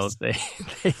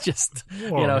just,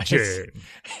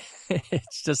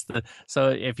 it's just so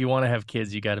if you want to have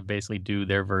kids, you got to basically do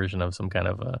their version of some kind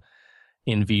of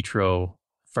in vitro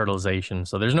fertilization.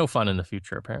 So there's no fun in the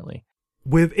future, apparently.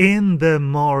 Within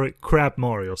the crap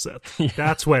Mario set,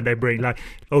 that's when they bring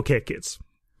okay, kids,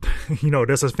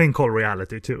 there's a thing called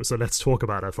reality too, so let's talk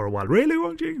about it for a while. Really,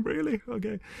 Wong Jing? Really?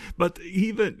 Okay. But he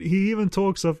even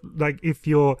talks of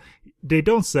they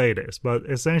don't say this, but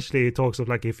essentially he talks of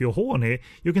if you're horny,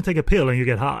 you can take a pill and you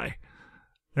get high,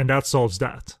 and that solves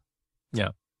that. Yeah.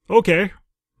 Okay,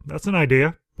 that's an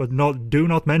idea, but do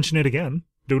not mention it again.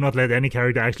 Do not let any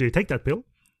character actually take that pill.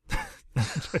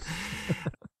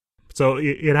 So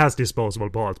it has disposable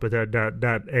parts, but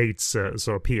that AIDS sort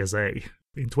of PSA.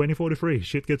 In 2043,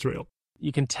 shit gets real.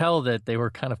 You can tell that they were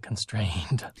kind of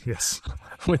constrained. Yes.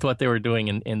 With what they were doing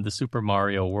in the Super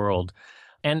Mario world.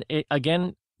 And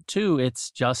again, too,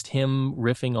 it's just him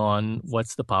riffing on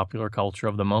what's the popular culture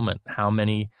of the moment. How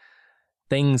many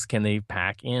things can they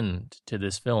pack in to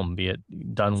this film, be it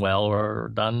done well or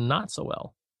done not so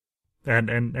well?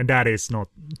 And that is not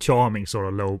charming sort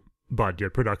of low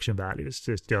budget production values.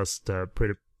 It's just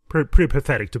pretty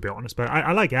pathetic, to be honest. But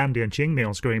I like Andy and Ching Mi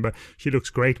on screen, but she looks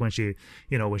great when she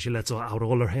lets out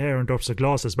all her hair and drops her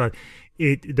glasses. But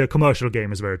the commercial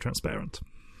game is very transparent.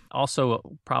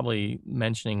 Also, probably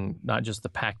mentioning not just the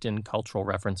packed-in cultural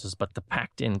references, but the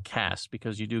packed-in cast,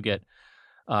 because you do get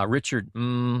Richard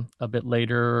a bit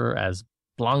later as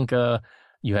Blanca.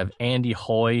 You have Andy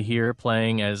Hui here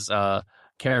playing as a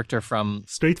character from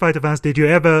Street Fighter fans. Did you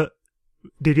ever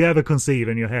conceive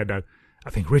in your head that I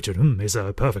think Richard is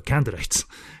a perfect candidate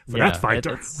for that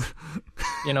fighter?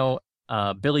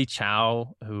 Billy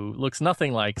Chow, who looks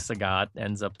nothing like Sagat,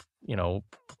 ends up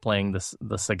playing the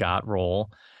Sagat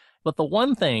role. But the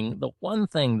one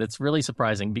thing that's really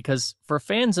surprising, because for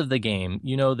fans of the game,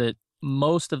 that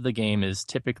most of the game is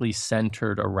typically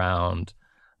centered around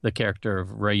the character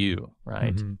of Ryu,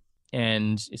 right? Mm-hmm.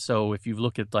 And so if you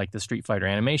look at the Street Fighter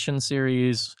animation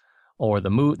series or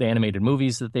the animated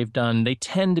movies that they've done, they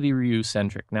tend to be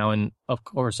Ryu-centric. Now, in, of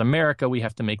course, America, we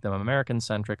have to make them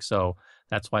American-centric, so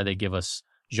that's why they give us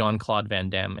Jean-Claude Van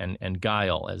Damme and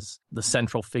Guile as the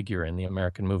central figure in the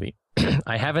American movie.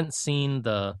 I haven't seen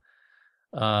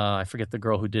I forget the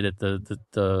girl who did it,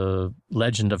 the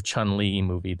Legend of Chun-Li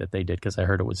movie that they did, because I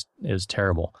heard it was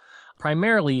terrible.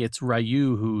 Primarily, it's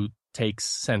Ryu who takes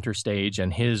center stage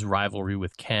and his rivalry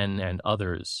with Ken and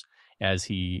others as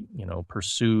he,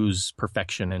 pursues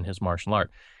perfection in his martial art.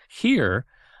 Here,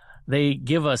 they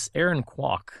give us Aaron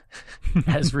Kwok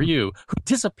as Ryu, who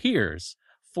disappears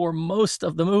for most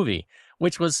of the movie,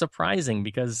 which was surprising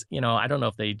because, I don't know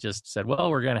if they just said,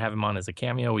 well, we're going to have him on as a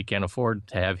cameo. We can't afford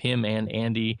to have him and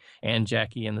Andy and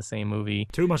Jackie in the same movie.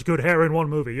 Too much good hair in one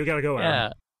movie. You got to go, Aaron.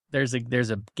 Yeah. There's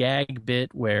a gag bit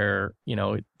where,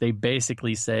 they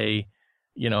basically say,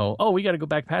 oh, we got to go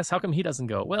back past. How come he doesn't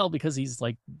go? Well, because he's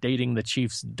like dating the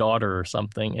chief's daughter or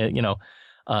something,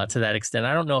 to that extent.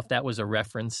 I don't know if that was a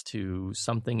reference to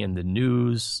something in the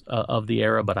news of the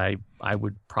era, but I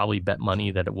would probably bet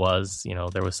money that it was.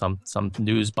 There was some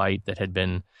news bite that had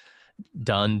been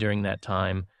done during that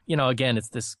time. Again, it's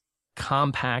this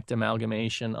compact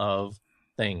amalgamation of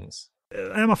things.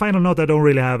 And my final note, I don't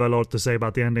really have a lot to say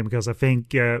about the ending because I think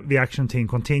the action team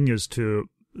continues to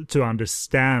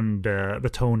understand the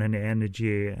tone and the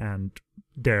energy and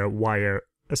their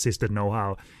wire-assisted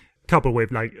know-how. Coupled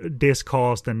with like this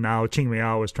cast, and now Qing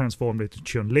Miao is transformed into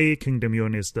Chun-Li. Kingdom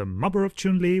Yun is the mother of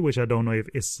Chun-Li, which I don't know if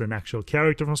it's an actual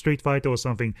character from Street Fighter or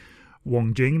something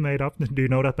Wong Jing made up. Do you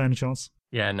know that by any chance?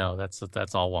 Yeah, no,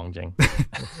 that's all Wong Jing.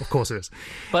 Of course it is.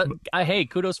 But hey,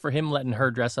 kudos for him letting her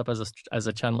dress up as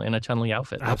a Chun-Li in a Chun-Li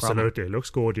outfit. No Absolutely, looks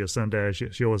gorgeous, and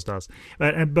she always does.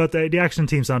 But the action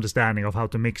team's understanding of how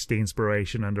to mix the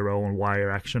inspiration and their own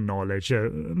wire action knowledge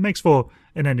makes for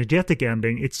an energetic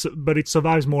ending. But it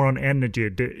survives more on energy.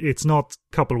 It's not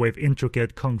coupled with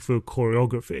intricate kung fu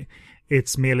choreography.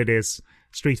 It's merely this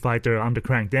Street Fighter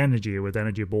undercranked energy with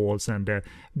energy balls and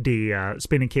the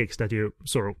spinning kicks that you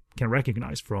sort of can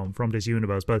recognize from this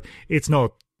universe. But it's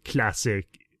not classic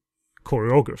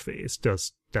choreography. It's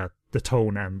just that the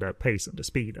tone and the pace and the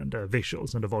speed and the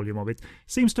visuals and the volume of it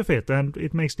seems to fit, and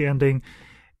it makes the ending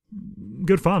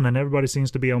good fun, and everybody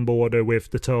seems to be on board with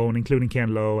the tone, including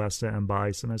Ken Lo as M.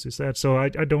 Bison, as you said. So I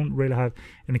don't really have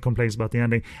any complaints about the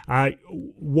ending. I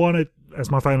wanted,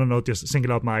 as my final note, just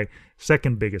single out my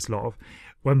second biggest love.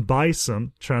 When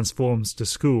Bison transforms the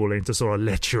school into sort of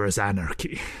lecherous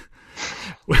anarchy.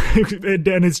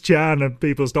 Dennis Chan and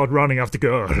people start running after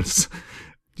girls.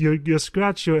 You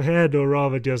scratch your head, or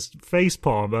rather just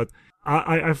facepalm, but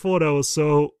I thought that was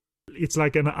so... It's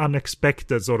like an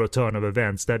unexpected sort of turn of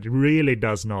events that really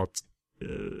does not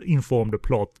inform the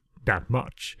plot that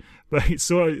much. But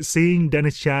so seeing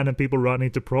Dennis Chan and people run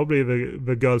into probably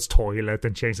the girls' toilet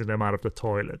and chasing them out of the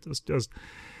toilet,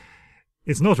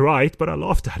 it's not right, but I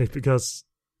laughed at it because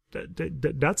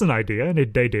that's an idea, and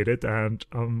they did it, and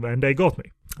they got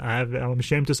me. I'm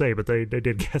ashamed to say, but they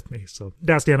did get me. So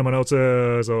that's the end of my notes.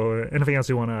 So anything else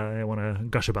you wanna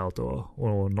gush about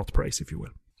or not praise, if you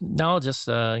will? No, just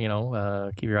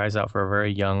keep your eyes out for a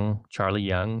very young Charlie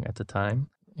Young at the time.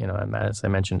 As I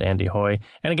mentioned, Andy Hoy.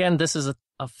 And again, this is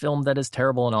a film that is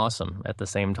terrible and awesome at the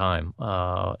same time,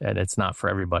 and it's not for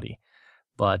everybody.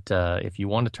 But if you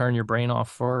want to turn your brain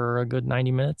off for a good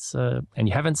 90 minutes and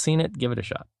you haven't seen it, give it a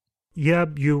shot. Yeah,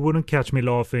 you wouldn't catch me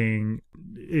laughing,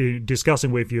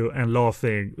 discussing with you and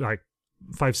laughing like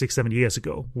 5, 6, 7 years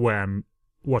ago when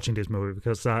watching this movie,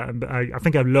 because I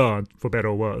think I've learned, for better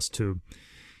or worse, to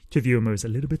view movies a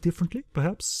little bit differently,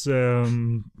 perhaps. /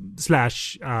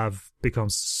 I've become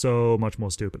so much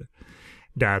more stupid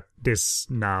that this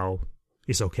now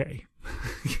is okay.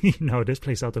 This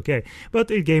plays out okay.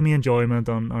 But it gave me enjoyment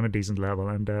on a decent level,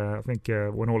 and I think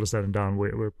when all is said and done,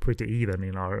 we're pretty even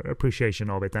in our appreciation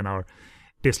of it and our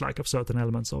dislike of certain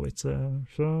elements of it.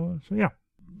 So yeah.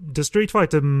 The Street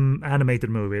Fighter animated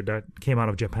movie that came out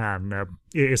of Japan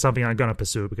is something I'm going to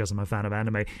pursue because I'm a fan of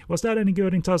anime. Was that any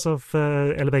good in terms of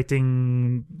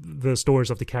elevating the stories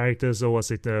of the characters, or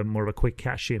was it more of a quick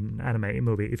cash-in anime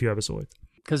movie, if you ever saw it?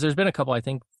 Because there's been a couple, I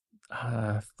think.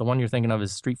 The one you're thinking of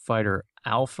is Street Fighter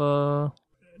Alpha.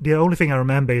 The only thing I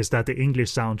remember is that the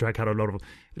English soundtrack had a lot of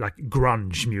like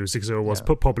grunge music, so it was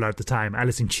popular at the time.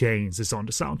 Alice in Chains is on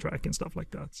the soundtrack and stuff like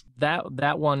that.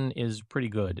 That one is pretty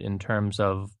good in terms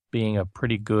of being a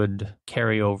pretty good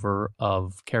carryover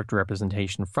of character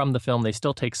representation from the film. They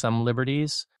still take some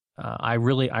liberties. I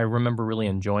remember really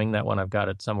enjoying that one. I've got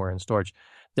it somewhere in storage.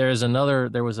 There was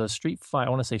a Street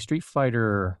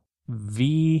Fighter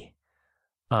V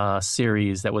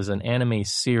series that was an anime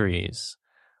series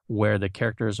where the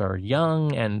characters are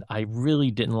young, and I really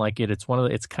didn't like it. It's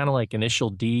kind of like Initial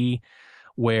D,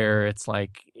 where it's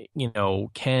like,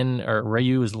 Ken or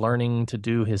Ryu is learning to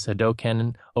do his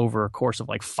Hadoken over a course of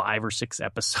like 5 or 6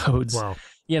 episodes. Wow.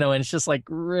 And it's just like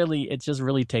it just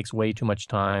really takes way too much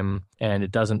time, and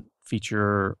it doesn't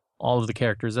feature all of the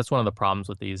characters. That's one of the problems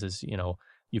with these is,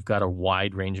 you've got a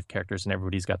wide range of characters and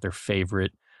everybody's got their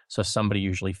favorite. So somebody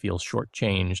usually feels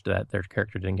shortchanged that their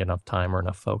character didn't get enough time or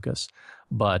enough focus.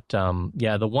 But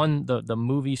the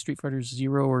movie Street Fighter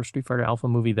Zero or Street Fighter Alpha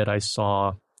movie that I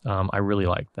saw, I really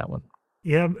liked that one.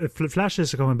 Yeah,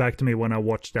 flashes are coming back to me when I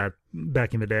watched that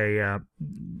back in the day.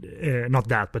 Not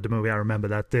that, but the movie. I remember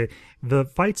that the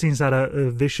fight scenes had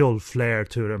a visual flair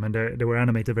to them, and they were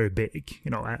animated very big.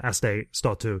 As they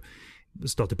start to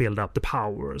build up the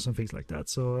powers and things like that.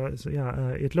 So yeah,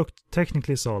 it looked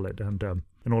technically solid, and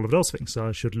and all of those things. So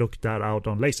I should look that out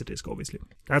on Laserdisc, obviously.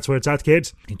 That's where it's at,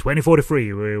 kids. In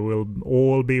 2043, we will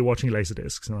all be watching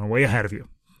Laserdiscs, and I'm way ahead of you.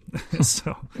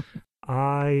 So,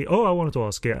 I wanted to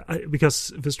ask,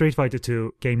 because the Street Fighter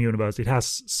 2 game universe,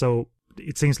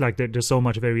 it seems like there's so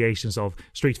much variations of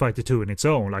Street Fighter 2 in its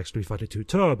own, like Street Fighter 2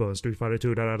 Turbo and Street Fighter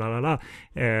 2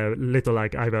 little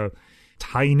like either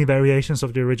tiny variations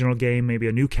of the original game, maybe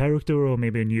a new character or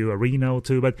maybe a new arena or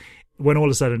two. But when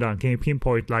all is said and done, can you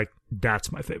pinpoint like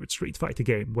that's my favorite Street Fighter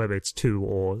game, whether it's 2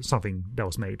 or something that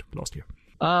was made last year?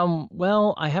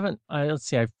 Well, I haven't. Let's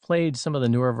see. I've played some of the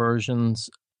newer versions,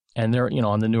 and they're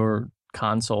on the newer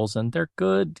consoles, and they're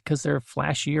good because they're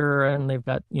flashier and they've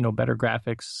got better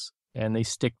graphics, and they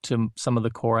stick to some of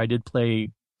the core. I did play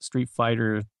Street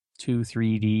Fighter 2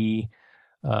 3D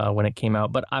when it came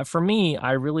out, but for me,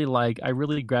 I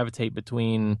really gravitate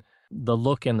between the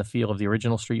look and the feel of the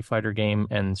original Street Fighter game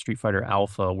and Street Fighter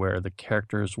Alpha, where the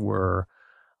characters were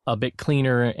a bit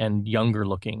cleaner and younger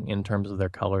looking in terms of their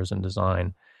colors and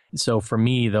design. So for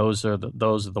me, those are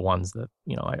the ones that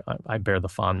I bear the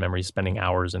fond memories, spending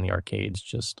hours in the arcades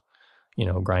just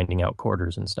grinding out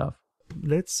quarters and stuff.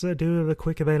 Let's do the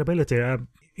quick availability.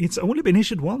 It's only been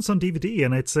issued once on DVD,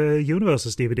 and it's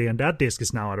Universe's DVD, and that disc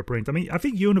is now out of print. I mean, I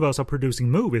think Universe are producing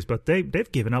movies, but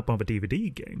they've given up on the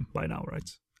DVD game by now,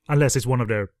 right? Unless it's one of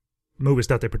their movies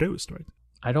that they produced, right?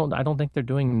 I don't think they're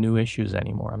doing new issues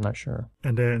anymore. I'm not sure.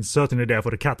 And then certainly there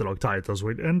for the catalog titles,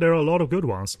 and there are a lot of good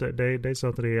ones. They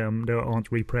certainly they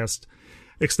aren't repressed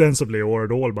extensively or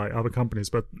at all by other companies,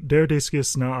 but their disc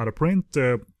is now out of print.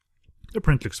 The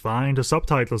print looks fine. The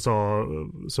subtitles are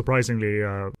surprisingly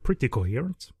pretty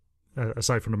coherent,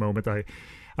 aside from the moment I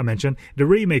mentioned. The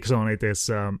remix on it is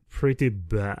pretty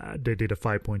bad. They did a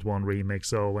 5.1 remix,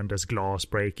 so when there's glass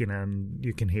breaking and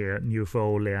you can hear new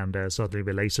Foley, and certainly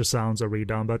the laser sounds are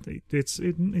redone, but it's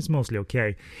mostly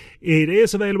okay. It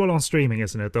is available on streaming,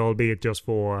 isn't it? Albeit just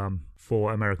for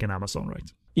American Amazon,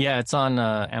 right? Yeah, it's on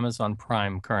Amazon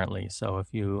Prime currently, so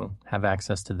if you have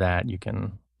access to that, you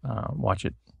can watch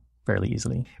it fairly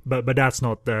easily. But that's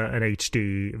not an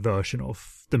HD version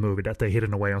of the movie that they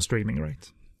hidden away on streaming,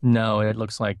 right? No, it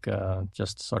looks like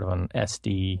just sort of an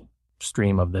SD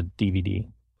stream of the DVD.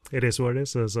 It is what it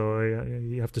is, so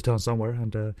you have to turn somewhere,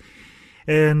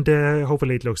 and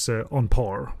hopefully it looks on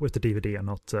par with the DVD and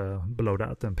not below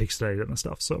that and pixelated and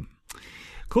stuff. So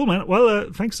cool, man.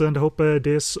 Well, thanks, and I hope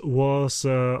this was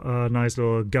a nice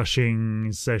little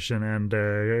gushing session, and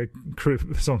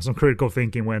some critical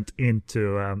thinking went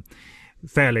into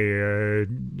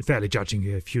fairly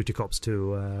judging Future Cops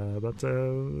too. But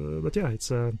yeah,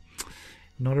 it's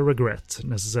not a regret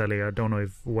necessarily. I don't know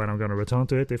when I'm going to return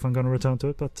to it, if I'm going to return to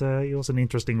it, but it was an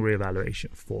interesting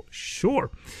reevaluation for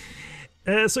sure.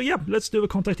 So yeah, let's do the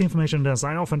contact information and then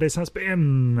sign off. And this has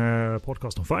been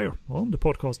Podcast on Fire on the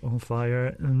Podcast on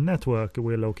Fire network.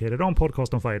 We're located on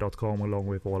podcastonfire.com along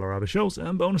with all our other shows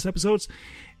and bonus episodes.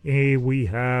 We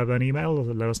have an email.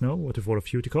 Let us know what you thought of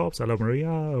Future Cops. I love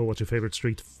Maria. What's your favorite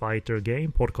Street Fighter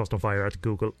game?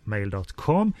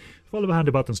 podcastonfire@googlemail.com. Follow the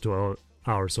handy buttons to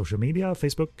our social media,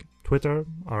 Facebook, Twitter,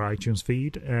 our iTunes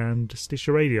feed, and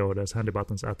Stitcher Radio. There's handy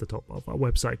buttons at the top of our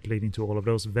website leading to all of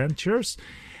those ventures.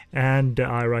 And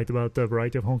I write about a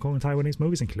variety of Hong Kong and Taiwanese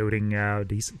movies, including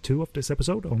these two of this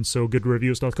episode on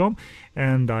SoGoodReviews.com.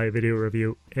 And I video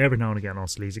review every now and again on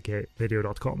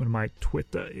SleazyKVideo.com. And my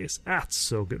Twitter is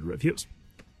 @SoGoodReviews.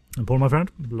 And Paul, my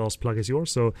friend, the last plug is yours.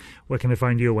 So where can I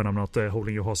find you when I'm not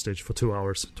holding you hostage for 2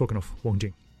 hours talking of Wong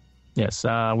Jing? Yes,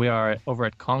 we are over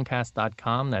at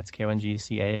Kongcast.com. That's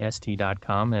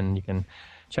KONGCAST.com. And you can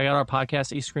check out our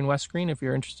podcast, East Screen, West Screen, if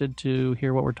you're interested to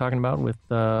hear what we're talking about with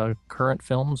current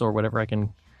films or whatever I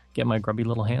can get my grubby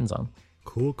little hands on.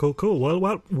 Cool.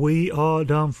 Well, we are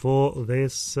done for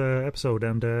this episode.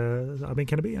 And I've been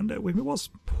Kennedy, and with me was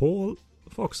Paul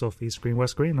Fox of East Screen,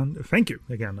 West Screen. And thank you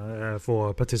again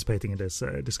for participating in this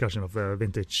discussion of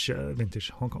vintage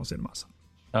Hong Kong cinemas.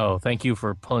 Oh, thank you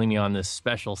for pulling me on this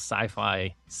special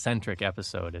sci-fi-centric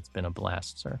episode. It's been a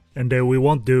blast, sir. And we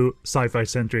won't do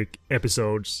sci-fi-centric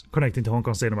episodes connecting to Hong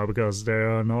Kong cinema because there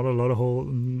are not a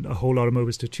whole lot of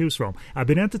movies to choose from. I've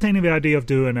been entertaining the idea of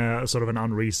doing a sort of an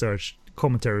unresearched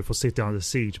commentary for City Under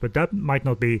Siege, but that might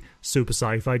not be super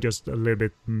sci-fi, just a little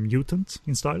bit mutant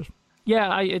in style.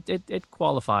 Yeah, it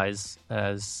qualifies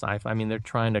as sci-fi. I mean, they're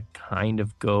trying to kind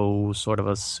of go sort of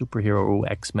a superhero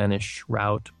X-Men-ish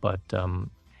route, but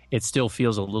it still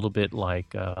feels a little bit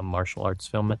like a martial arts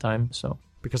film at times. So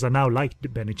because I now like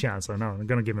Benny Chan, so now I'm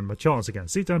going to give him a chance again.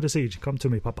 City Under Siege, come to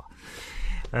me, Papa.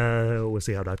 We'll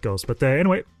see how that goes. But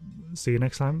anyway, see you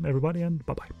next time, everybody, and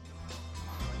bye-bye.